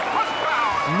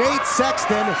 Nate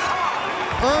Sexton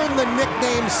earned the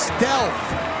nickname Stealth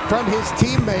from his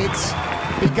teammates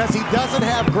because he doesn't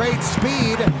have great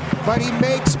speed, but he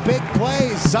makes big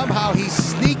plays. Somehow he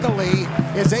sneakily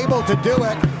is able to do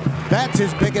it. That's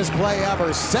his biggest play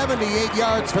ever. 78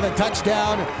 yards for the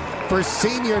touchdown for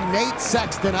senior Nate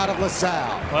Sexton out of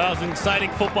LaSalle. Well, it was an exciting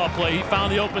football play. He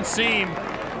found the open seam,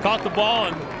 caught the ball,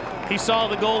 and he saw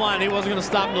the goal line. He wasn't going to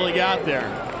stop until he got there.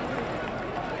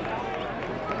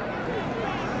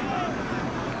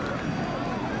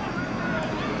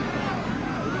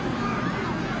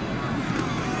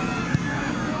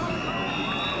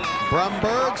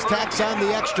 Brumbergs tacks on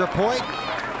the extra point,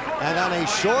 and on a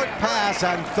short pass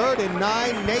on 3rd and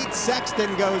 9, Nate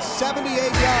Sexton goes 78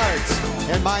 yards,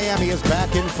 and Miami is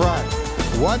back in front.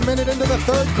 1 minute into the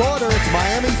third quarter, it's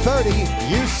Miami 30,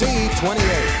 UC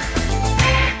 28.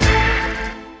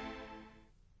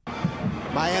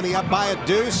 Miami up by a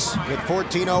deuce with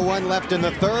 14:01 left in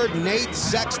the third. Nate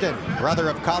Sexton, brother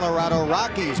of Colorado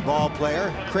Rockies ball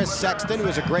player Chris Sexton, who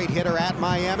was a great hitter at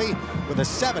Miami, with a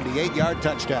 78-yard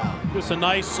touchdown. It was a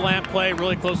nice slant play,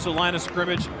 really close to the line of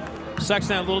scrimmage.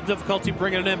 Sexton had a little difficulty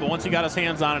bringing it in, but once he got his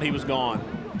hands on it, he was gone.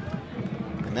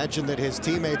 I mentioned that his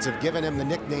teammates have given him the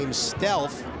nickname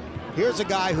Stealth. Here's a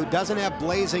guy who doesn't have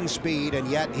blazing speed, and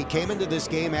yet he came into this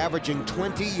game averaging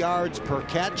 20 yards per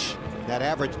catch. That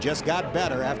average just got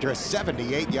better after a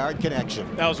 78-yard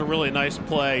connection. That was a really nice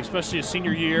play, especially his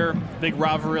senior year, big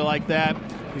rivalry like that.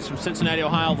 He's from Cincinnati,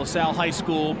 Ohio, LaSalle High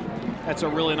School. That's a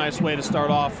really nice way to start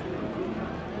off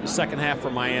the second half for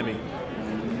Miami.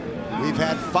 We've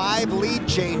had 5 lead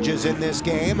changes in this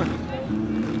game.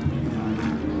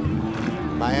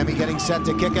 Miami getting set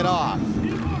to kick it off.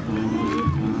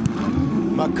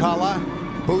 McCullough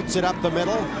boots it up the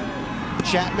middle.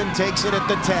 Chapman takes it at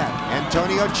the 10.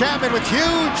 Antonio Chapman with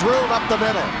huge room up the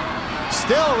middle.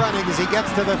 Still running as he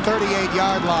gets to the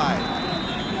 38-yard line.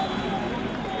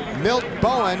 Milt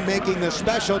Bowen making the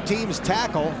special teams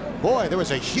tackle. Boy, there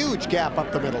was a huge gap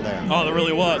up the middle there. Oh, there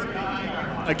really was.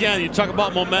 Again, you talk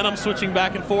about momentum switching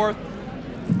back and forth.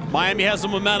 Miami has the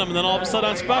momentum, and then all of a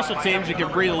sudden on special teams, you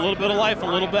can breathe a little bit of life, a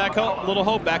little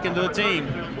hope back into the team.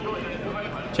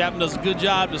 Chapman does a good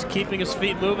job just keeping his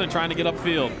feet moving and trying to get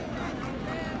upfield.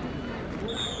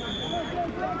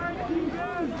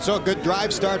 So a good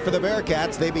drive start for the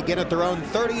Bearcats. They begin at their own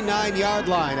 39-yard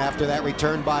line after that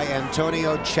return by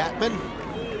Antonio Chapman.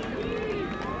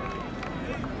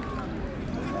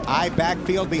 High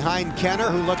backfield behind Kenner,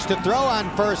 who looks to throw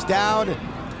on first down.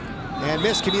 And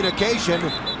miscommunication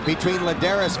between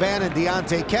Ladarius Van and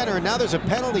Deontey Kenner. And now there's a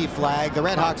penalty flag. The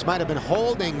RedHawks might have been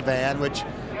holding Van, which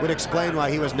would explain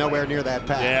why he was nowhere near that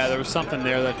pass. Yeah, there was something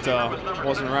there that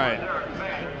wasn't right.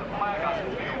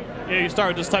 You start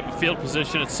with this type of field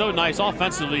position. It's so nice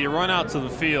offensively. You run out to the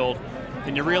field,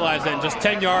 and you realize that in just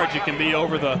 10 yards you can be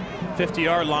over the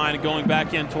 50-yard line and going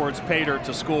back in towards Pater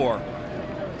to score.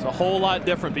 It's a whole lot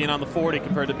different being on the 40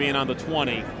 compared to being on the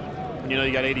 20. And you know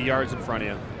you got 80 yards in front of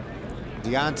you.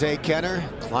 Deontey Kenner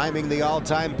climbing the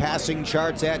all-time passing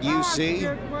charts at UC,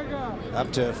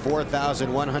 up to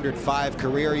 4,105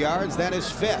 career yards. That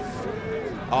is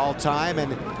 5th all-time,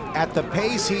 and at the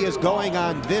pace he is going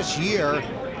on this year,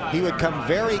 he would come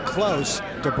very close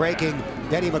to breaking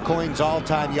Danny McCoy's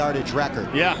all-time yardage record.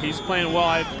 Yeah, he's playing well.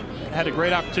 I had a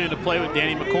great opportunity to play with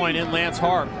Danny McCoy and Lance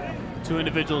Harp, 2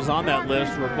 individuals on that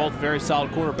list who are both very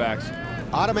solid quarterbacks.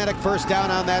 Automatic first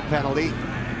down on that penalty.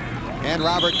 And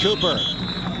Robert Cooper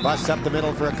Busts up the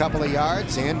middle for a couple of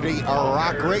yards. Andy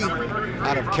Arakri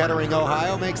out of Kettering,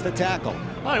 Ohio, makes the tackle.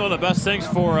 I think one of the best things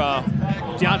for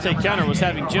Deontey Kenner was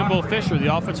having Jimbo Fisher,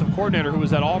 the offensive coordinator who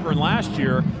was at Auburn last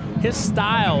year. His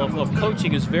style of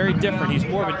coaching is very different. He's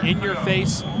more of an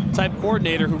in-your-face type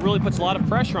coordinator who really puts a lot of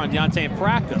pressure on Deontey in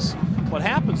practice. What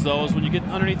happens, though, is when you get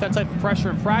underneath that type of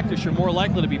pressure in practice, you're more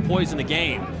likely to be poised in the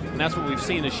game. And that's what we've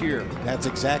seen this year. That's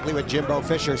exactly what Jimbo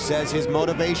Fisher says his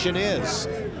motivation is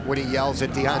when he yells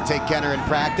at Deontey Kenner in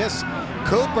practice.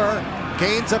 Cooper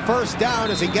gains a first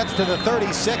down as he gets to the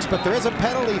 36, but there is a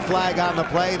penalty flag on the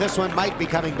play. This one might be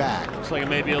coming back. Looks like it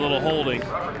may be a little holding.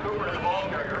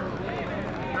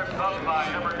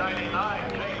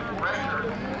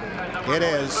 It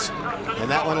is, and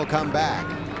that one will come back.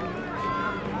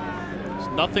 It's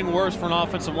nothing worse for an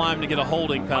offensive lineman to get a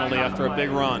holding penalty after a big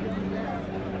run.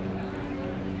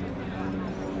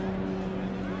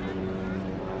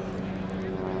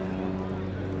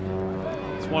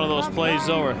 It's one of those plays,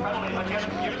 though,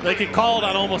 where they could call it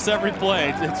on almost every play.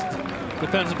 It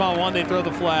depends upon when they throw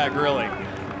the flag, really.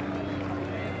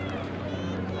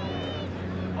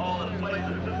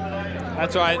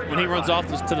 That's right. When he runs off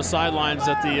to the sidelines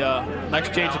at the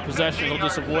next change of possession, he'll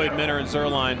just avoid Minner and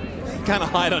Zerline. Kind of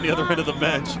hide on the other end of the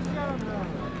bench.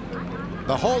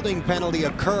 The holding penalty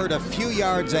occurred a few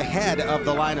yards ahead of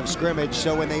the line of scrimmage,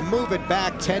 so when they move it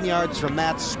back 10 yards from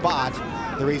that spot,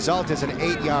 the result is an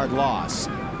 8-yard loss.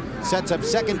 Sets up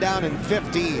 2nd down and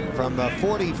 15 from the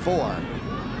 44.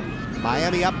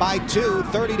 Miami up by 2,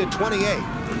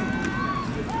 30-28.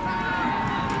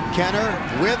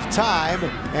 Kenner with time,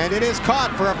 and it is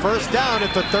caught for a first down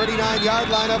at the 39-yard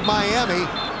line of Miami.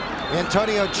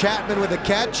 Antonio Chapman with a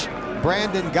catch,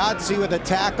 Brandon Godsey with a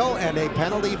tackle, and a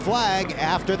penalty flag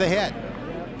after the hit.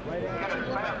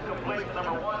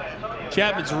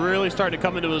 Chapman's really starting to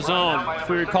come into his own. If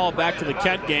we recall back to the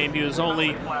Kent game, he was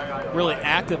only really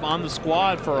active on the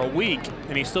squad for a week,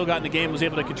 and he still got in the game and was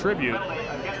able to contribute.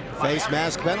 Face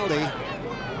mask penalty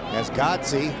as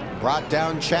Godsey brought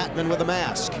down Chapman with a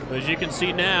mask. As you can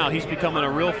see now, he's becoming a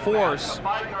real force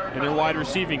in their wide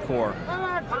receiving core.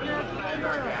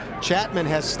 Chapman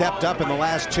has stepped up in the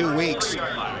last 2 weeks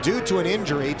due to an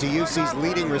injury to UC's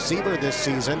leading receiver this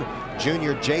season,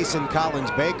 junior Jason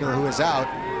Collins Baker, who is out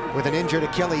with an injured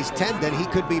Achilles tendon. He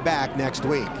could be back next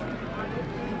week.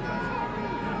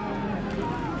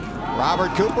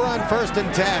 Robert Cooper on 1st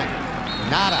and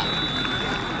 10. Nada.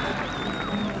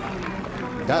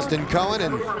 Dustin Cohen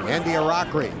and Andy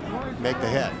Arakri make the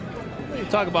hit. You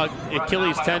talk about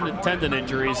Achilles tendon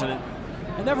injuries, and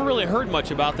I never really heard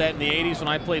much about that in the 80s when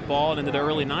I played ball and into the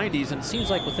early 90s, and it seems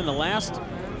like within the last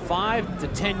 5 to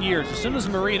 10 years, as soon as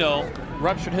Marino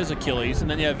ruptured his Achilles, and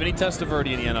then you have Vinny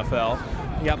Testaverde in the NFL,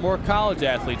 you got more college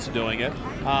athletes doing it.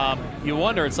 You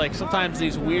wonder, it's like sometimes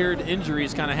these weird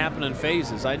injuries kind of happen in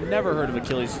phases. I'd never heard of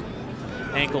Achilles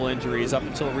ankle injuries up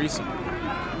until recent.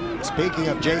 Speaking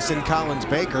of Jason Collins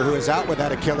Baker, who is out with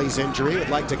that Achilles injury, would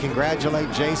like to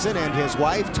congratulate Jason and his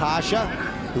wife, Tasha,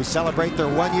 who celebrate their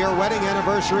 1-year wedding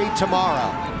anniversary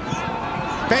tomorrow.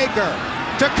 Baker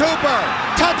to Cooper,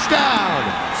 touchdown,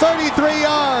 33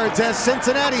 yards as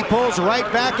Cincinnati pulls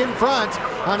right back in front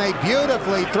on a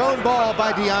beautifully thrown ball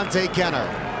by Deontey Kenner.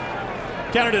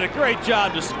 Kenner did a great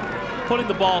job just putting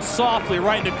the ball softly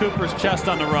right into Cooper's chest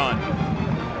on the run.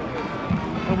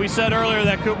 And we said earlier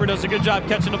that Cooper does a good job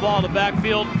catching the ball in the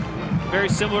backfield. Very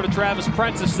similar to Travis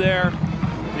Prentice there.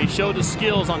 And he showed his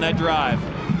skills on that drive.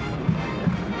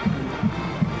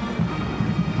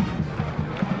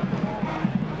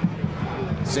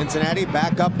 Cincinnati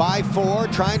back up by 4,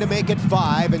 trying to make it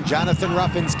 5, and Jonathan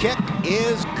Ruffin's kick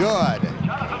is good.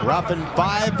 Ruffin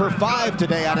 5 for 5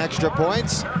 today on extra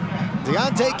points.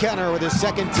 Deontey Kenner with his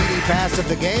 2nd TD pass of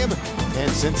the game,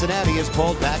 and Cincinnati is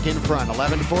pulled back in front.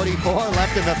 11:44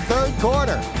 left in the 3rd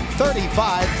quarter,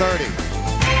 35-30.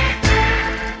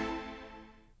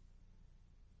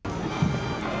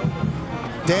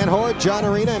 Dan Hoard, John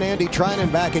Arena, and Andy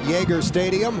Trinan back at Yager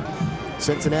Stadium.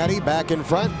 Cincinnati back in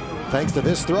front, thanks to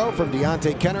this throw from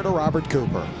Deontey Kenner to Robert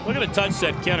Cooper. Look at the touch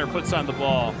that Kenner puts on the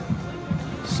ball.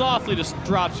 Softly just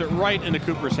drops it right into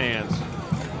Cooper's hands.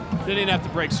 Didn't even have to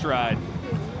break stride.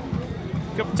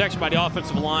 Good protection by the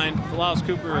offensive line. Allows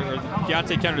Cooper or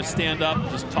Deontey Kenner to stand up,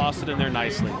 just toss it in there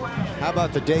nicely. How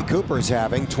about the day Cooper's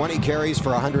having? 20 carries for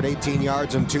 118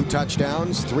 yards and 2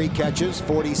 touchdowns, 3 catches,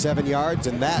 47 yards,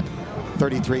 and that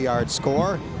 33-yard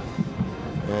score.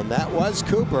 And that was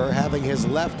Cooper having his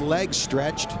left leg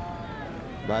stretched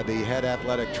by the head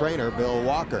athletic trainer, Bill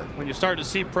Walker. When you start to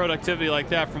see productivity like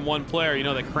that from one player, you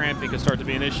know that cramping can start to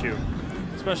be an issue,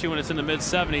 especially when it's in the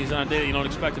mid-70s on a day that you don't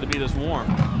expect it to be this warm.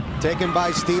 Taken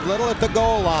by Steve Little at the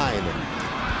goal line.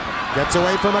 Gets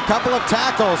away from a couple of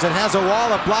tackles and has a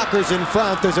wall of blockers in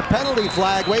front. There's a penalty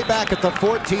flag way back at the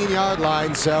 14-yard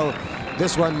line, so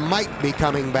this one might be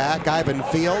coming back. Ivan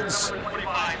Fields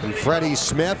and Freddie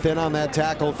Smith in on that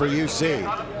tackle for UC.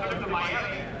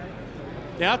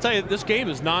 Yeah, I'll tell you, this game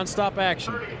is nonstop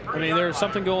action. I mean, there's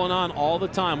something going on all the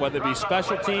time, whether it be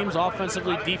special teams,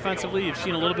 offensively, defensively. You've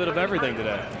seen a little bit of everything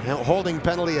today. Holding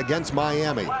penalty against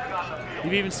Miami.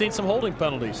 You've even seen some holding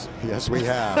penalties. Yes, we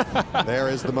have. There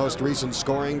is the most recent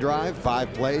scoring drive.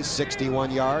 5 plays, 61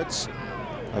 yards.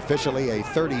 Officially a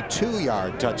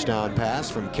 32-yard touchdown pass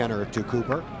from Kenner to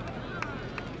Cooper.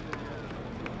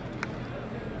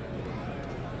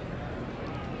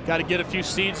 Got to get a few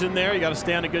seeds in there. You got to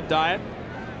stay on a good diet.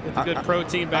 Get the good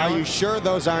protein balance. Are you sure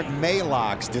those aren't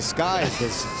Maalox disguised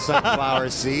as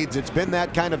sunflower seeds? It's been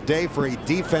that kind of day for a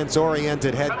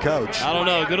defense-oriented head coach. I don't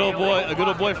know. A good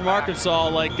old boy from Arkansas,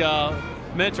 like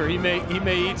Mentor. He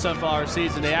may eat sunflower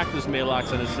seeds, and they act as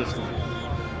Maalox in his system.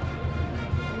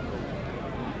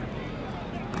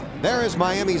 There is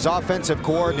Miami's offensive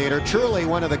coordinator, truly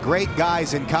one of the great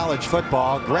guys in college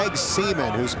football, Greg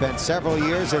Seaman, who spent several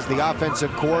years as the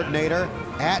offensive coordinator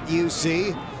at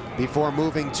UC before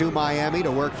moving to Miami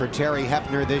to work for Terry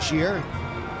Hepner this year.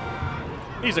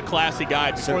 He's a classy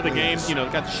guy. Before the game, you know,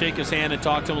 got to shake his hand and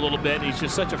talk to him a little bit. And he's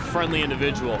just such a friendly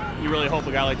individual. You really hope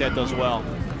a guy like that does well.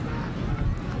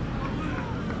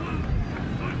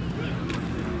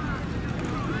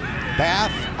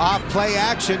 Bath off play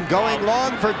action, going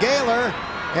long for Gaylor,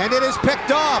 and it is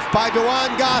picked off by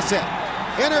Dewan Gossett.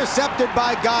 Intercepted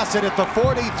by Gossett at the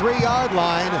 43-yard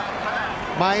line.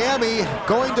 Miami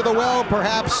going to the well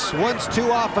perhaps once too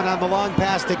often on the long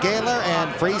pass to Gaylor, and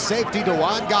free safety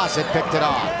Dewan Gossett picked it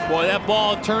off. Boy, that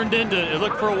ball turned into, it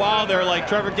looked for a while there like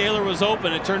Trevor Gaylor was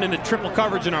open. It turned into triple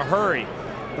coverage in a hurry.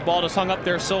 The ball just hung up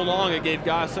there so long it gave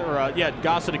Gossett,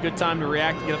 Gossett a good time to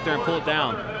react and get up there and pull it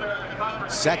down.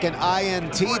 Second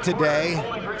INT today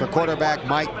for quarterback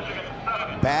Mike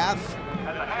Bath.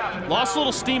 Lost a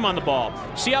little steam on the ball.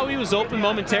 See how he was open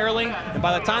momentarily? And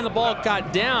by the time the ball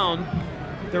got down,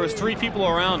 there was 3 people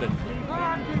around it.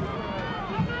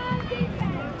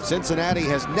 Cincinnati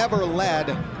has never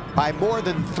led by more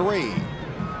than 3.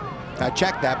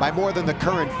 Check that, by more than the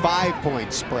current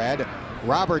 5-point spread.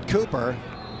 Robert Cooper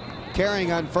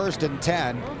carrying on 1st and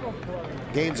 10.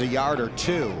 Gains a yard or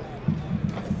 2.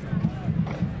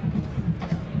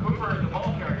 Cooper is the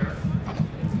ball carrier.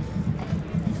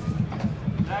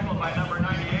 Tackled by number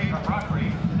 98, Rockery.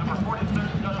 Number 46,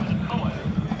 Justin Cohen.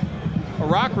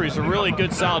 Rockery's a really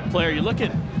good, solid player. You look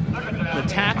at the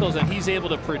tackles that he's able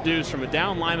to produce from a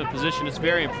down lineman position. It's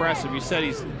very impressive. You said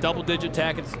he's double-digit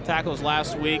tackles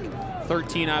last week,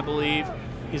 13, I believe.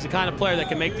 He's the kind of player that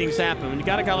can make things happen. When you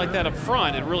got a guy like that up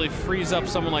front, it really frees up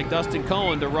someone like Dustin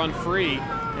Cohen to run free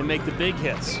and make the big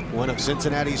hits. One of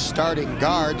Cincinnati's starting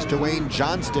guards, Dwayne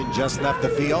Johnston, just left the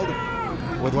field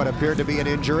with what appeared to be an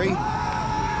injury.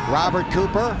 Robert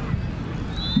Cooper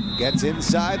gets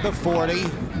inside the 40,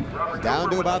 down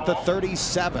to about the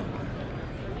 37.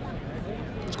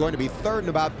 It's going to be 3rd and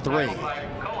about 3.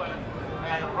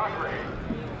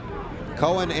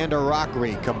 Cohen and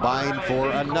Rockery combined for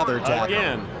another tackle.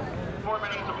 Again. 4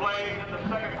 minutes to play in the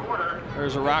second quarter.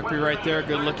 There's Rockery right there.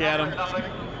 Good look at him. At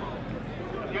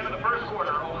the end of the first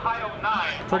quarter, Ohio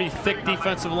 9. Pretty thick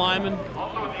defensive lineman.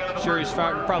 Sure, he's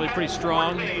probably pretty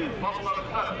strong.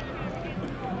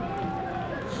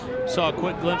 Saw a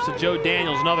quick glimpse of Joe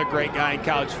Daniels, another great guy in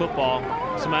college football.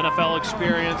 Some NFL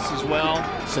experience as well.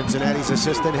 Cincinnati's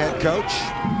assistant head coach.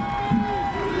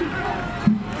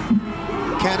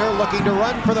 Kenner looking to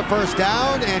run for the first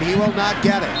down, and he will not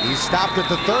get it. He stopped at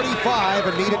the 35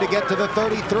 and needed to get to the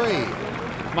 33.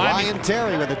 Ryan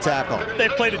Terry with a tackle. They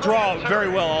played a draw very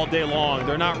well all day long.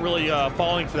 They're not really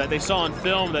falling for that. They saw on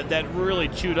film that really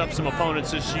chewed up some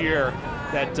opponents this year,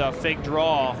 that fake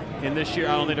draw. And this year,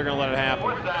 I don't think they're going to let it happen.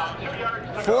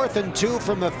 4th and 2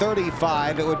 from the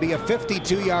 35. It would be a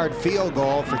 52-yard field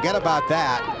goal. Forget about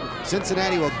that.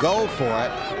 Cincinnati will go for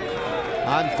it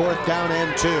on 4th down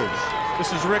and 2.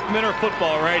 This is Rick Minter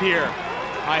football right here.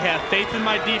 I have faith in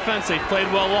my defense. They played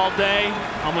well all day.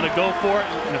 I'm going to go for it,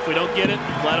 and if we don't get it,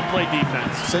 let them play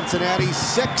defense. Cincinnati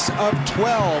 6 of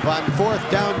 12 on 4th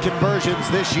down conversions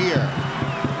this year.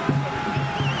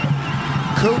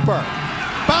 Cooper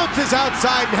bounces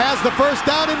outside and has the first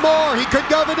down and more. He could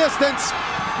go the distance.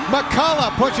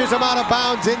 McCullough pushes him out of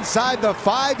bounds inside the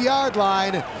 5-yard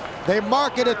line. They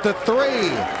mark it at the 3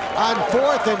 on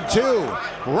 4th and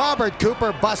 2. Robert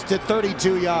Cooper busted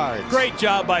 32 yards. Great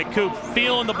job by Coop,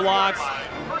 feeling the blocks,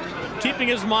 keeping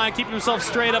his mind, keeping himself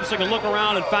straight up so he can look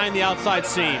around and find the outside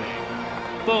seam.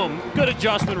 Boom, good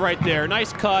adjustment right there.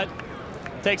 Nice cut.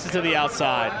 Takes it to the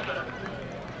outside.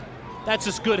 That's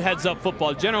just good heads-up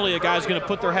football. Generally, a guy's going to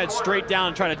put their head straight down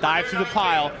and try to dive through the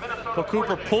pile. But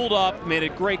Cooper pulled up, made a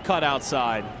great cut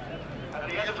outside.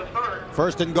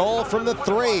 First and goal from the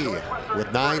 3 with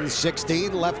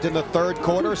 9:16 left in the third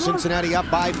quarter. Cincinnati up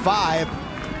by 5.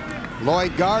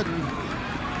 Lloyd Garden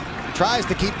tries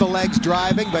to keep the legs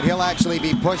driving, but he'll actually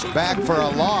be pushed back for a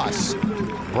loss.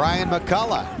 Brian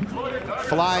McCullough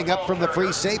flying up from the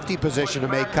free safety position to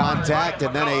make contact,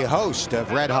 and then a host of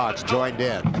RedHawks joined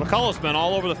in. McCullough's been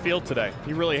all over the field today.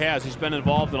 He really has. He's been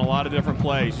involved in a lot of different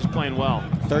plays. He's playing well.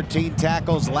 13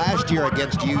 tackles last year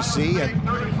against UC, and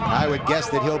I would guess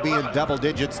that he'll be in double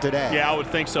digits today. Yeah, I would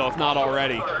think so, if not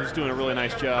already. He's doing a really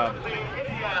nice job.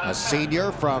 A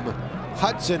senior from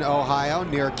Hudson, Ohio,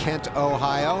 near Kent,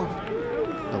 Ohio.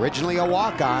 Originally a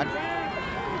walk-on.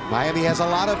 Miami has a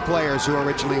lot of players who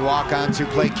originally walk-ons who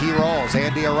play key roles.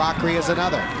 Andy Arakri is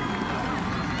another.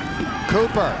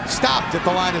 Cooper stopped at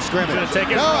the line of scrimmage.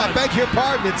 No, I beg your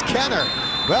pardon, it's Kenner.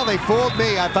 Well, they fooled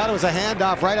me. I thought it was a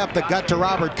handoff right up the gut to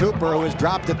Robert Cooper, who was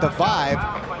dropped at the 5.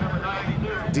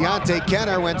 Deontey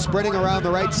Kenner went sprinting around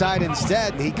the right side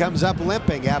instead, and he comes up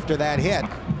limping after that hit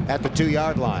at the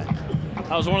 2-yard line.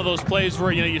 That was one of those plays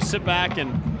where, you know, you sit back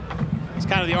and it's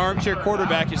kind of the armchair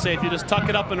quarterback. You say if you just tuck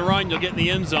it up and run, you'll get in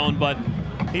the end zone, but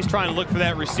he's trying to look for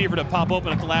that receiver to pop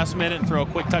open at the last minute and throw a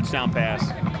quick touchdown pass.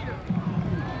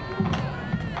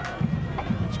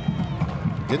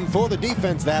 Didn't fool the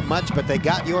defense that much, but they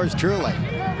got yours truly.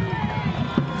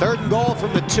 Third and goal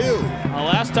from the 2. Well,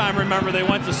 last time, remember, they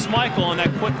went to Schmeichel on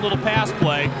that quick little pass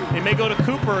play. They may go to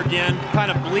Cooper again,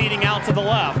 kind of bleeding out to the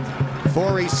left.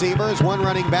 4 receivers, 1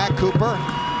 running back, Cooper.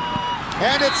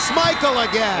 And it's Schmeichel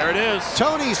again. There it is.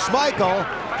 Tony Schmeichel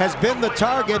has been the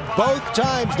target both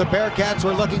times the Bearcats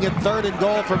were looking at third and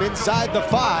goal from inside the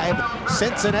 5.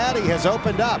 Cincinnati has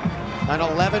opened up an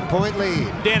 11-point lead.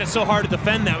 Dan, it's so hard to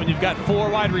defend that when you've got 4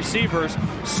 wide receivers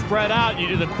spread out. You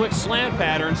do the quick slant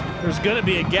patterns. There's going to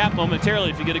be a gap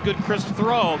momentarily. If you get a good crisp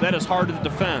throw, that is hard to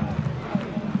defend.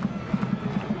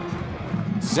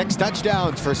 6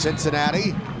 touchdowns for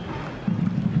Cincinnati.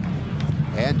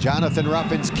 And Jonathan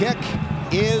Ruffin's kick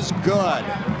is good.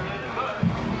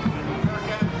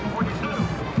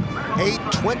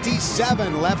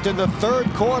 8:27 left in the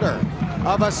third quarter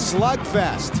of a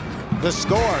slugfest. The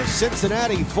score,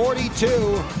 Cincinnati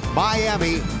 42,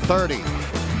 Miami 30.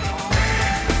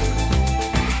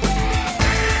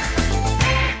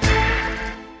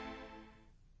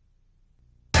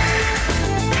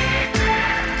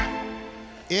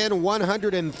 In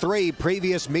 103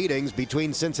 previous meetings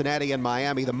between Cincinnati and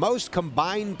Miami, the most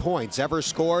combined points ever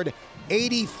scored,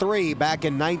 83 back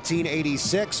in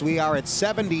 1986. We are at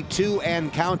 72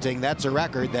 and counting. That's a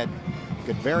record that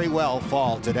could very well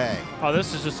fall today. Oh,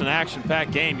 this is just an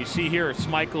action-packed game. You see here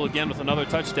Schmeichel again with another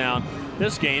touchdown.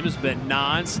 This game has been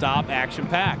non-stop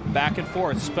action-packed, back and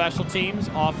forth. Special teams,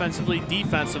 offensively,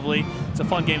 defensively. It's a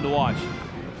fun game to watch.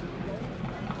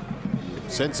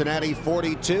 Cincinnati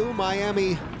 42,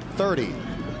 Miami 30.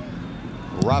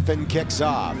 Ruffin kicks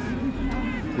off.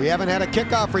 We haven't had a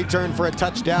kickoff return for a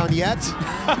touchdown yet.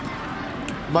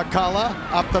 McCullough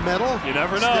up the middle. You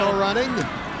never know. Still running.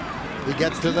 He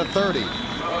gets to the 30.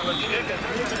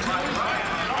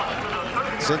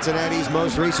 Cincinnati's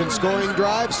most recent scoring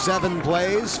drive, 7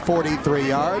 plays, 43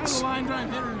 yards.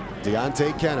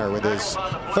 Deontey Kenner with his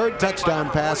 3rd touchdown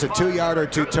pass, a 2-yarder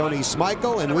to Tony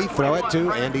Schmeichel, and we throw it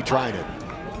to Andy Trinan.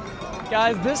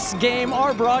 Guys, this game,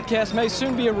 our broadcast, may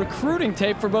soon be a recruiting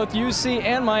tape for both UC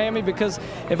and Miami, because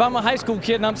if I'm a high school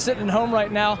kid and I'm sitting at home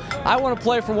right now, I want to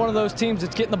play for one of those teams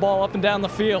that's getting the ball up and down the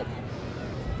field.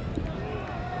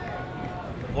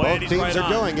 Both teams are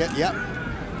doing it, yep.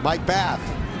 Mike Bath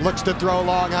looks to throw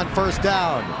long on first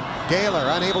down. Gaylor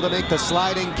unable to make the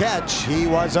sliding catch. He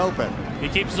was open. He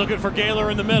keeps looking for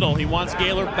Gaylor in the middle. He wants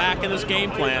Gaylor back in this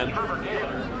game plan.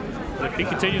 But if he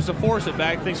continues to force it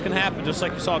back, things can happen, just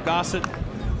like you saw Gossett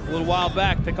a little while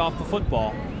back pick off the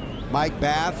football. Mike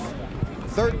Bath,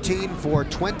 13 for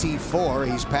 24.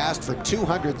 He's passed for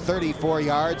 234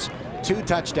 yards, 2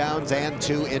 touchdowns, and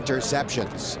 2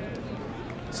 interceptions.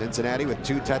 Cincinnati with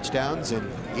 2 touchdowns in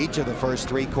each of the first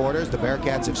 3 quarters. The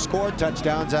Bearcats have scored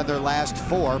touchdowns on their last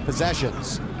 4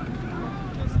 possessions.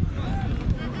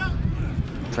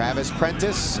 Travis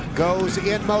Prentice goes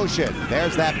in motion.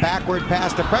 There's that backward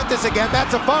pass to Prentice again.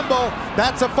 That's a fumble.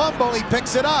 That's a fumble. He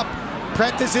picks it up.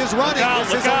 Prentice is running.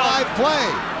 This is a live play.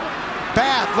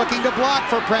 Bath looking to block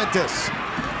for Prentice.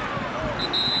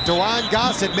 Dewan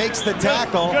Gossett makes the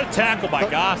tackle. Good tackle by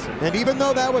Gossett. And even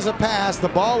though that was a pass, the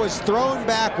ball was thrown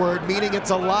backward, meaning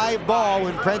it's a live ball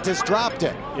when Prentice dropped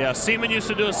it. Yeah, Seaman used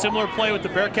to do a similar play with the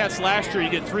Bearcats last year. You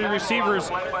get 3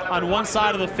 receivers on one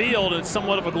side of the field, and it's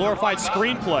somewhat of a glorified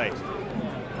screen play.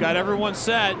 Got everyone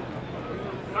set.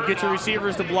 You get your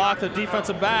receivers to block the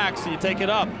defensive backs, and you take it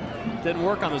up. Didn't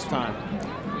work on this time.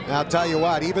 Now, I'll tell you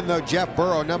what, even though Jeff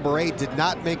Burrow, number 8, did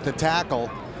not make the tackle,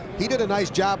 he did a nice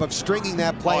job of stringing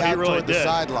that play out toward the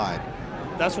sideline.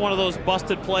 That's one of those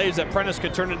busted plays that Prentice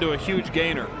could turn into a huge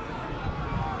gainer.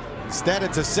 Instead,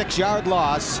 it's a 6-yard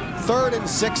loss. 3rd and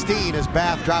 16 as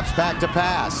Bath drops back to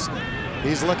pass.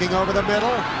 He's looking over the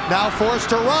middle, now forced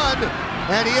to run,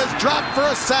 and he is dropped for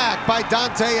a sack by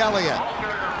Deontey Elliott.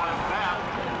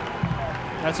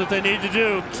 That's what they need to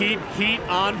do, keep heat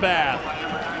on Bath.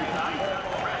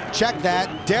 Check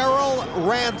that, Darrell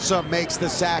Ransom makes the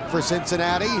sack for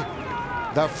Cincinnati.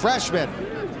 The freshman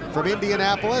from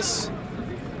Indianapolis.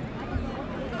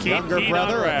 Younger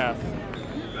brother of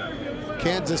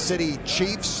Kansas City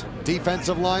Chiefs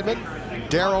defensive lineman,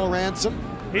 Darrell Ransom.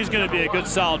 He's going to be a good,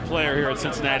 solid player here at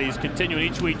Cincinnati. He's continuing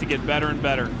each week to get better and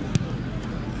better.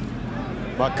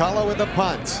 McCullough with the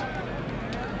punt.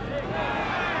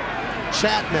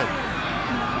 Chapman,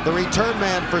 the return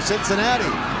man for Cincinnati.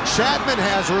 Chapman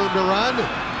has room to run,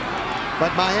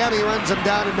 but Miami runs him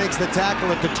down and makes the tackle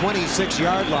at the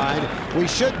 26-yard line. We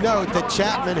should note that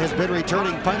Chapman has been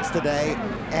returning punts today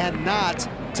and not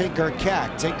Tinker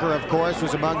Keck. Tinker, of course,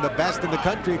 was among the best in the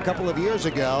country a couple of years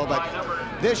ago, but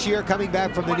this year, coming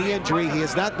back from the knee injury, he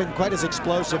has not been quite as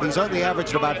explosive. He's only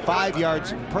averaged about 5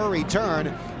 yards per return,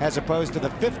 as opposed to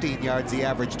the 15 yards he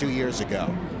averaged 2 years ago.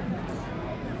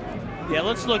 Yeah,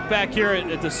 let's look back here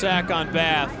at the sack on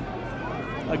Bath.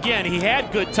 Again, he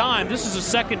had good time. This is a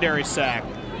secondary sack.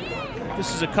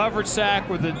 This is a coverage sack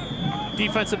where the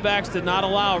defensive backs did not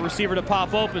allow a receiver to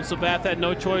pop open, so Bath had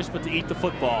no choice but to eat the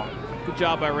football. Good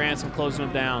job by Ransom closing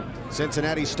him down.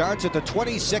 Cincinnati starts at the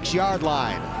 26-yard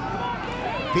line.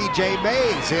 P.J.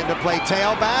 Mays in to play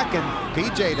tailback, and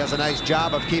P.J. does a nice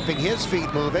job of keeping his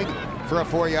feet moving for a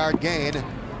 4-yard gain.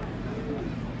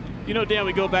 You know, Dan,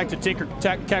 we go back to Tinker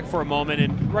Keck for a moment,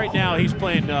 and right now he's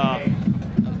playing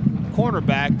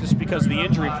cornerback just because of the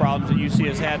injury problems that UC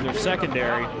has had in their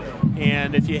secondary.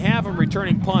 And if you have him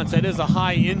returning punts, that is a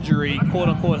high injury,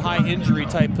 quote-unquote, high injury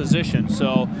type position.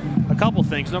 So a couple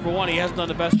things. Number one, he hasn't done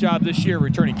the best job this year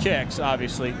returning kicks,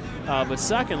 obviously. But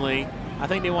secondly, I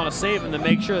think they want to save him to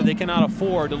make sure that they cannot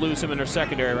afford to lose him in their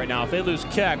secondary right now. If they lose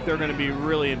Keck, they're going to be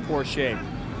really in poor shape.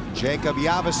 Jacob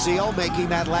Yavasil making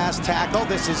that last tackle.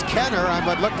 This is Kenner on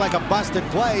what looked like a busted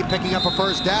play, picking up a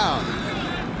first down.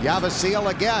 Yavasil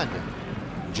again.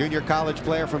 Junior college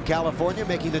player from California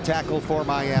making the tackle for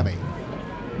Miami.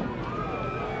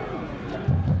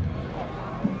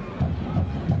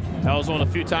 That was one of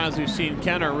the few times we've seen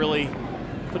Kenner really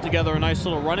put together a nice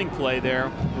little running play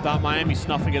there without Miami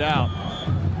snuffing it out.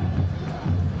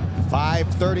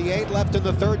 5:38 left in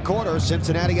the third quarter.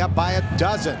 Cincinnati up by a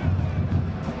dozen.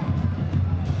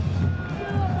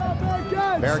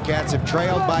 Bearcats have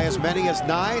trailed by as many as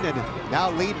 9 and now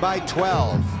lead by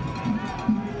 12.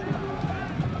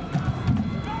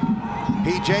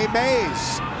 P.J.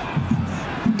 Mays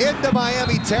into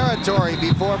Miami territory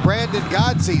before Brandon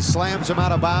Godsey slams him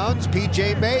out of bounds.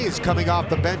 P.J. Mays coming off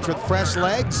the bench with fresh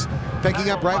legs,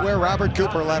 picking up right where Robert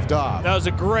Cooper left off. That was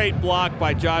a great block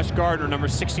by Josh Gardner, number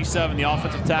 67, the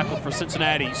offensive tackle for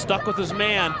Cincinnati. He stuck with his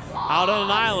man out on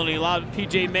an island. He allowed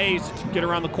P.J. Mays to get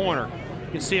around the corner.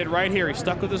 You can see it right here. He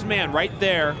stuck with his man right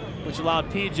there, which allowed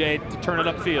P.J. to turn it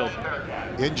upfield.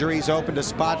 Injuries opened a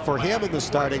spot for him in the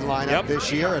starting lineup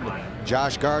this year, and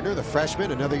Josh Gardner, the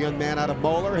freshman, another young man out of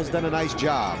Moeller, has done a nice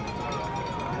job.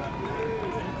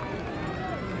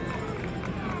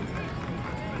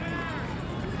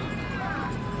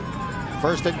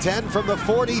 First and 10 from the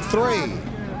 43.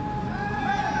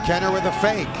 Kenner with a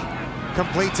fake.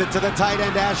 Completes it to the tight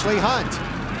end, Ashley Hunt.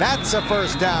 That's a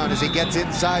first down as he gets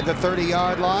inside the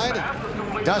 30-yard line.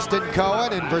 Dustin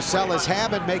Cohen and Vercellus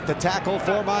Hammond make the tackle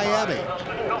for Miami.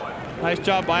 Nice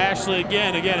job by Ashley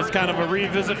again. Again, it's kind of a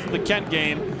revisit from the Kent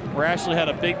game where Ashley had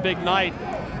a big, big night.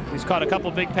 He's caught a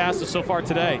couple big passes so far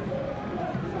today.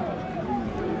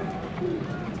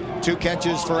 2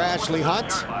 catches for Ashley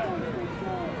Hunt.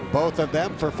 Both of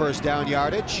them for first down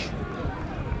yardage.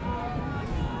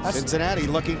 Cincinnati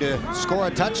looking to score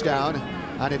a touchdown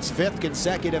on its 5th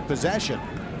consecutive possession.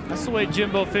 That's the way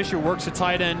Jimbo Fisher works a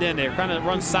tight end in. They kind of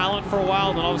run silent for a while,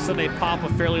 and then all of a sudden they pop a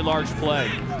fairly large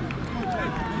play.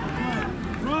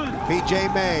 P.J.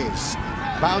 Mays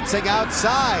bouncing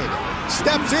outside,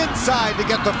 steps inside to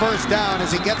get the first down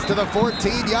as he gets to the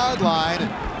 14-yard line.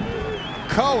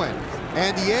 Cohen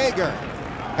and Yeager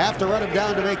have to run him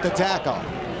down to make the tackle.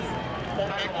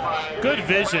 Good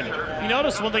vision. You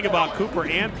notice one thing about Cooper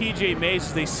and P.J. Mays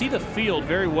is they see the field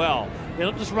very well. They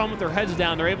don't just run with their heads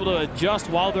down. They're able to adjust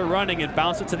while they're running and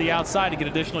bounce it to the outside to get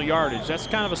additional yardage. That's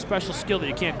kind of a special skill that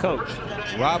you can't coach.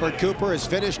 Robert Cooper is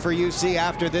finished for UC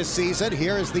after this season.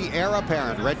 Here is the heir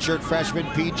apparent, redshirt freshman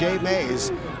P.J. Mays,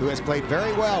 who has played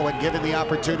very well when given the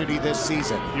opportunity this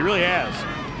season. He really has.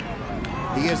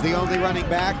 He is the only running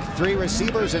back, 3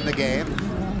 receivers in the game.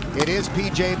 It is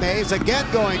P.J. Mays again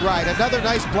going right. Another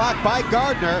nice block by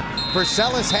Gardner.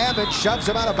 Vercelis Hammond shoves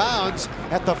him out of bounds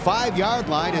at the 5-yard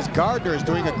line as Gardner is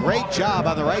doing a great job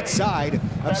on the right side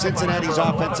of Cincinnati's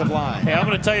offensive line. Hey, I'm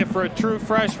going to tell you, for a true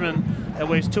freshman that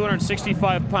weighs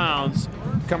 265 pounds,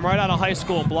 come right out of high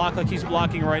school and block like he's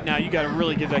blocking right now, you got to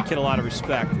really give that kid a lot of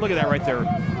respect. Look at that right there.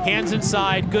 Hands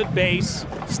inside, good base,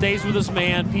 stays with his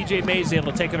man. P.J. Mays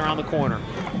able to take it around the corner.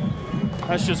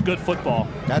 That's just good football.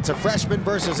 That's a freshman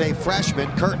versus a freshman.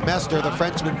 Kurt Mester, the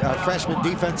freshman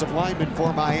defensive lineman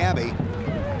for Miami.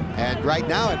 And right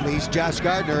now, at least, Josh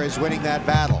Gardner is winning that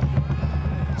battle.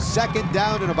 Second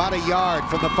down and about a yard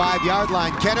from the 5-yard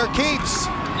line. Kenner keeps.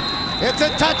 It's a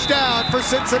touchdown for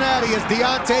Cincinnati as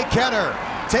Deontey Kenner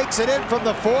takes it in from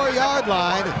the 4-yard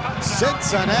line.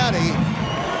 Cincinnati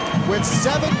with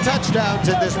 7 touchdowns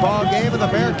in this ball game, and the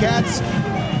Bearcats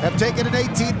have taken an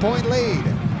 18-point lead.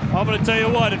 I'm going to tell you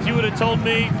what, if you would have told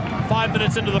me 5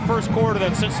 minutes into the first quarter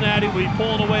that Cincinnati would be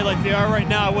pulling away like they are right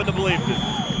now, I wouldn't have believed it.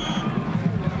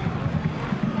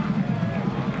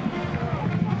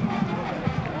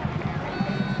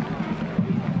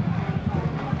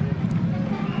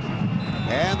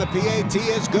 And the PAT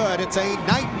is good. It's a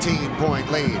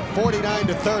 19-point lead,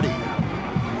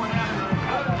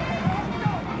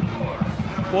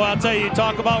 49-30. Boy, I'll tell you,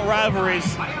 talk about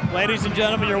rivalries. Ladies and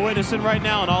gentlemen, you're witnessing right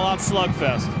now an all-out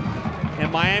slugfest. And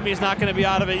Miami's not going to be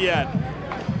out of it yet.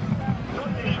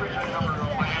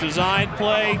 Design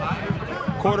play,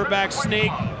 quarterback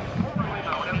sneak.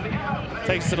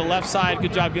 Takes to the left side,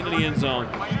 good job getting to the end zone.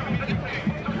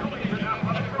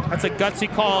 That's a gutsy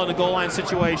call in a goal line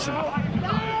situation.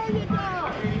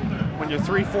 When you're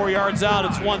 3-4 yards out,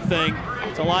 it's one thing.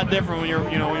 It's a lot different when you're,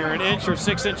 when you're an inch or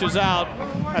 6 inches out.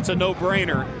 That's a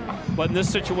no-brainer. But in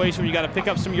this situation, when you got to pick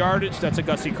up some yardage, that's a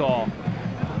gutsy call.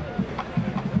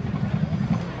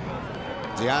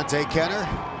 Deontey Kenner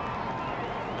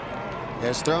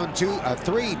has thrown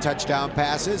 3 touchdown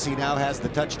passes. He now has the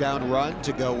touchdown run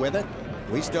to go with it.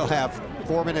 We still have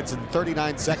 4 minutes and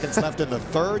 39 seconds left in the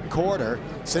third quarter.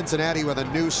 Cincinnati with a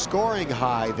new scoring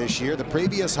high this year. The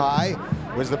previous high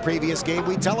was the previous game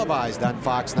we televised on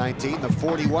Fox 19, the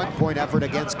 41-point effort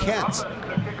against Kent.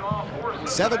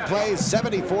 7 plays,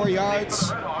 74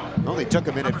 yards. Only took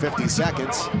a minute 50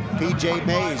 seconds. P.J.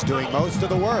 Mays doing most of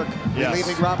the work,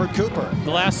 relieving Robert Cooper.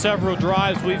 The last several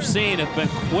drives we've seen have been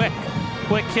quick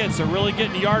hits. They're really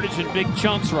getting yardage in big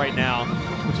chunks right now,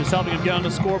 which is helping them get on the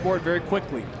scoreboard very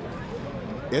quickly.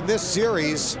 In this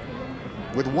series,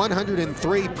 with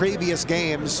 103 previous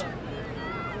games,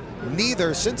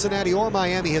 neither Cincinnati or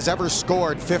Miami has ever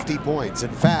scored 50 points.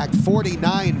 In fact,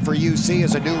 49 for UC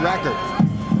is a new record.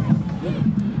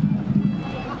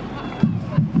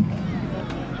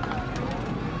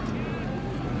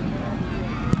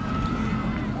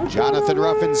 Jonathan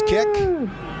Ruffin's kick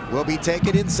will be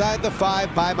taken inside the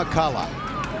 5 by McCullough.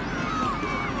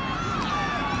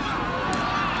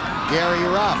 Gary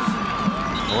Ruff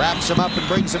wraps him up and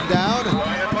brings him down.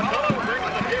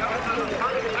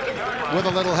 With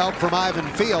a little help from Ivan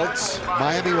Fields,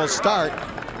 Miami will start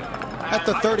at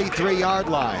the 33-yard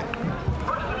line.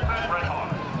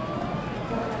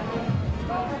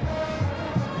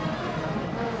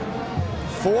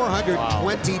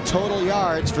 .420 total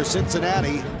yards for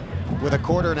Cincinnati with a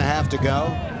quarter and a half to go.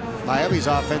 Miami's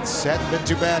offense hadn't been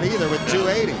too bad either with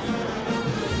 280.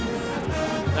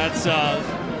 That's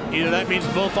either that means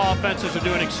both offenses are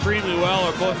doing extremely well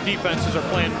or both defenses are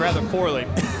playing rather poorly.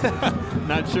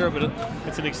 Not sure, but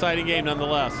it's an exciting game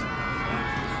nonetheless.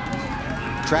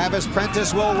 Travis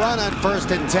Prentice will run on 1st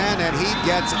and 10, and he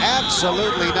gets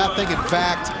absolutely nothing. In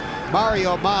fact,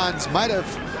 Mario Mons might have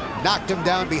knocked him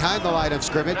down behind the line of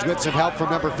scrimmage with some help from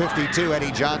number 52,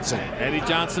 Eddie Johnson. Eddie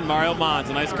Johnson, Mario Mons,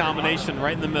 a nice combination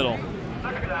right in the middle.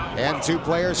 And 2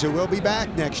 players who will be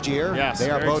back next year. Yes, they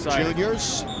are both exciting.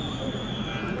 Juniors.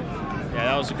 Yeah,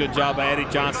 that was a good job by Eddie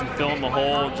Johnson, filling the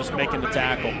hole and just making the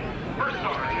tackle.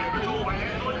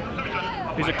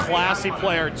 He's a classy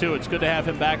player, too. It's good to have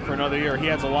him back for another year. He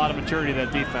has a lot of maturity in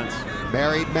that defense.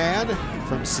 Married man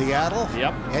from Seattle,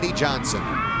 yep. Eddie Johnson.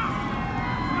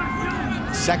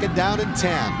 2nd down and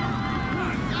 10.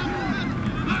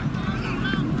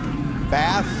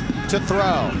 Bath to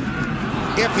throw.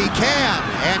 If he can,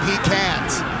 and he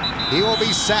can't, he will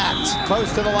be sacked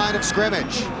close to the line of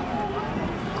scrimmage.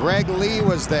 Greg Lee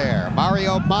was there.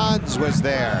 Mario Mons was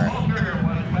there.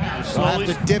 We'll have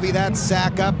to divvy that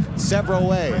sack up several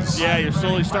ways. Yeah, you're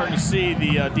slowly starting to see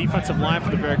the defensive line for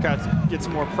the Bearcats get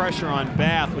some more pressure on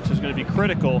Bath, which is going to be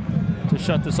critical to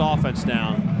shut this offense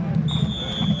down.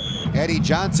 Eddie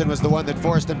Johnson was the one that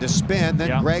forced him to spin.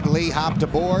 Then Greg Lee hopped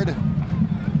aboard.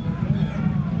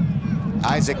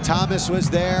 Isaac Thomas was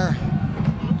there.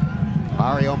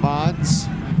 Mario Mons,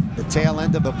 the tail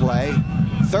end of the play.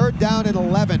 3rd down and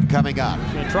 11 coming up.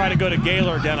 He's going to try to go to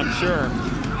Gaylor again, I'm sure.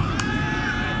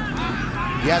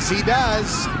 Yes, he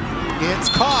does. It's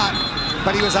caught,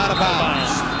 but he was out of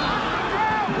bounds.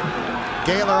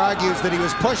 Gaylor argues that he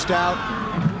was pushed out.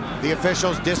 The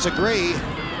officials disagree.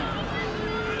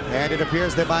 And it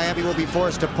appears that Miami will be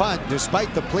forced to punt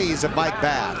despite the pleas of Mike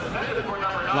Bath.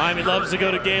 Miami loves to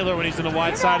go to Gaylor when he's in the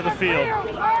wide side of the field.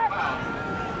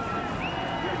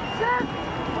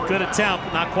 Good attempt,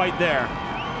 but not quite there.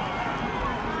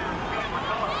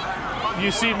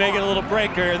 You see making a little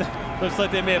break here. Looks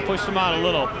like they may have pushed him out a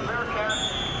little.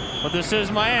 But this is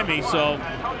Miami, so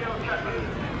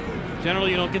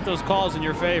generally you don't get those calls in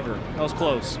your favor. That was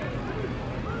close.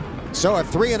 So a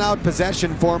 3-and-out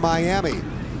possession for Miami.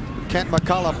 Kent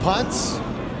McCullough punts.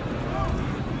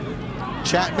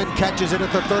 Chapman catches it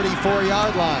at the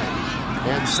 34-yard line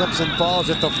and slips and falls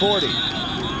at the 40.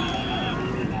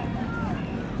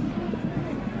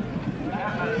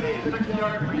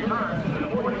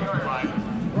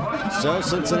 So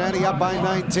Cincinnati up by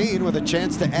 19 with a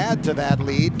chance to add to that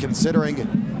lead, considering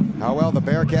how well the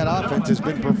Bearcat offense has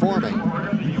been performing.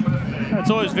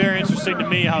 It's always very interesting to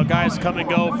me how guys come and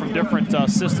go from different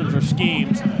systems or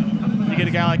schemes. You get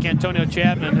a guy like Antonio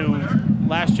Chapman, who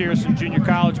last year was some junior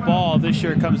college ball. This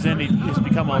year comes in, he's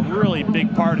become a really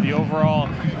big part of the overall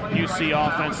UC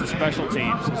offense and special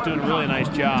teams. He's doing a really nice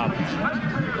job.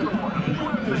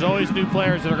 There's always new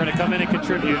players that are going to come in and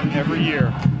contribute every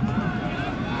year.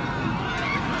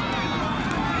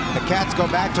 The Cats go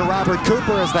back to Robert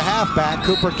Cooper as the halfback.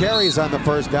 Cooper carries on the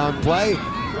 1st down play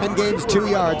and gains 2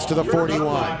 yards to the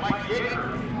 41.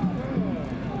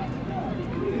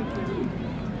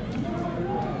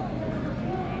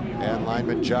 And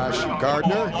lineman Josh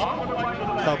Gardner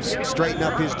helps straighten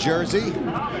up his jersey.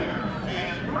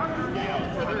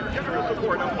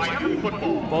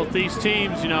 Both these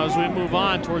teams, you know, as we move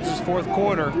on towards this 4th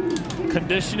quarter,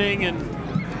 conditioning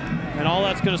and all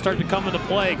that's going to start to come into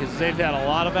play because they've had a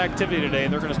lot of activity today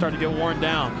and they're going to start to get worn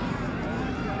down.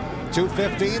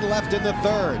 2:15 left in the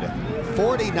 3rd.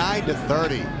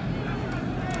 49-30.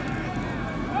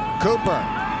 Cooper.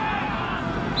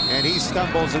 And he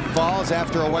stumbles and falls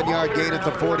after a 1-yard gain at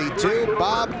the 42.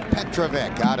 Bob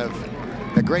Petrovic out of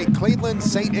the great Cleveland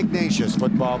St. Ignatius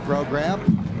football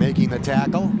program making the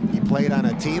tackle. He played on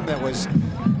a team that was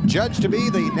judged to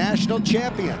be the national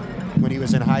champion when he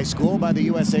was in high school by the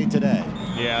USA Today.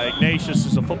 Yeah, Ignatius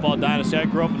is a football dynasty. I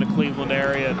grew up in the Cleveland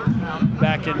area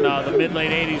back in the mid-late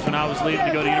 80s when I was leaving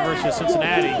to go to the University of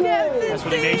Cincinnati. That's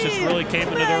when Ignatius really came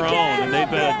into their own, and they've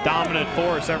been a dominant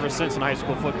force ever since in high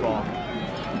school football.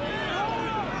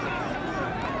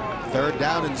 3rd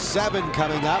down and 7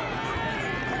 coming up.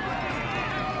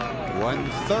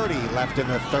 1:30 left in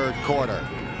the 3rd quarter.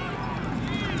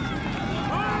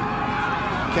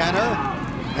 Kenner,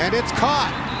 and it's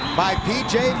caught by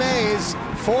P.J. Mays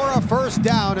for a 1st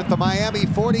down at the Miami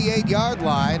 48-yard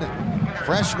line.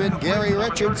 Freshman Gary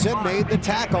Richardson made the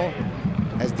tackle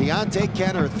as Deontey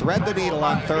Kenner thread the needle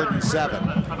on 3rd and 7.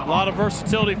 A lot of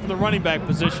versatility from the running back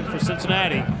position for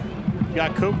Cincinnati. You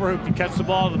got Cooper, who can catch the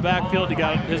ball in the backfield. You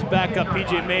got his backup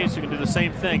P.J. Mays, who can do the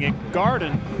same thing. And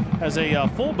Garden, as a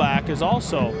fullback, is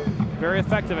also very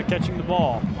effective at catching the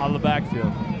ball out of the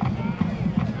backfield.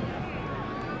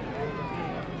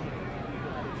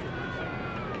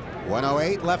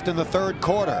 .108 left in the 3rd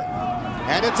quarter.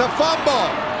 And it's a fumble.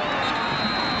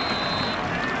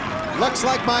 Looks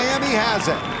like Miami has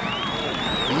it.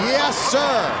 Yes,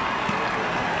 sir.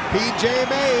 P.J.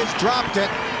 Mays dropped it.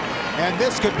 And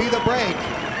this could be the break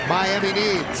Miami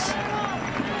needs.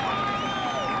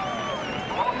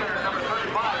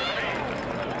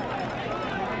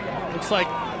 Looks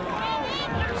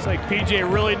like P.J.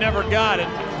 really never got it.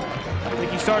 I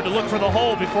think he started to look for the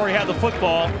hole before he had the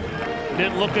football.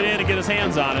 Didn't look it in and get his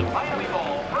hands on it.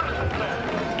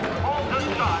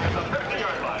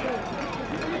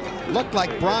 Looked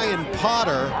like Brian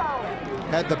Potter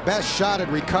had the best shot at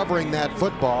recovering that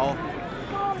football.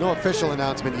 No official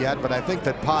announcement yet, but I think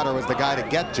that Potter was the guy to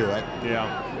get to it. Yeah.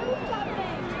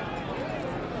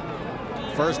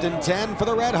 1st and 10 for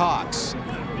the RedHawks.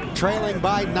 trailing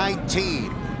by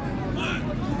 19.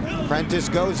 Prentice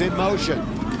goes in motion.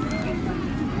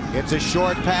 It's a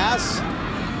short pass.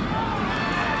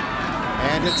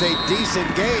 And it's a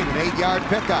decent gain, an 8-yard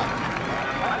pickup.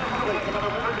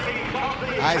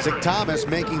 Isaac Thomas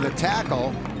making the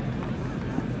tackle.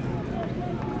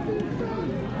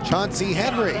 Chauncey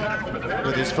Henry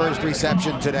with his first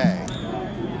reception today.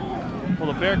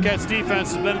 Well, the Bearcats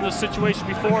defense has been in this situation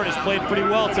before and has played pretty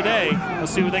well today.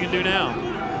 Let's see what they can do now.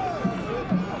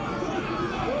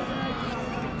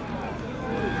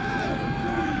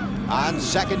 On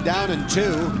 2nd down and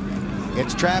 2,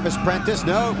 it's Travis Prentice.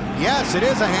 No, yes, it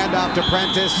is a handoff to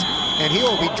Prentice, and he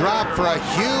will be dropped for a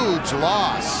huge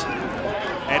loss.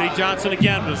 Eddie Johnson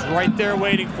again was right there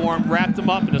waiting for him, wrapped him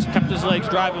up, and has kept his legs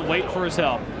driving, waiting for his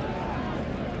help.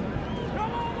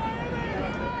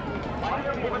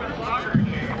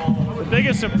 The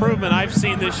biggest improvement I've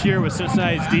seen this year with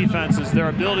Cincinnati's defense is their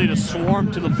ability to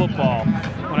swarm to the football.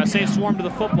 When I say swarm to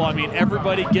the football, I mean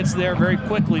everybody gets there very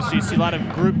quickly, so you see a lot of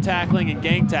group tackling and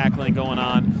gang tackling going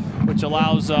on, which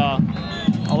allows them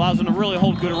to really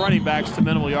hold good running backs to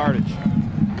minimal yardage.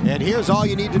 And here's all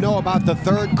you need to know about the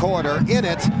third quarter. In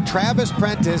it, Travis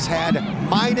Prentice had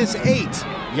 -8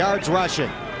 yards rushing.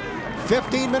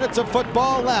 15 minutes of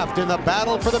football left in the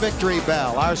battle for the victory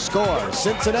bell. Our score,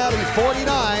 Cincinnati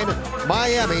 49,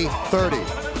 Miami 30.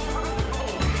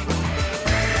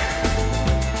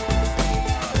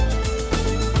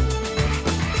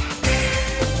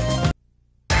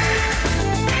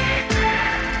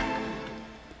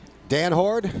 Dan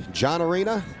Hoard, John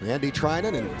Arena, Andy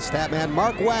Trinan, and statman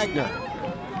Mark Wagner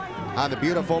on the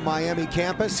beautiful Miami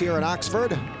campus here in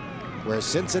Oxford, where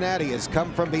Cincinnati has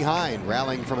come from behind,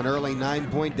 rallying from an early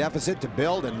 9-point deficit to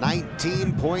build a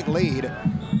 19-point lead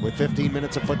with 15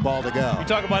 minutes of football to go. You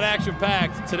talk about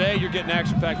action-packed. Today, you're getting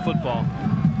action-packed football.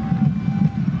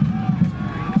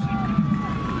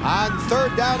 On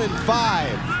 3rd down and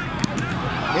 5,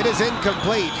 it is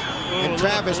incomplete. And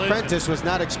Travis Prentice was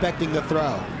not expecting the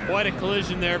throw. Quite a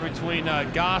collision there between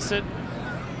Gossett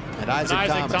and Isaac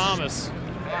Thomas.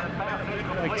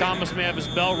 I think Thomas may have his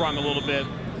bell rung a little bit.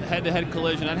 Head-to-head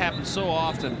collision, that happens so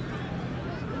often.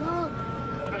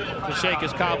 To shake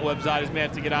his cobwebs out, he may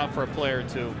have to get out for a play or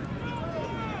two.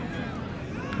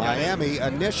 Miami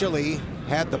initially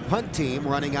had the punt team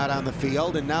running out on the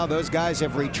field, and now those guys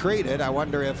have retreated. I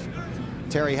wonder if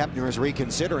Terry Hepner is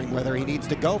reconsidering whether he needs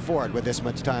to go for it with this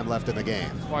much time left in the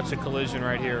game. Watch the collision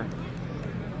right here.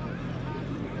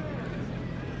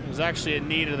 It was actually a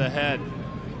knee to the head.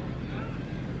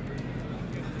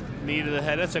 Knee to the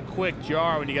head. That's a quick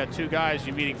jar when you got two guys,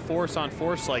 you're meeting force on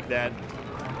force like that.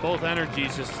 Both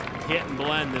energies just hit and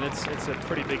blend, and it's a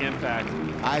pretty big impact.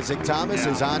 Isaac Thomas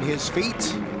is on his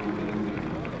feet.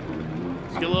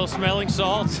 Let's get a little smelling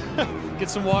salt. Get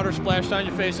some water splashed on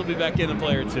your face. He'll be back in a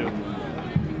play or two.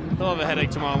 He'll have a headache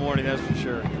tomorrow morning, that's for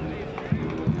sure.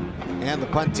 And the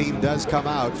punt team does come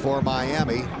out for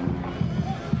Miami.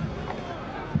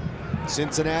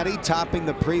 Cincinnati topping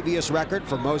the previous record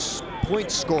for most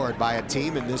points scored by a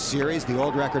team in this series. The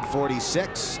old record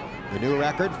 46, the new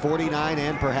record 49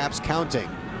 and perhaps counting.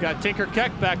 Got Tinker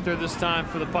Keck back there this time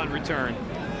for the punt return.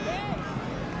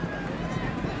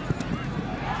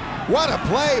 What a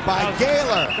play by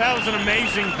Gaylor. That was an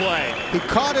amazing play. He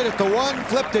caught it at the 1,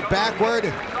 flipped it backward,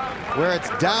 where it's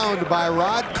downed by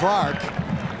Rod Clark.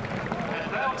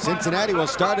 Cincinnati will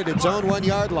start at its own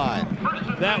 1-yard line.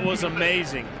 That was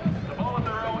amazing.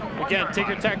 Again,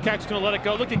 Tinker Keck's going to let it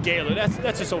go. Look at Gaylor.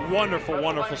 That's just a wonderful,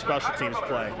 wonderful special teams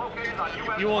play.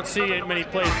 You won't see many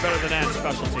plays better than that in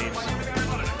special teams.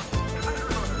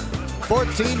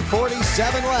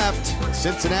 14:47 left.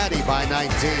 Cincinnati by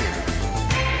 19.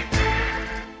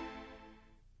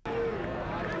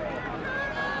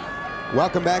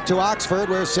 Welcome back to Oxford,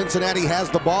 where Cincinnati has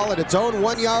the ball at its own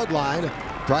 1-yard line,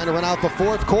 trying to run out the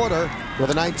fourth quarter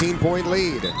with a 19-point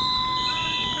lead.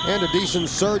 And a decent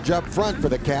surge up front for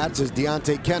the Cats as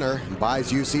Deontey Kenner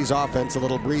buys UC's offense a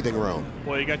little breathing room.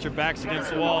 Well, you got your backs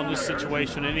against the wall in this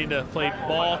situation. They need to play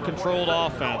ball-controlled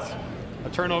offense. A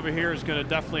turnover here is going to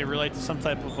definitely relate to some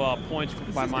type of points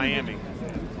by Miami.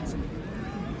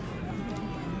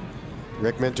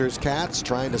 Rick Minter's Cats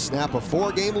trying to snap a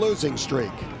 4-game losing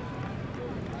streak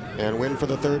and win for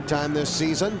the 3rd time this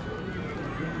season.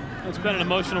 It's been an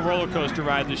emotional roller coaster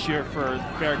ride this year for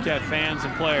Bearcat fans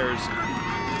and players.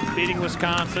 Beating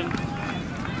Wisconsin.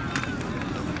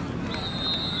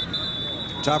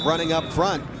 Tough running up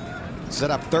front. Set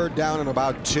up 3rd down and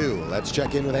about 2. Let's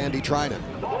check in with Andy Trinan.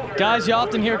 Guys, you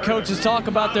often hear coaches talk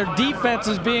about their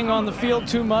defenses being on the field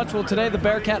too much. Well, today the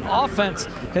Bearcat offense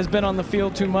has been on the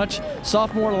field too much.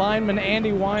 Sophomore lineman Andy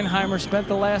Weinheimer spent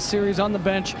the last series on the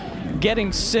bench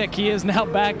getting sick. He is now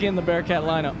back in the Bearcat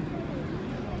lineup.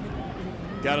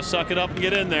 Got to suck it up and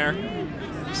get in there.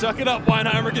 Suck it up,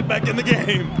 Weinheimer, get back in the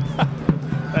game.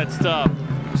 That's tough.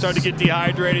 Start to get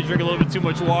dehydrated, drink a little bit too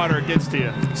much water, it gets to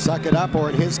you. Suck it up,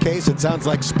 or in his case, it sounds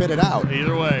like spit it out.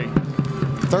 Either way.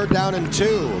 3rd down and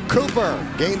 2.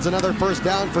 Cooper gains another first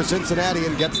down for Cincinnati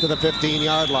and gets to the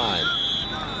 15-yard line.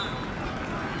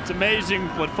 It's amazing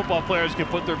what football players can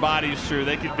put their bodies through.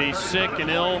 They could be sick and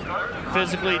ill,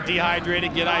 physically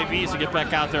dehydrated, get IVs, and get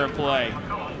back out there and play.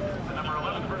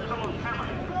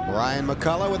 Brian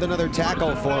McCullough with another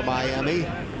tackle for Miami.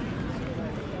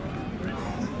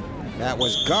 That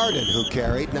was Garden who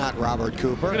carried, not Robert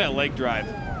Cooper. Look at that leg drive.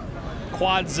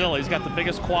 Quadzilla. He's got the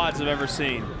biggest quads I've ever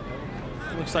seen.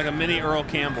 Looks like a mini Earl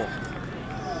Campbell.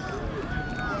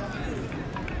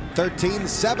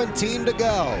 13-17 to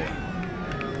go.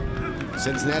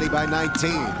 Cincinnati by 19.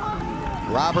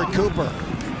 Robert Cooper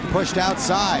pushed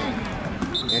outside,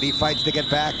 and he fights to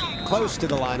get back close to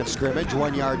the line of scrimmage,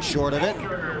 1 yard short of it.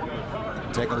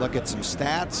 Take a look at some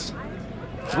stats.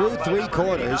 Through 3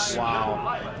 quarters.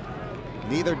 Wow.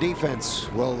 Neither defense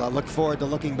will look forward to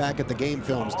looking back at the game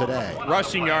films today.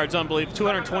 Rushing yards, unbelievable.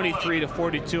 223 to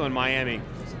 42 in Miami.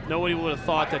 Nobody would have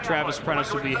thought that Travis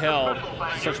Prentice would be held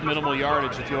such minimal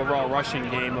yardage with the overall rushing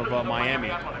game of Miami.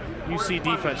 UC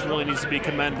defense really needs to be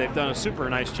commended. They've done a super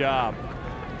nice job.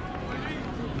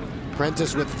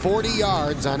 Prentice with 40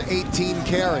 yards on 18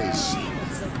 carries.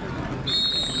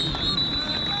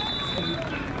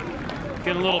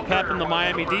 Getting a little pep in the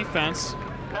Miami defense.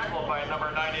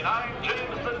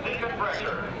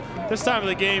 This time of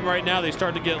the game right now, they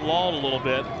start to get lulled a little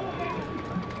bit.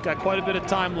 Got quite a bit of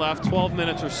time left, 12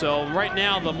 minutes or so. Right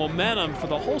now, the momentum for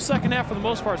the whole second half, for the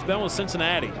most part, has been with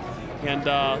Cincinnati. And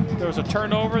there was a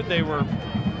turnover. They were,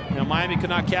 Miami could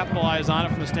not capitalize on it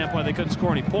from the standpoint they couldn't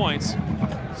score any points.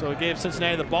 So it gave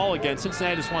Cincinnati the ball again.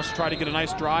 Cincinnati just wants to try to get a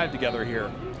nice drive together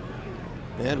here.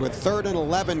 And with 3rd and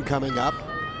 11 coming up,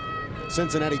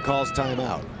 Cincinnati calls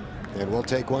timeout. And we'll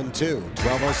take one too.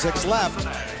 12:06 left.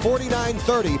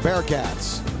 49-30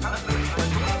 Bearcats.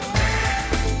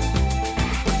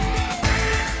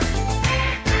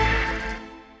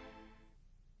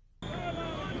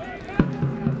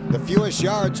 The fewest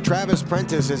yards Travis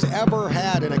Prentice has ever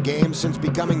had in a game since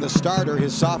becoming the starter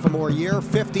his sophomore year,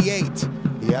 58.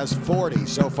 He has 40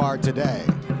 so far today.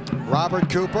 Robert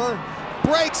Cooper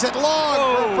breaks it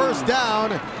long for first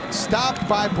down. Stopped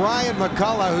by Brian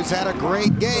McCullough, who's had a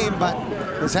great game, but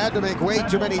has had to make way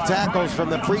too many tackles from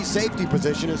the free safety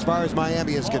position as far as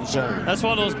Miami is concerned. That's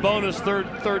one of those bonus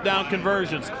third down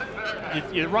conversions.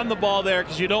 You run the ball there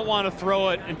because you don't want to throw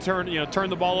it and turn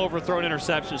the ball over, throw an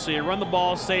interception. So you run the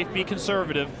ball safe, be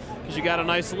conservative, because you got a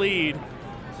nice lead,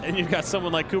 and you've got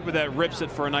someone like Cooper that rips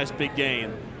it for a nice big gain.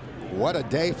 What a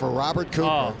day for Robert Cooper.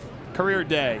 Oh, career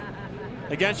day.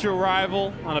 Against your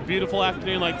rival on a beautiful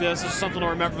afternoon like this is something to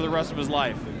remember for the rest of his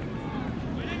life.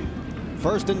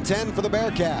 1st and 10 for the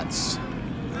Bearcats.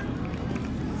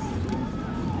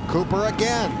 Cooper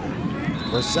again.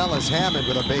 Marcellus Hammond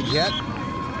with a big hit.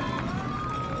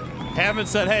 Hammond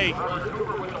said, hey,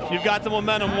 you've got the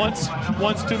momentum once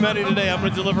too many today. I'm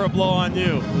going to deliver a blow on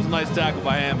you. It was a nice tackle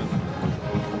by Hammond.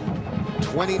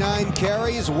 29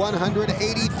 carries,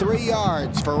 183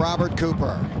 yards for Robert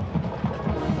Cooper.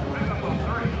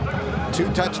 2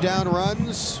 touchdown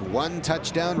runs, 1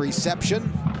 touchdown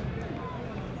reception.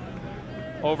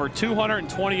 Over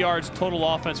 220 yards total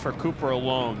offense for Cooper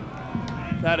alone.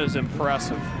 That is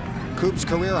impressive. Coop's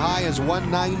career high is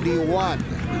 191.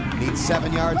 Needs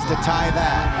 7 yards to tie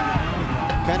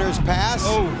that. Penner's pass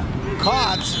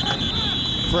caught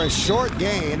for a short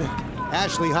gain.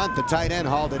 Ashley Hunt, the tight end,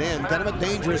 hauled it in. Kind of a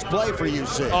dangerous play for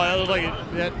UC. Oh, that looked like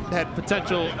it had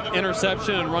potential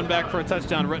interception and run back for a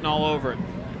touchdown written all over it.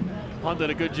 Hunt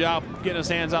did a good job getting his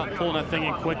hands out and pulling that thing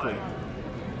in quickly.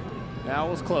 That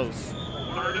was close.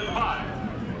 3rd and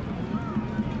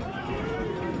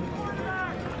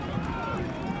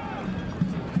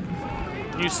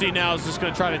 5. UC now is just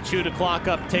going to try to chew the clock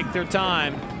up, take their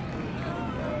time,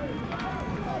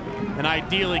 and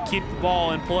ideally keep the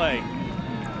ball in play.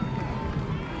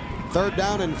 3rd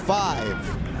down and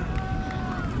 5.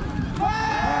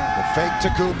 The fake to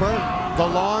Cooper, the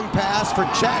long pass for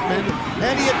Chapman,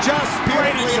 and he adjusts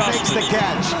beautifully and makes the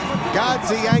catch.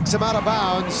 Godse yanks him out of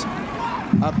bounds.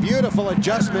 A beautiful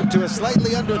adjustment to a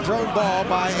slightly underthrown ball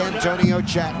by Antonio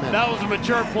Chapman. That was a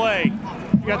mature play.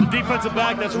 You got the defensive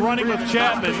back that's running with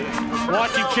Chapman,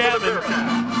 watching Chapman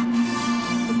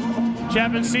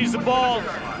Chapman sees the ball,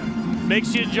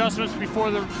 makes the adjustments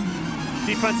before the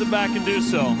defensive back can do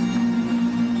so.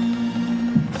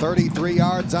 33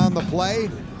 yards on the play.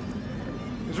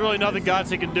 There's really nothing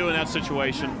Godsey can do in that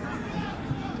situation.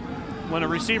 When a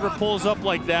receiver pulls up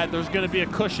like that, there's going to be a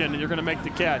cushion and you're going to make the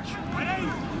catch.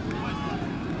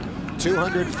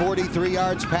 243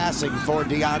 yards passing for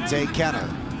Deontey Kenner.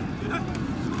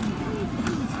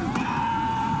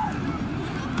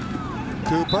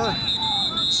 Cooper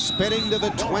spinning to the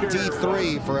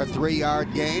 23 for a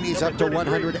 3-yard gain. He's up to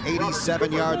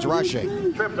 187 yards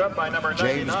rushing.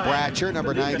 James Bratcher,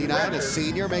 number 99, a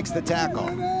senior, makes the tackle.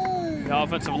 The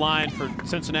offensive line for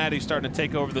Cincinnati starting to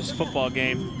take over this football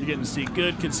game. You're getting to see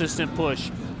good, consistent push.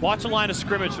 Watch the line of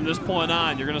scrimmage from this point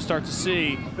on. You're going to start to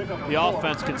see the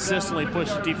offense consistently push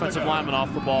the defensive lineman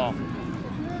off the ball.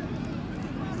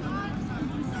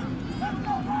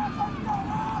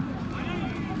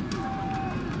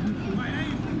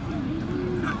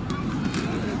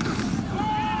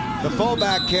 The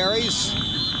fullback carries,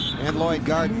 and Lloyd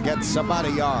Garden gets about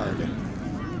a yard.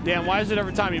 Dan, why is it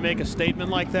every time you make a statement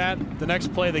like that, the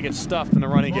next play they get stuffed in the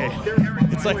running game?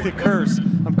 It's like the curse.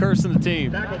 I'm cursing the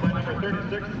team.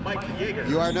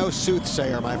 You are no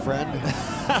soothsayer, my friend.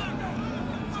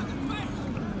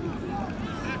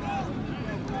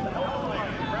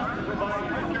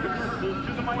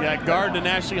 Yeah, Garden and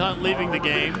Ashley Hunt leaving the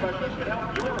game.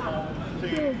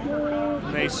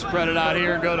 They spread it out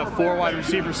here and go to 4 wide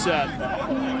receiver set.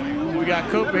 We got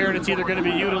Cooper here, and it's either going to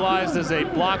be utilized as a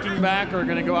blocking back or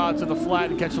going to go out to the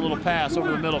flat and catch a little pass over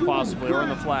the middle possibly, or in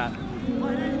the flat.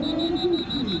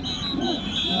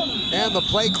 And the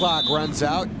play clock runs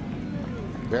out.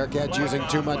 Bearcats using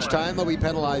too much time. They'll be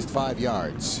penalized 5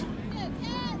 yards.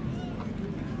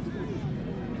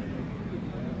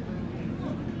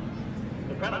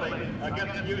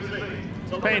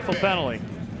 Painful penalty.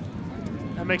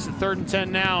 That makes it 3rd and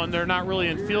 10 now, and they're not really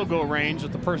in field goal range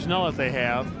with the personnel that they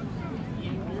have.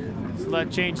 So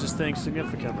that changes things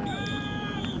significantly.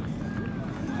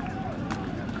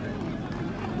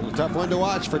 A tough one to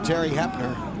watch for Terry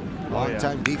Hepner,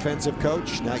 longtime defensive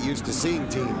coach, not used to seeing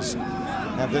teams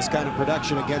have this kind of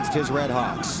production against his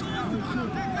RedHawks.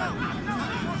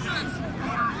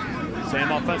 Same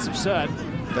offensive set.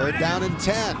 3rd down and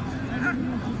 10.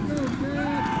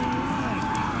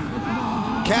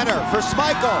 Kenner for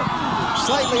Schmeichel.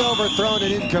 Slightly overthrown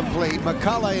and incomplete.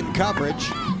 McCullough in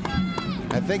coverage.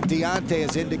 I think Deontey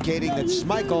is indicating that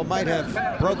Schmeichel might have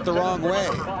broke the wrong way.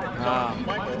 I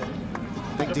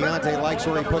think Deontey likes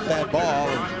where he put that ball.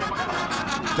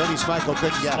 And Tony Schmeichel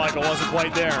couldn't get it. Schmeichel wasn't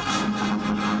quite there.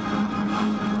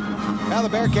 Now the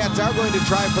Bearcats are going to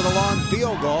try for the long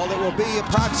field goal. It will be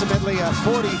approximately a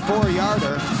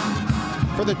 44-yarder.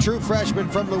 For the true freshman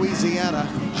from Louisiana,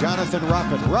 Jonathan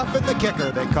Ruffin. Ruffin the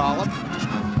kicker, they call him.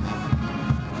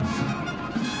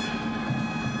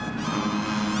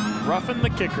 Ruffin the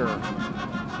kicker.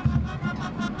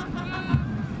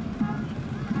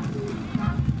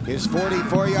 His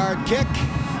 44-yard kick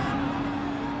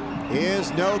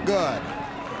is no good.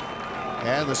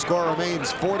 And the score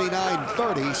remains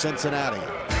 49-30 Cincinnati.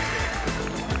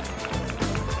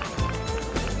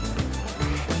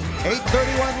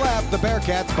 8:31 left, the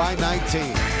Bearcats by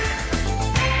 19.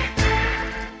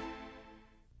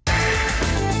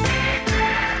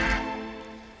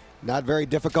 Not very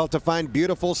difficult to find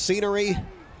beautiful scenery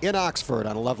in Oxford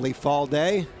on a lovely fall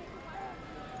day.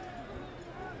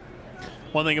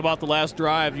 One thing about the last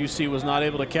drive, UC was not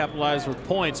able to capitalize with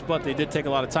points, but they did take a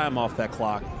lot of time off that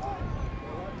clock.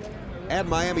 And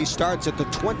Miami starts at the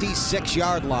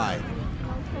 26-yard line.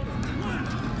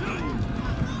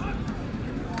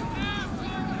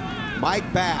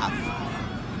 Mike Bath.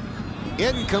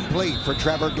 Incomplete for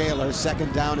Trevor Gaylor.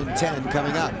 2nd down and 10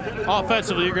 coming up.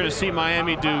 Offensively, you're going to see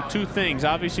Miami do 2 things.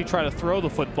 Obviously, try to throw the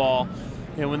football.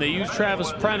 And when they use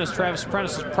Travis Prentice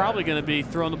is probably going to be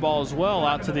throwing the ball as well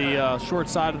out to the short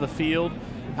side of the field,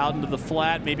 out into the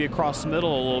flat, maybe across the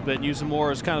middle a little bit, and use him more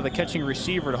as kind of the catching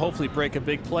receiver to hopefully break a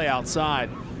big play outside.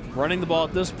 Running the ball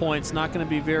at this point is not going to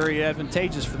be very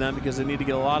advantageous for them because they need to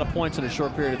get a lot of points in a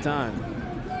short period of time.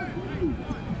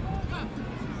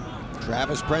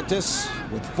 Travis Prentice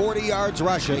with 40 yards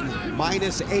rushing,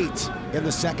 -8 in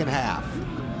the 2nd half.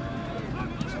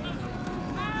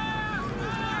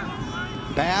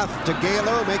 Bath to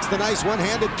Gaylor, makes the nice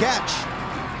one-handed catch.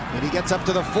 And he gets up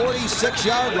to the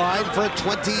 46-yard line for a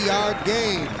 20-yard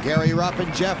gain. Gary Ruff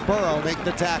and Jeff Burrow make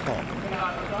the tackle.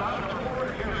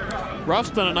 Ruff's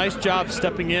done a nice job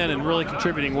stepping in and really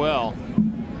contributing well.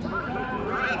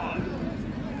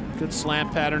 Good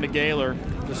slant pattern to Gaylor.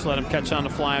 Just let him catch on the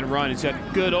fly and run. He's got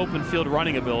good open field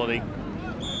running ability.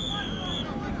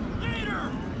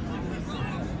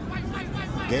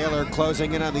 Gaylor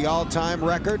closing in on the all-time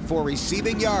record for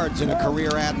receiving yards in a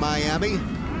career at Miami. And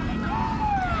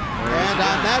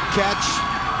on that catch,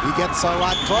 he gets a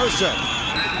lot closer.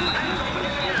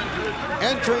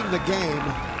 Entering the game,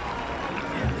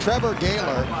 Trevor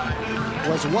Gaylor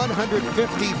was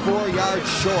 154 yards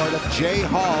short of Jay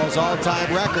Hall's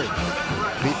all-time record.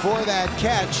 Before that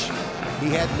catch, he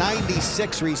had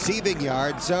 96 receiving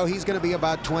yards, so he's going to be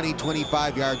about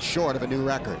 20-25 yards short of a new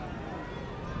record.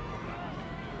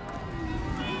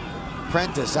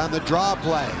 Prentice on the draw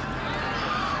play.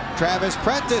 Travis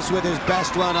Prentice with his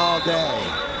best run all day.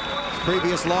 His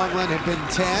previous long run had been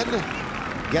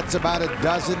 10. Gets about a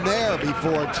dozen there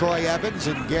before Troy Evans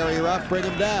and Gary Ruff bring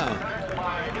him down.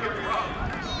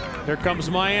 Here comes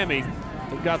Miami.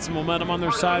 They've got some momentum on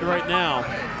their side right now.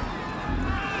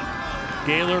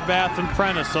 Gaylor, Bath, and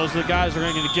Prentice. Those are the guys who are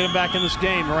going to get him back in this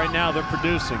game. Right now, they're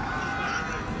producing.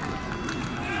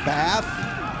 Bath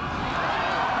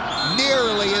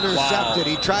nearly intercepted.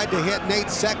 Wow. He tried to hit Nate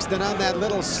Sexton on that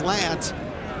little slant,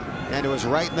 and it was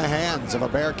right in the hands of a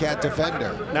Bearcat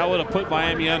defender. That would have put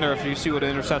Miami under if you see what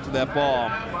intercepted that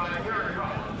ball.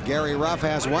 Gary Ruff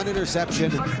has one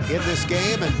interception in this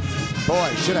game, and boy,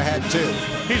 should have had two.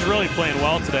 He's really playing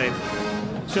well today.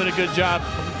 He's doing a good job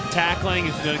tackling.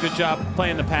 He's doing a good job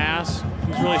playing the pass.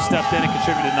 He's really stepped in and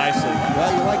contributed nicely.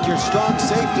 Well, you like your strong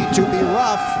safety to be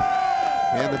Ruff.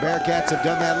 And the Bearcats have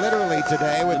done that literally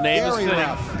today with Gary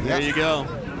Ruff. Yep. There you go.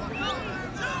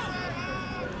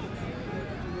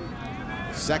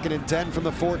 2nd and 10 from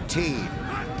the 14.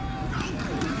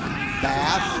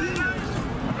 Bath.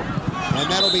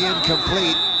 And that'll be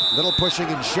incomplete. Little pushing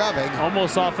and shoving.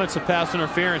 Almost offensive pass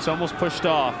interference, almost pushed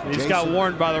off. He's got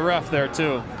warned by the ref there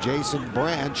too. Jason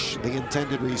Branch, the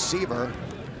intended receiver.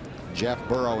 Jeff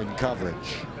Burrow in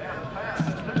coverage.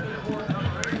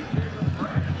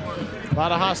 A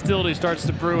lot of hostility starts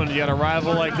to brew, and you got a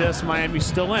rival like this. Miami's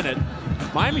still in it.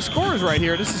 Miami scores right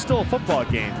here. This is still a football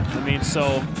game. I mean,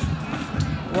 so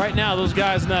right now those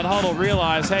guys in that huddle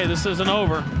realize, hey, this isn't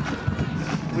over.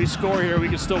 If we score here, we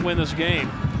can still win this game.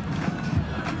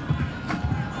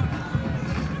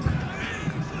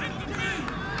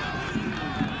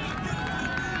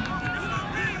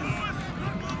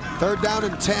 Third down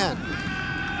and 10.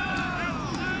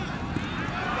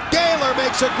 Gaylor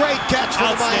makes a great catch for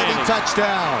the Miami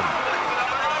touchdown.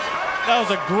 That was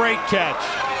a great catch.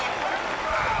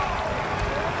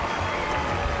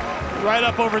 Right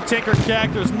up over Tinker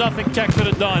Keck. There's nothing Keck could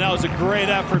have done. That was a great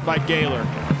effort by Gaylor.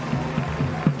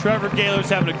 Trevor Gaylor's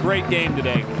having a great game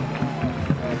today.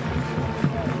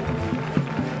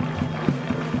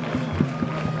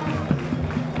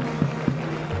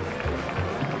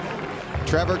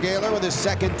 Trevor Gaylor with his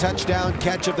 2nd touchdown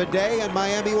catch of the day, and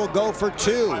Miami will go for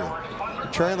 2.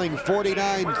 Trailing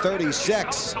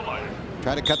 49-36.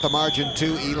 Try to cut the margin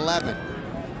to 11.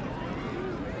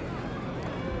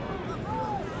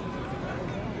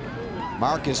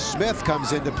 Marcus Smith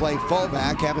comes in to play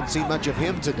fullback. Haven't seen much of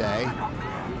him today.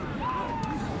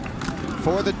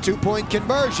 For the 2-point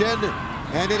conversion,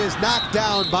 and it is knocked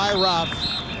down by Ruff.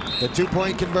 The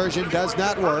 2-point conversion does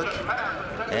not work.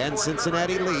 And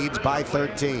Cincinnati leads by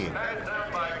 13.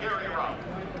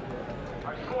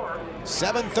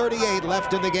 7:38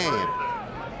 left in the game.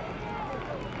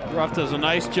 Ruff does a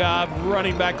nice job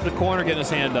running back to the corner, getting his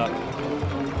hand up.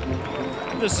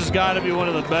 This has got to be one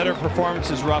of the better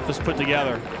performances Ruff has put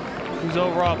together. He's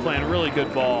overall playing a really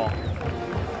good ball.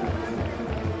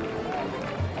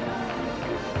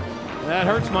 That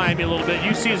hurts Miami a little bit.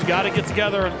 UC's got to get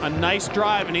together a nice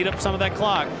drive and eat up some of that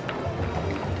clock.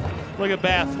 Look at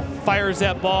Bath, fires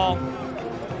that ball,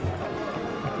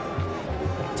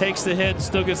 takes the hit,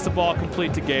 still gets the ball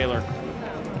complete to Gaylor.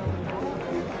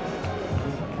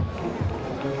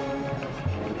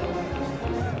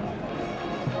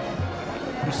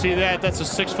 You see that? That's a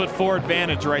 6'4"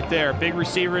 advantage right there. Big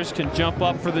receivers can jump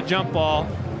up for the jump ball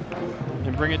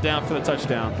and bring it down for the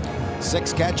touchdown.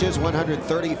 6 catches,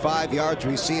 135 yards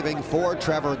receiving for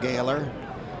Trevor Gaylor.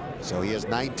 So he is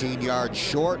 19 yards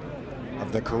short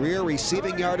of the career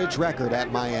receiving yardage record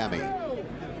at Miami.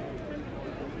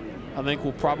 I think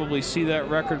we'll probably see that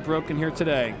record broken here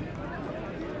today.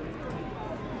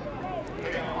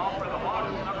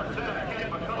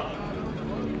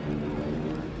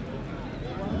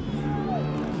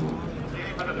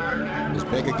 As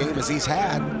big a game as he's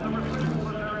had.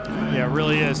 Yeah, it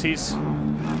really is. He's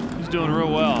doing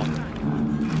real well.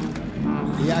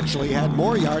 He actually had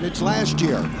more yardage last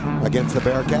year against the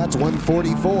Bearcats,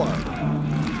 144.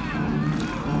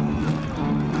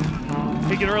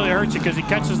 He can really hurt you because he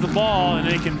catches the ball and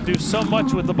he can do so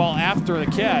much with the ball after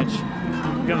the catch.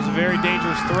 It becomes a very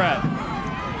dangerous threat.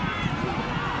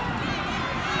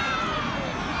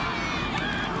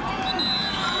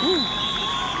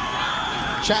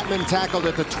 Chapman tackled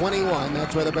at the 21.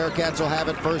 That's where the Bearcats will have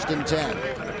it 1st and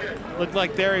 10. Looked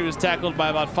like there he was tackled by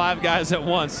about 5 guys at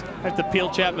once. Have to peel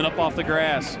Chapman up off the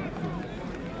grass.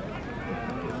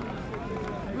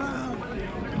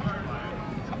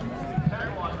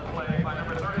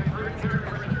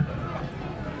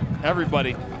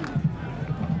 Everybody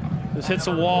just hits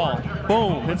a wall.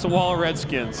 Boom, hits a wall of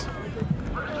Redskins.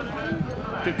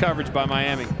 Good coverage by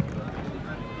Miami.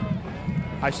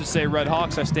 I should say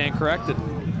RedHawks, I stand corrected.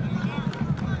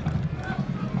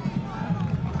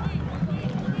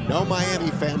 No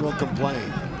Miami fan will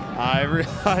complain. I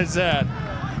realize that.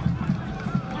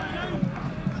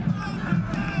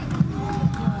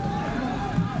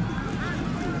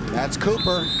 That's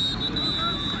Cooper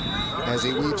as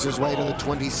he weaves his way to the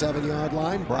 27-yard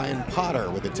line. Brian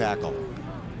Potter with the tackle.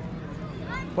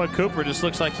 Boy, Cooper just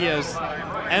looks like he has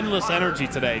endless energy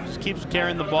today. Just keeps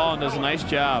carrying the ball and does a nice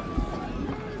job.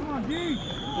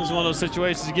 This is one of those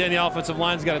situations, again, the offensive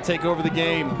line's got to take over the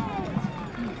game.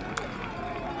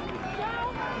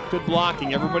 Good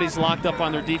blocking. Everybody's locked up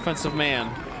on their defensive man.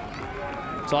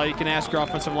 That's all you can ask your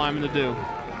offensive lineman to do.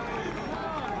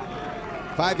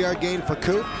 5-yard gain for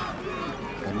Coop.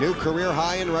 A new career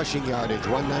high in rushing yardage,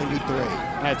 193.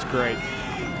 That's great.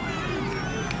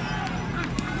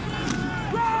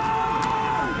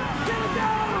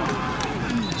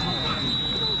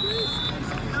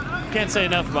 Can't say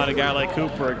enough about a guy like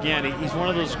Cooper. Again, he's one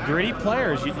of those gritty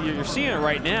players. You're seeing it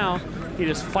right now. He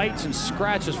just fights and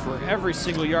scratches for every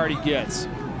single yard he gets.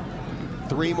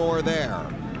 3 more there.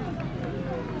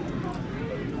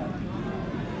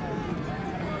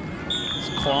 He's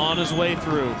clawing his way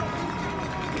through.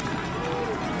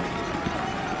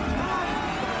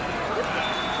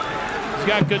 He's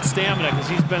got good stamina because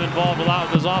he's been involved a lot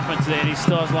with his offense today, and he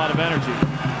still has a lot of energy.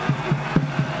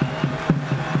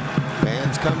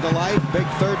 Fans come to life. Big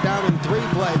 3rd down and 3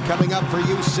 play coming up for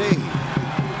UC.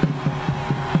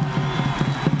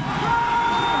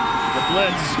 The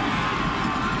blitz.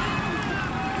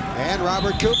 And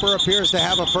Robert Cooper appears to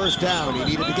have a 1st down. He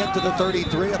needed to get to the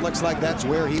 33. It looks like that's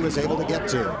where he was able to get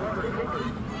to.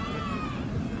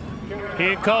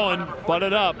 He and Cohen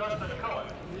butted up.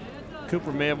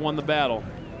 Cooper may have won the battle.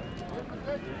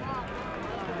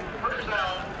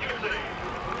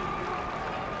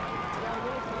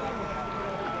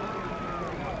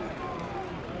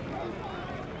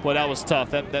 Boy, that was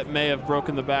tough. That may have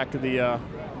broken the back of the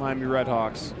Miami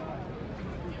RedHawks.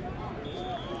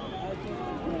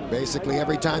 Basically,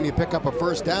 every time you pick up a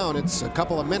 1st down, it's a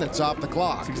couple of minutes off the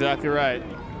clock. That's exactly right.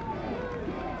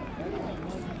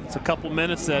 It's a couple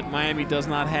minutes that Miami does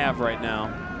not have right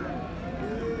now.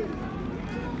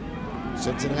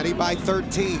 Cincinnati by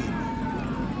 13.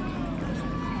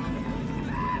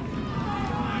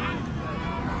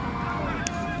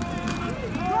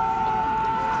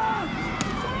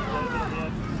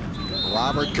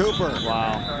 Robert Cooper.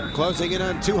 Wow. Closing in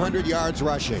on 200 yards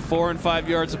rushing. 4 and 5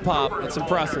 yards a pop. That's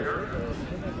impressive.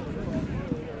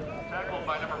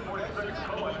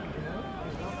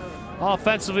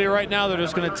 Offensively right now, they're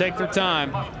just going to take their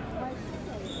time.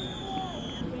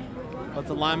 Let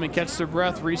the linemen catch their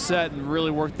breath, reset, and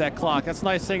really work that clock. That's the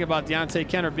nice thing about Deontey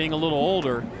Kenner being a little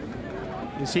older,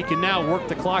 is he can now work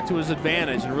the clock to his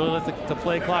advantage and really let the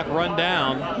play clock run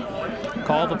down,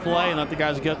 call the play, and let the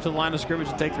guys get up to the line of scrimmage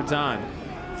and take their time.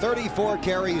 34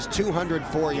 carries,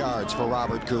 204 yards for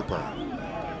Robert Cooper.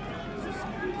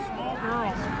 Small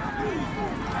girl.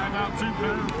 Time out, 2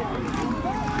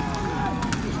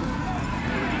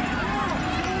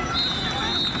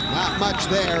 Not much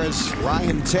there as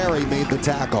Ryan Terry made the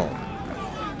tackle.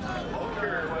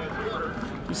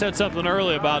 You said something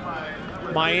earlier about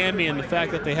Miami and the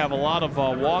fact that they have a lot of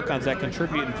walk-ons that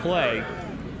contribute and play.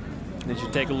 As you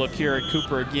take a look here at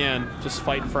Cooper again, just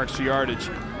fighting for extra yardage.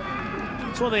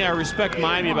 It's one thing I respect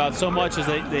Miami about so much is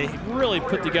they really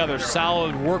put together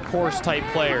solid workhorse type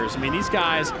players. I mean, these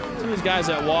guys, some of these guys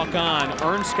that walk on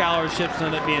earn scholarships and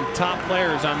end up being top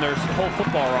players on their whole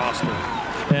football roster.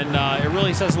 And it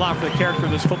really says a lot for the character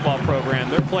of this football program.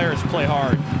 Their players play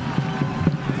hard.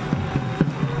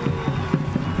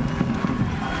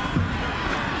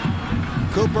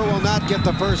 Cooper will not get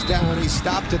the 1st down. He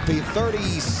stopped at the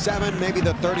 37, maybe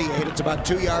the 38. It's about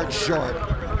 2 yards short.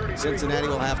 Cincinnati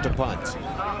will have to punt.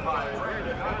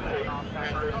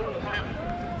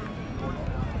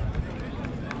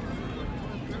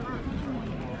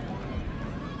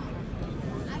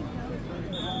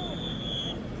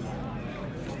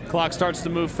 Clock starts to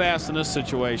move fast in this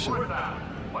situation.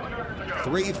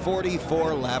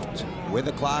 3:44 left with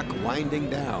the clock winding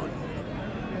down.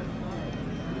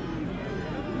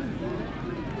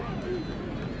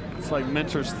 It's like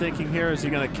Minter's thinking here, is he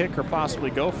going to kick or possibly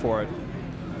go for it?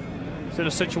 in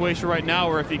a situation right now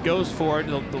where if he goes for it,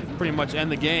 they'll pretty much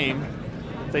end the game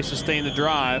if they sustain the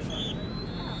drive.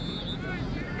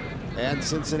 And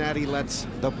Cincinnati lets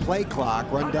the play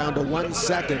clock run down to 1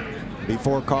 second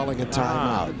before calling a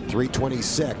timeout.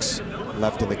 3:26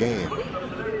 left in the game.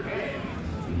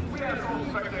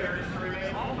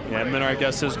 Yeah, Minner, I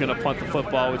guess, is going to punt the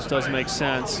football, which does make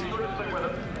sense.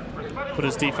 Put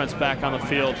his defense back on the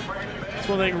field. That's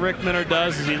one thing Rick Minner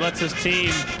does, is he lets his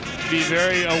team be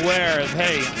very aware of,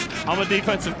 hey, I'm a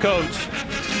defensive coach.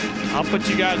 I'll put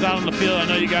you guys out on the field. I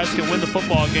know you guys can win the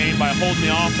football game by holding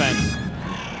the offense.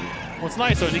 What's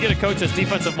nice, though, is you get a coach that's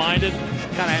defensive-minded,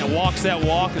 kind of walks that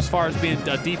walk as far as being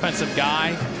a defensive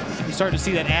guy. You start to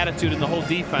see that attitude in the whole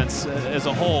defense as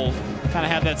a whole, kind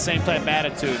of have that same type of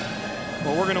attitude.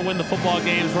 Well, we're going to win the football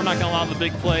games. We're not going to allow the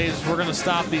big plays. We're going to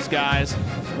stop these guys.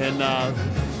 And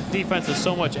defense is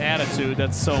so much attitude.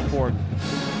 That's so important.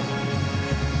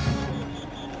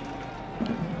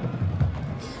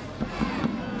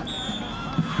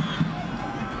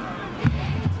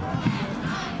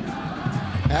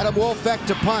 Adam Wolfeck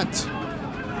to punt.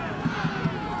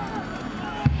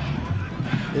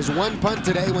 His one punt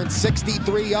today went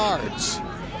 63 yards.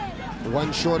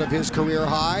 One short of his career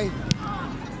high.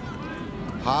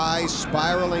 High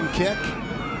spiraling kick.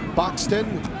 Buxton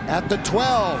at the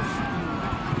 12.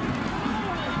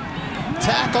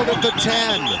 Tackled at the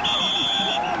 10.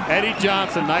 Eddie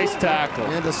Johnson, nice tackle.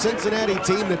 And a Cincinnati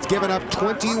team that's given up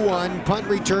 21 punt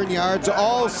return yards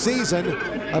all season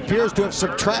appears to have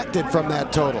subtracted from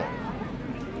that total.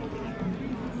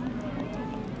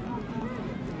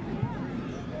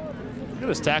 Look at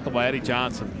this tackle by Eddie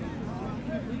Johnson.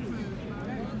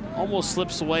 Almost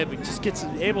slips away, but just gets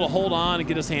able to hold on and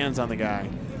get his hands on the guy.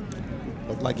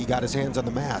 Looked like he got his hands on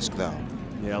the mask, though.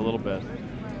 Yeah, a little bit.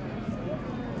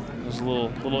 There's a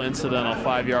little incidental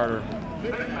 5-yarder.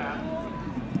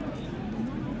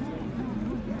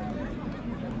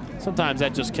 Sometimes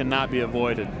that just cannot be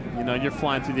avoided. You know, you're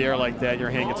flying through the air like that, your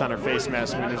hand gets on her face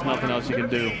mask, I mean, there's nothing else you can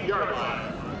do.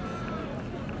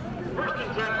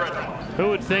 Who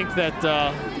would think that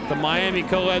the Miami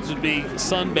co-eds would be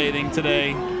sunbathing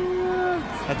today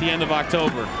at the end of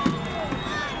October?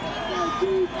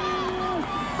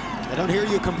 I don't hear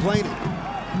you complaining.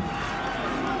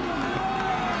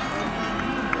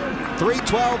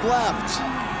 3:12 left.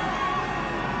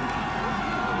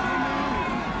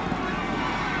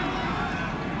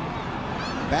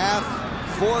 Bath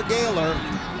for Gaylor,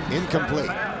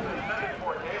 incomplete.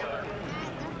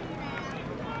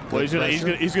 Well, he's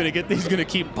gonna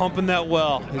keep pumping that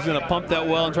well. He's gonna pump that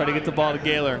well and try to get the ball to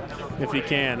Gaylor if he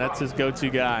can. That's his go-to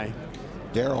guy.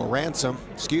 Darrell Ransom,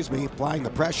 applying the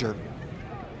pressure.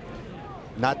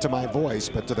 Not to my voice,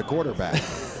 but to the quarterback.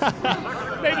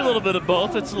 Maybe a little bit of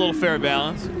both. It's a little fair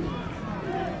balance.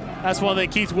 That's one thing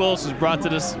Keith Willis has brought to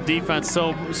this defense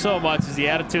so much, is the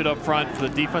attitude up front for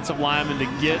the defensive lineman to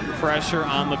get pressure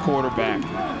on the quarterback.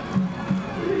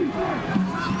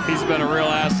 He's been a real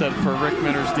asset for Rick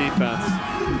Minner's defense.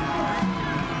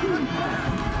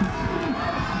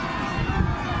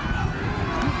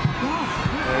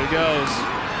 There he goes.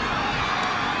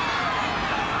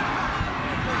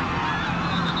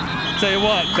 Tell you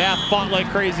what, Bath fought like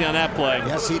crazy on that play.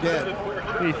 Yes, he did.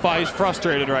 He's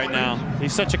frustrated right now.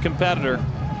 He's such a competitor.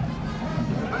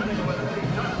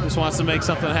 Just wants to make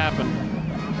something happen.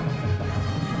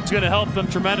 It's going to help them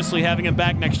tremendously having him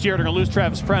back next year. They're going to lose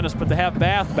Travis Prentice, but to have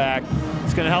Bath back,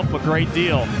 it's going to help him a great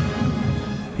deal.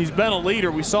 He's been a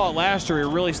leader. We saw it last year. He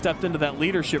really stepped into that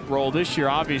leadership role. This year,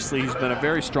 obviously, he's been a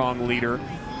very strong leader.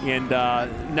 And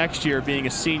next year, being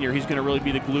a senior, he's going to really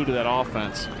be the glue to that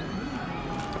offense.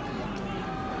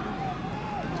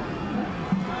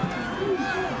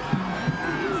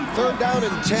 Third down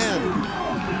and 10.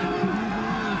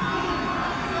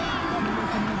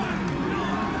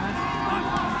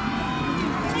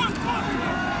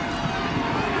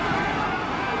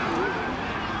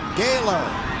 Gaylor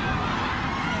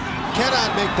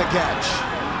cannot make the catch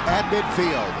at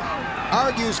midfield.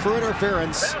 Argues for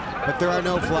interference, but there are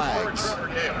no flags.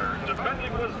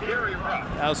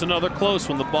 That was another close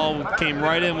one. The ball came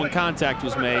right in when contact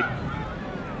was made.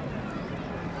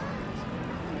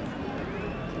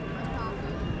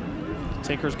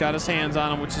 Tinker's got his hands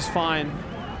on him, which is fine.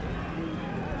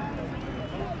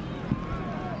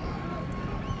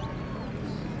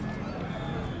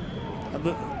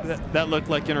 That looked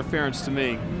like interference to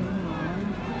me.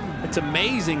 It's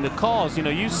amazing the calls. You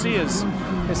know, UC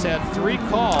has had 3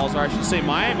 calls, or I should say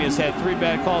Miami has had 3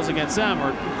 bad calls against them,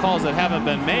 or calls that haven't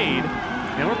been made,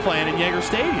 and we're playing in Yager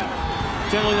Stadium.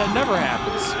 Generally, that never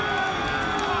happens.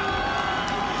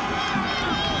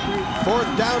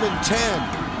 4th down and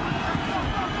 10.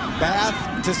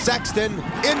 Bath to Sexton,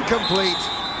 incomplete.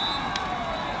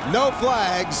 No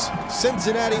flags.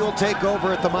 Cincinnati will take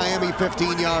over at the Miami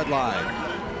 15-yard line.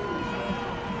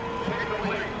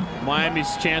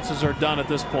 Miami's chances are done at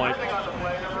this point.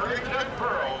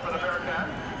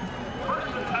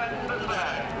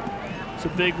 It's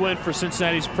a big win for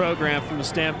Cincinnati's program from the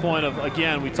standpoint of,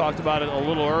 again, we talked about it a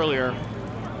little earlier,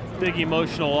 big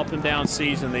emotional up and down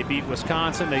season. They beat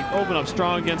Wisconsin. They open up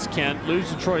strong against Kent, lose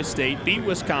to Troy State, beat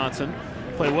Wisconsin,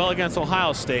 play well against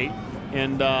Ohio State,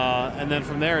 and then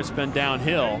from there it's been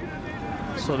downhill.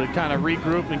 So to kind of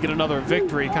regroup and get another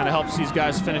victory kind of helps these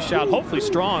guys finish out hopefully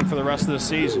strong for the rest of the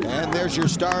season. And there's your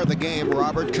star of the game,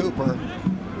 Robert Cooper.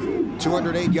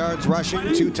 208 yards rushing,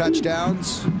 2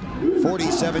 touchdowns,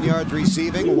 47 yards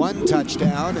receiving, 1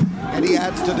 touchdown, and he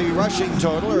adds to the rushing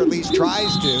total, or at least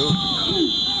tries to,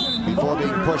 before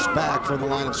being pushed back from the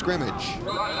line of scrimmage.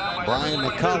 Brian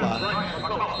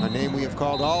McCullough, a name we have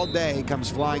called all day,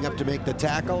 comes flying up to make the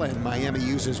tackle, and Miami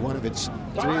uses one of its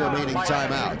 3 remaining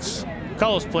timeouts.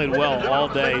 McCullough's played well all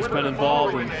day. He's been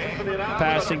involved in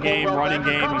passing game, running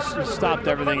game. He's stopped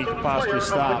everything he could possibly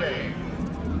stop.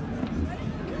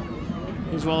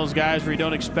 He's one of those guys where you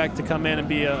don't expect to come in and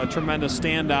be a tremendous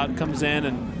standout. Comes in,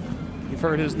 and you've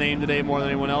heard his name today more than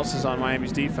anyone else's on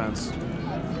Miami's defense.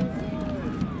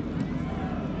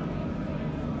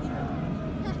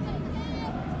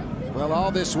 Well,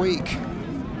 all this week,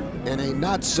 in a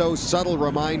not so subtle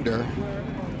reminder,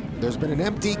 there's been an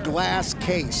empty glass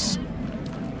case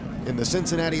in the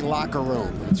Cincinnati locker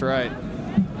room. That's right.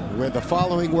 With the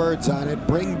following words on it: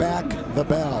 bring back the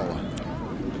bell.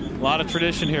 A lot of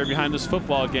tradition here behind this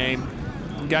football game.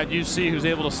 You got UC, who's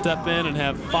able to step in and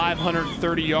have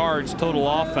 530 yards total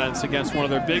offense against one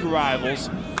of their big rivals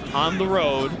on the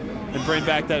road and bring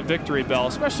back that victory bell,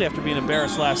 especially after being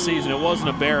embarrassed last season. It was an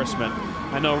embarrassment.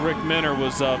 I know Rick Minner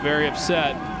was very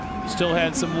upset. Still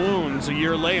had some wounds a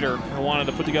year later and wanted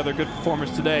to put together a good performance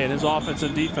today, and his offense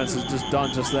and defense has just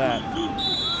done just that.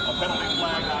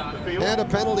 And a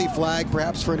penalty flag,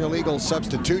 perhaps for an illegal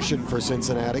substitution for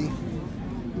Cincinnati.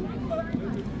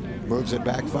 Moves it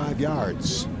back 5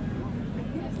 yards.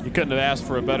 You couldn't have asked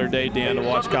for a better day, Dan, to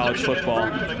watch college football.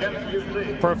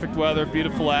 Perfect weather,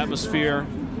 beautiful atmosphere.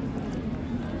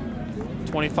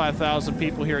 25,000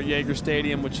 people here at Yager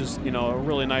Stadium, which is, you know, a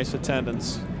really nice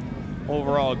attendance.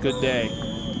 Overall, a good day.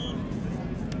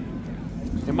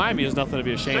 And Miami has nothing to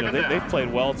be ashamed of. They've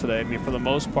played well today. I mean, for the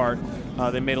most part,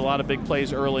 they made a lot of big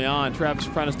plays early on. Travis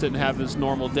Prentice didn't have his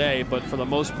normal day, but for the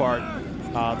most part,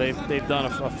 they've done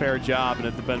a fair job and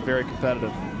have been very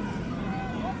competitive.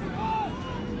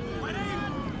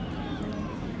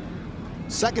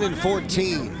 Second and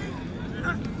 14.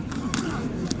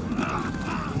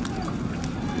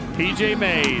 P.J.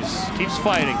 Mays keeps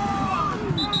fighting.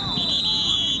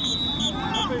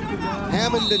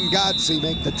 Hammond and Godsey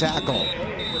make the tackle.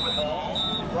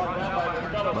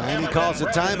 Miami calls a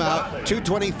timeout.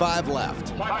 2:25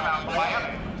 left.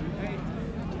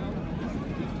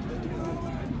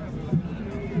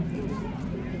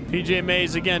 P.J.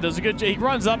 Mays again does a good job. He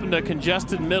runs up into a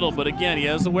congested middle, but again, he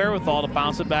has the wherewithal to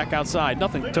bounce it back outside.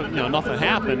 Nothing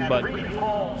happened, but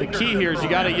the key here is you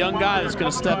got a young guy that's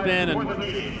going to step in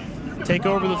and take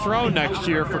over the throne next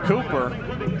year for Cooper.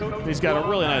 He's got a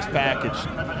really nice package.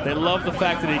 They love the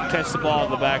fact that he can catch the ball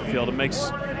in the backfield. It makes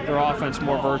their offense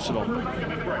more versatile.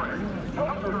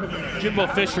 Jimbo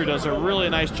Fisher does a really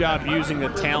nice job using the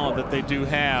talent that they do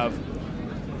have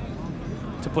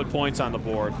to put points on the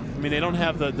board. I mean, they don't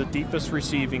have the deepest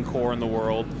receiving core in the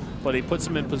world, but he puts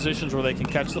them in positions where they can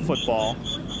catch the football,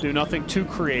 do nothing too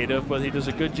creative, but he does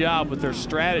a good job with their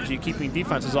strategy keeping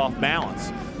defenses off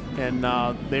balance. And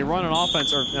they run an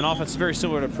offense, or an offense very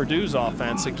similar to Purdue's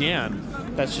offense. Again,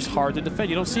 that's just hard to defend.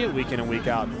 You don't see it week in and week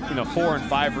out. You know, 4 and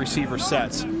 5 receiver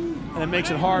sets, and it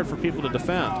makes it hard for people to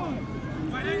defend.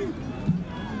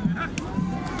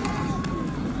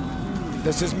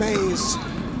 This is Mays.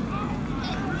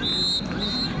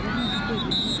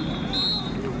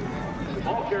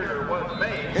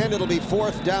 And it'll be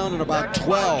 4th down and about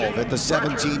 12 at the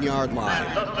 17-yard line.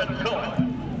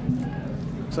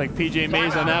 Looks like P.J.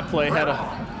 Mays on that play had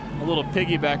a little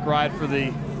piggyback ride from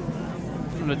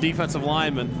the defensive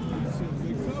lineman.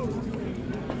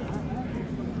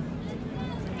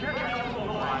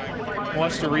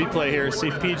 Watch the replay here.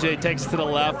 See P.J. takes to the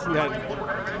left. You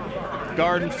got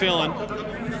Garden filling.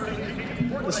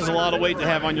 This is a lot of weight to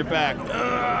have on your back.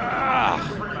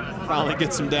 Finally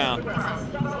gets him down.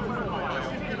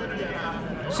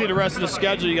 See the rest of the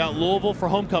schedule. You got Louisville for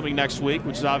homecoming next week,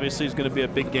 which is obviously going to be a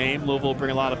big game. Louisville will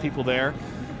bring a lot of people there.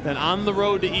 Then on the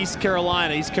road to East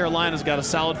Carolina. East Carolina's got a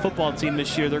solid football team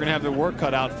this year. They're going to have their work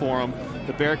cut out for them.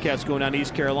 The Bearcats going down to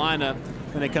East Carolina,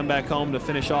 and they come back home to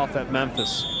finish off at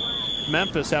Memphis.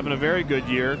 Memphis having a very good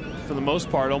year for the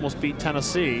most part, almost beat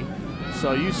Tennessee.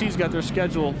 So UC's got their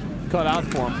schedule cut out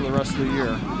for them for the rest of the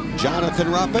year.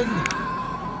 Jonathan Ruffin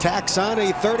tacks on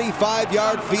a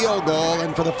 35-yard field goal,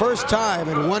 and for the first time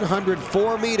in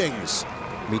 104 meetings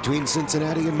between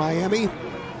Cincinnati and Miami,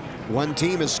 one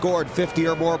team has scored 50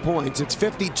 or more points. It's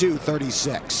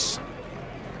 52-36.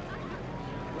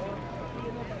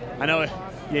 I know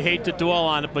you hate to dwell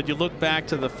on it, but you look back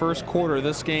to the first quarter of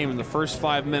this game in the first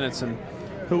 5 minutes, and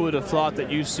who would have thought that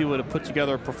UC would have put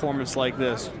together a performance like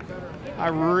this? I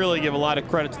really give a lot of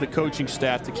credit to the coaching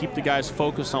staff to keep the guys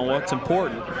focused on what's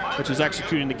important, which is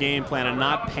executing the game plan and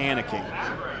not panicking.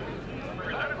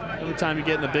 Every time you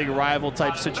get in a big rival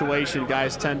type situation,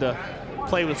 guys tend to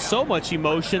play with so much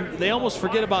emotion, they almost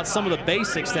forget about some of the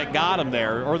basics that got them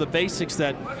there, or the basics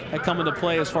that come into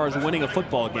play as far as winning a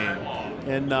football game.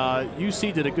 And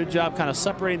UC did a good job kind of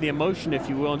separating the emotion, if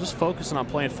you will, and just focusing on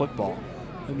playing football.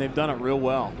 And they've done it real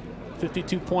well.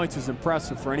 52 points is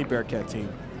impressive for any Bearcat team.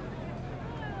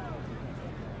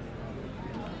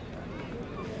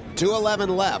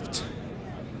 2:11 left.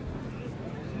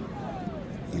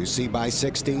 UC by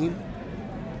 16.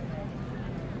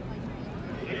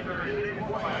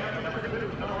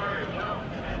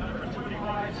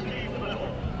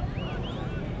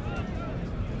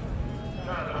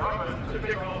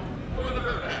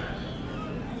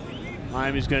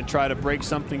 Miami's going to try to break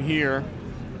something here.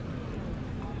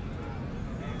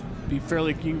 You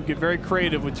can get very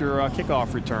creative with your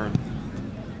kickoff return.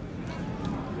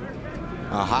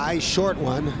 A high short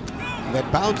one that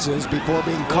bounces before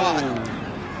being caught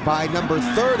by number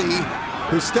 30,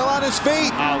 who's still on his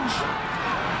feet. Ouch.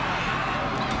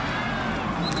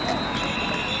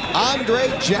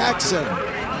 Andre Jackson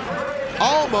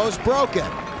almost broke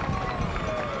it.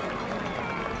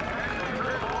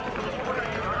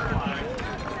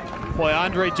 Boy,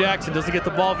 Andre Jackson doesn't get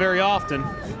the ball very often.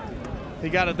 He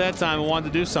got it that time and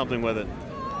wanted to do something with it.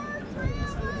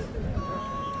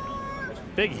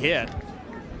 Big hit.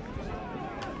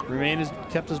 Remain has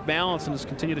kept his balance and has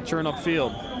continued to churn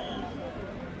upfield.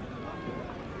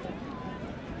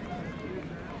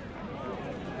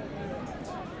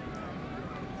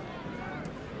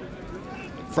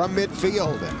 From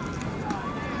midfield,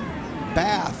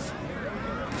 Bath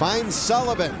finds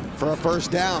Sullivan for a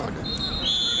first down.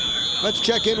 Let's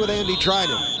check in with Andy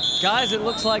Trinan. Guys, it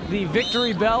looks like the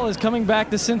victory bell is coming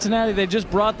back to Cincinnati. They just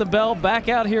brought the bell back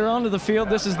out here onto the field.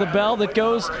 This is the bell that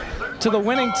goes to the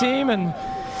winning team, and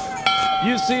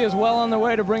UC is well on their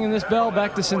way to bringing this bell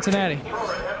back to Cincinnati.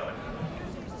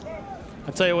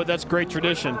 I tell you what, that's great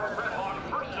tradition.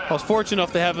 I was fortunate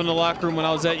enough to have it in the locker room when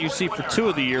I was at UC for 2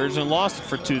 of the years and lost it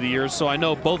for 2 of the years, so I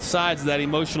know both sides of that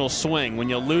emotional swing. When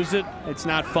you lose it, it's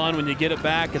not fun. When you get it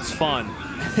back, it's fun.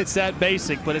 It's that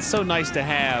basic, but it's so nice to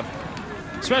have,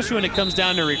 especially when it comes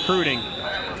down to recruiting,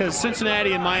 because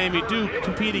Cincinnati and Miami do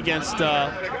compete against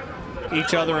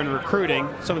each other in recruiting,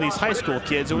 some of these high school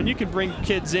kids. And when you can bring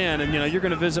kids in, and you're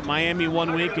going to visit Miami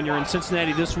one week and you're in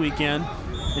Cincinnati this weekend,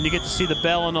 and you get to see the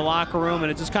bell in the locker room,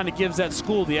 and it just kind of gives that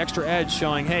school the extra edge,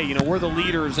 showing, hey, we're the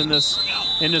leaders in this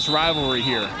rivalry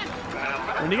here.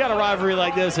 When you got a rivalry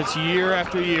like this, it's year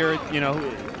after year.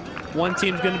 One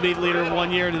team's going to be the leader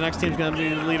 1 year, the next team's going to be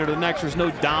the leader the next. There's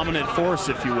no dominant force,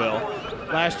 if you will.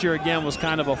 Last year, again, was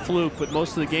kind of a fluke, but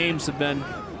most of the games have been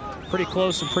pretty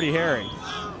close and pretty hairy.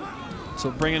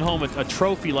 So bringing home a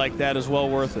trophy like that is well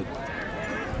worth it.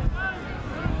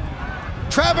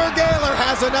 Trevor Gaylor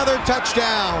has another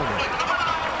touchdown.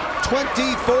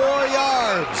 24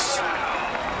 yards.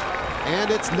 And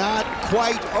it's not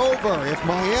quite over. If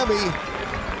Miami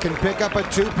can pick up a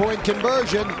 2-point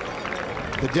conversion,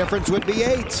 the difference would be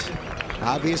 8.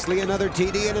 Obviously, another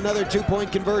TD and another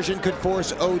 2-point conversion could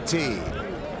force OT.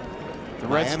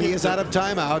 Miami is out of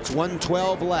timeouts,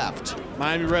 1:12 left.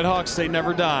 Miami RedHawks, they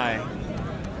never die.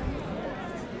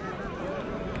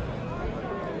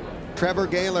 Trevor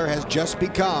Gaylor has just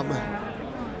become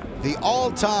the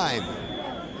all-time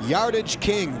yardage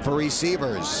king for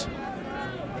receivers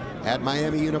at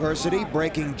Miami University,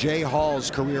 breaking Jay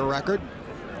Hall's career record.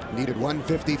 Needed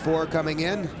 154 coming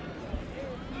in.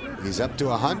 He's up to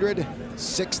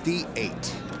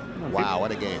 168. Wow,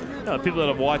 what a game. People that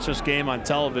have watched this game on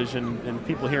television and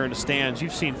people here in the stands,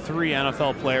 you've seen 3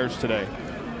 NFL players today.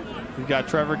 You've got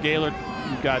Trevor Gaylor,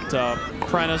 you've got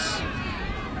Prentice.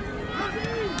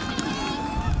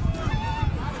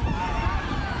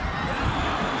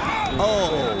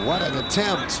 Oh, what an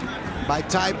attempt by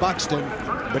Ty Buxton,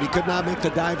 but he could not make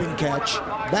the diving catch.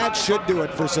 That should do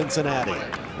it for Cincinnati.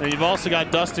 And you've also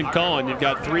got Dustin Cohen. You've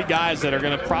got 3 guys that are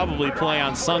going to probably play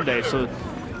on Sunday. So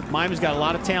Miami's got a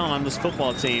lot of talent on this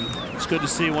football team. It's good to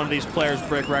see one of these players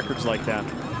break records like that.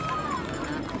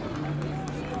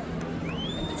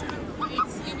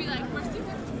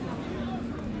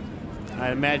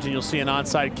 I imagine you'll see an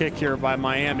onside kick here by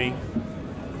Miami.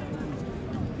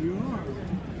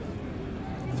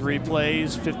 3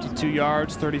 plays, 52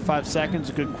 yards, 35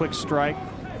 seconds, a good quick strike.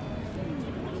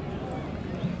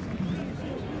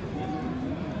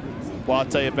 Well, I'll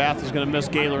tell you, Bath is going to miss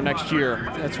Gaylor next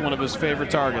year. That's one of his favorite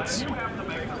targets.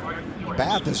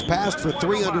 Bath has passed for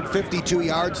 352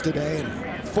 yards today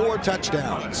and 4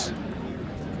 touchdowns.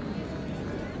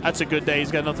 That's a good day.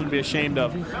 He's got nothing to be ashamed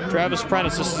of. Travis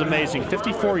Prentice, this is amazing.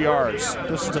 54 yards.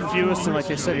 This is the fewest in, like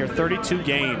I said here, 32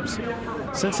 games.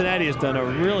 Cincinnati has done a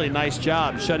really nice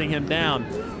job shutting him down.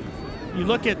 You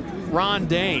look at Ron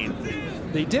Dane.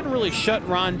 They didn't really shut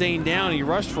Ron Dane down. He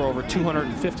rushed for over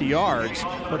 250 yards,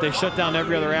 but they shut down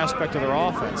every other aspect of their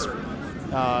offense.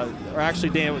 Or actually,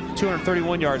 Dane,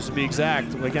 231 yards to be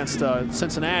exact against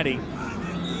Cincinnati,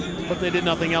 but they did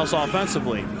nothing else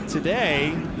offensively.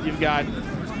 Today, you've got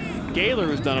Gaylor,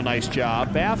 who's done a nice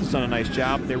job. Bath has done a nice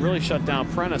job. They really shut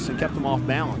down Prentice and kept him off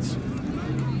balance.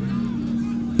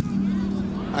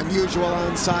 Unusual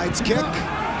onside kick.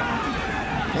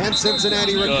 And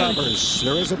Cincinnati recovers.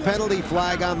 There is a penalty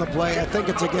flag on the play. I think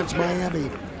it's against Miami.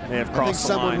 They have I think crossed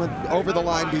the line. someone went over the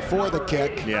line before the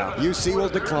kick. Yeah. UC will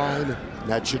decline.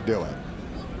 That should do it.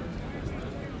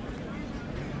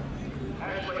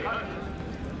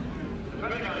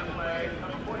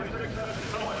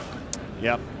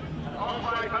 Yep.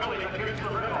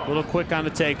 A little quick on the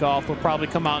takeoff. We'll probably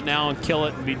come out now and kill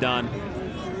it and be done.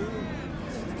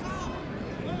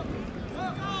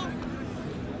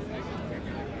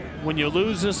 When you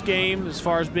lose this game, as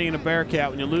far as being a Bearcat,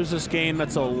 when you lose this game,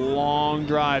 that's a long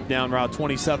drive down Route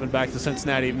 27 back to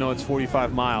Cincinnati, even though it's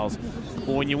 45 miles.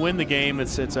 But when you win the game,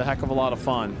 it's a heck of a lot of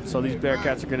fun. So these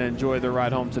Bearcats are going to enjoy their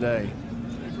ride home today.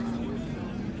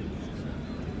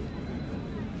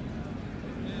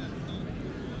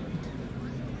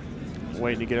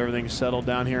 Waiting to get everything settled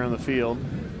down here on the field.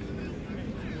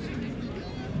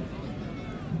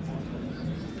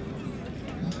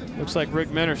 Looks like Rick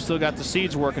Minner still got the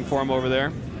seeds working for him over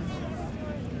there.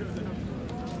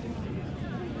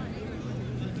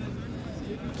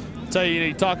 I'll tell you,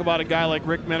 you talk about a guy like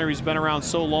Rick Minner, he's been around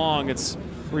so long. It's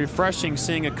refreshing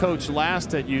seeing a coach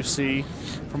last at UC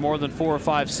for more than 4 or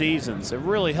 5 seasons. It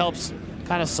really helps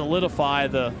kind of solidify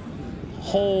the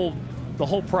whole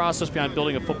process behind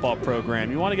building a football program.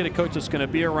 You want to get a coach that's going to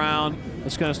be around,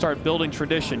 that's going to start building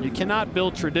tradition. You cannot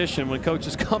build tradition when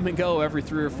coaches come and go every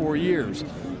 3 or 4 years.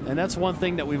 And that's one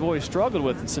thing that we've always struggled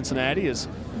with in Cincinnati is,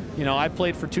 you know, I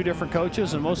played for 2 different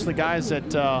coaches, and most of the guys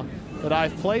that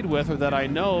I've played with or that I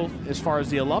know as far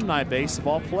as the alumni base have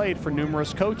all played for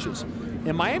numerous coaches.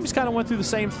 And Miami's kind of went through the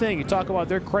same thing. You talk about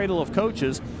their cradle of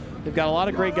coaches. They've got a lot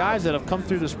of great guys that have come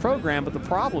through this program, but the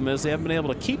problem is they haven't been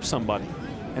able to keep somebody.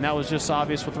 And that was just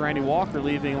obvious with Randy Walker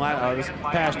leaving this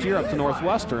past year up to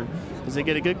Northwestern. As they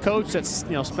get a good coach that's,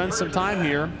 you know, spends some time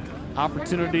here,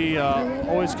 opportunity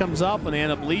always comes up and they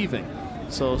end up leaving.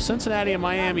 So Cincinnati and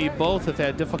Miami both have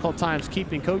had difficult times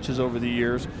keeping coaches over the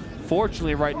years.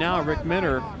 Fortunately, right now, Rick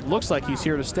Minner looks like he's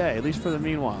here to stay, at least for the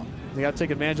meanwhile. They got to take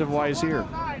advantage of why he's here.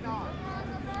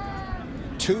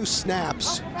 2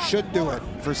 snaps should do it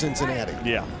for Cincinnati.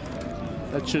 Yeah,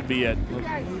 that should be it.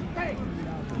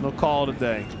 They'll call it a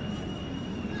day.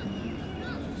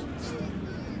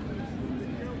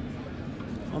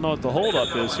 I don't know what the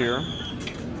holdup is here.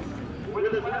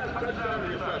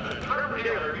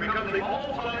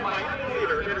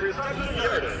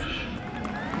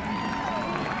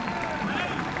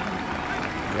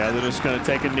 Yeah, they're just going to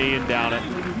take a knee and down it.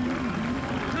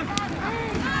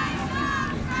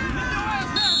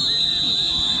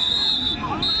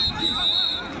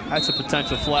 That's a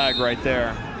potential flag right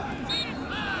there.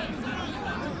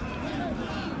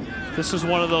 This is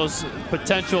one of those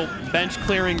potential bench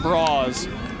clearing brawls.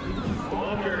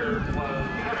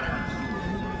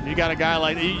 You got a guy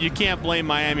like, you can't blame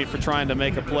Miami for trying to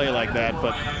make a play like that,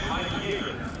 but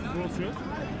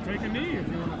take a knee if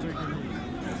you want to take a knee.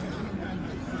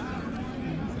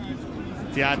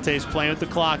 Deontay's playing with the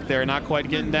clock there, not quite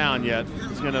getting down yet.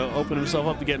 He's going to open himself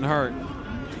up to getting hurt.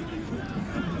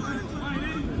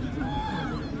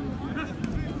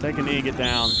 Take a knee, get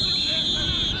down.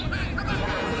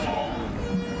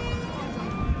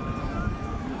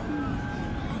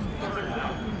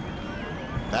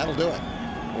 That'll do it.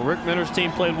 Well, Rick Minner's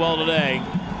team played well today.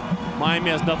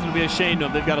 Miami has nothing to be ashamed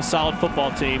of. They've got a solid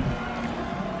football team.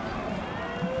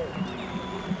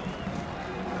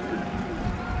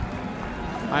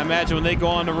 I imagine when they go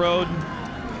on the road,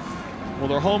 well,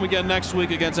 they're home again next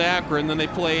week against Akron, then they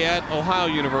play at Ohio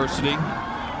University,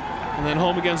 and then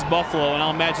home against Buffalo, and I'll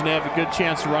imagine they have a good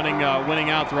chance of winning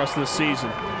out the rest of the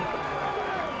season.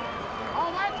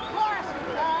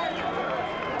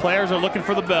 Players are looking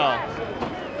for the bell.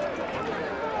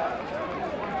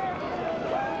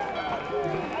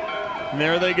 And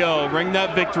there they go, ring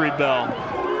that victory bell.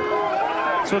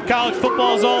 That's what college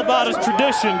football is all about, is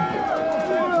tradition.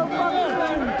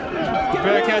 The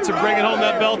Bearcats are bringing home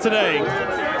that bell today.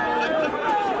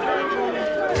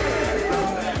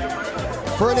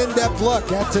 For an in-depth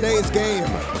look at today's game,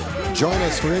 join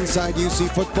us for Inside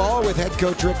UC Football with head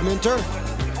coach Rick Minter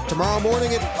tomorrow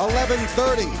morning at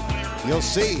 11:30. You'll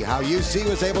see how UC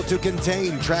was able to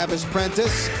contain Travis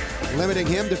Prentice, limiting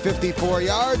him to 54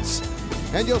 yards.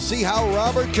 And you'll see how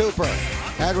Robert Cooper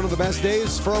had one of the best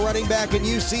days for a running back in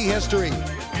UC history.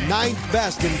 9th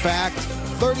best, in fact,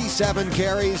 37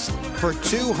 carries for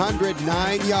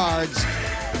 209 yards.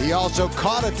 He also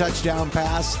caught a touchdown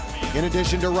pass in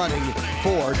addition to running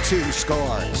for 2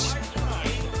 scores.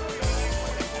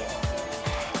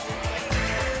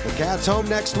 The Cats home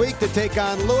next week to take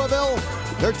on Louisville.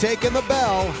 They're taking the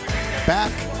bell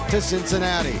back to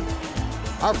Cincinnati.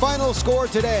 Our final score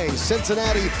today,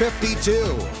 Cincinnati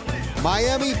 52,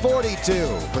 Miami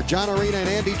 42. For John Arena and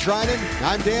Andy Trinan,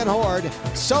 I'm Dan Hoard.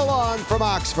 So long from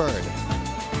Oxford.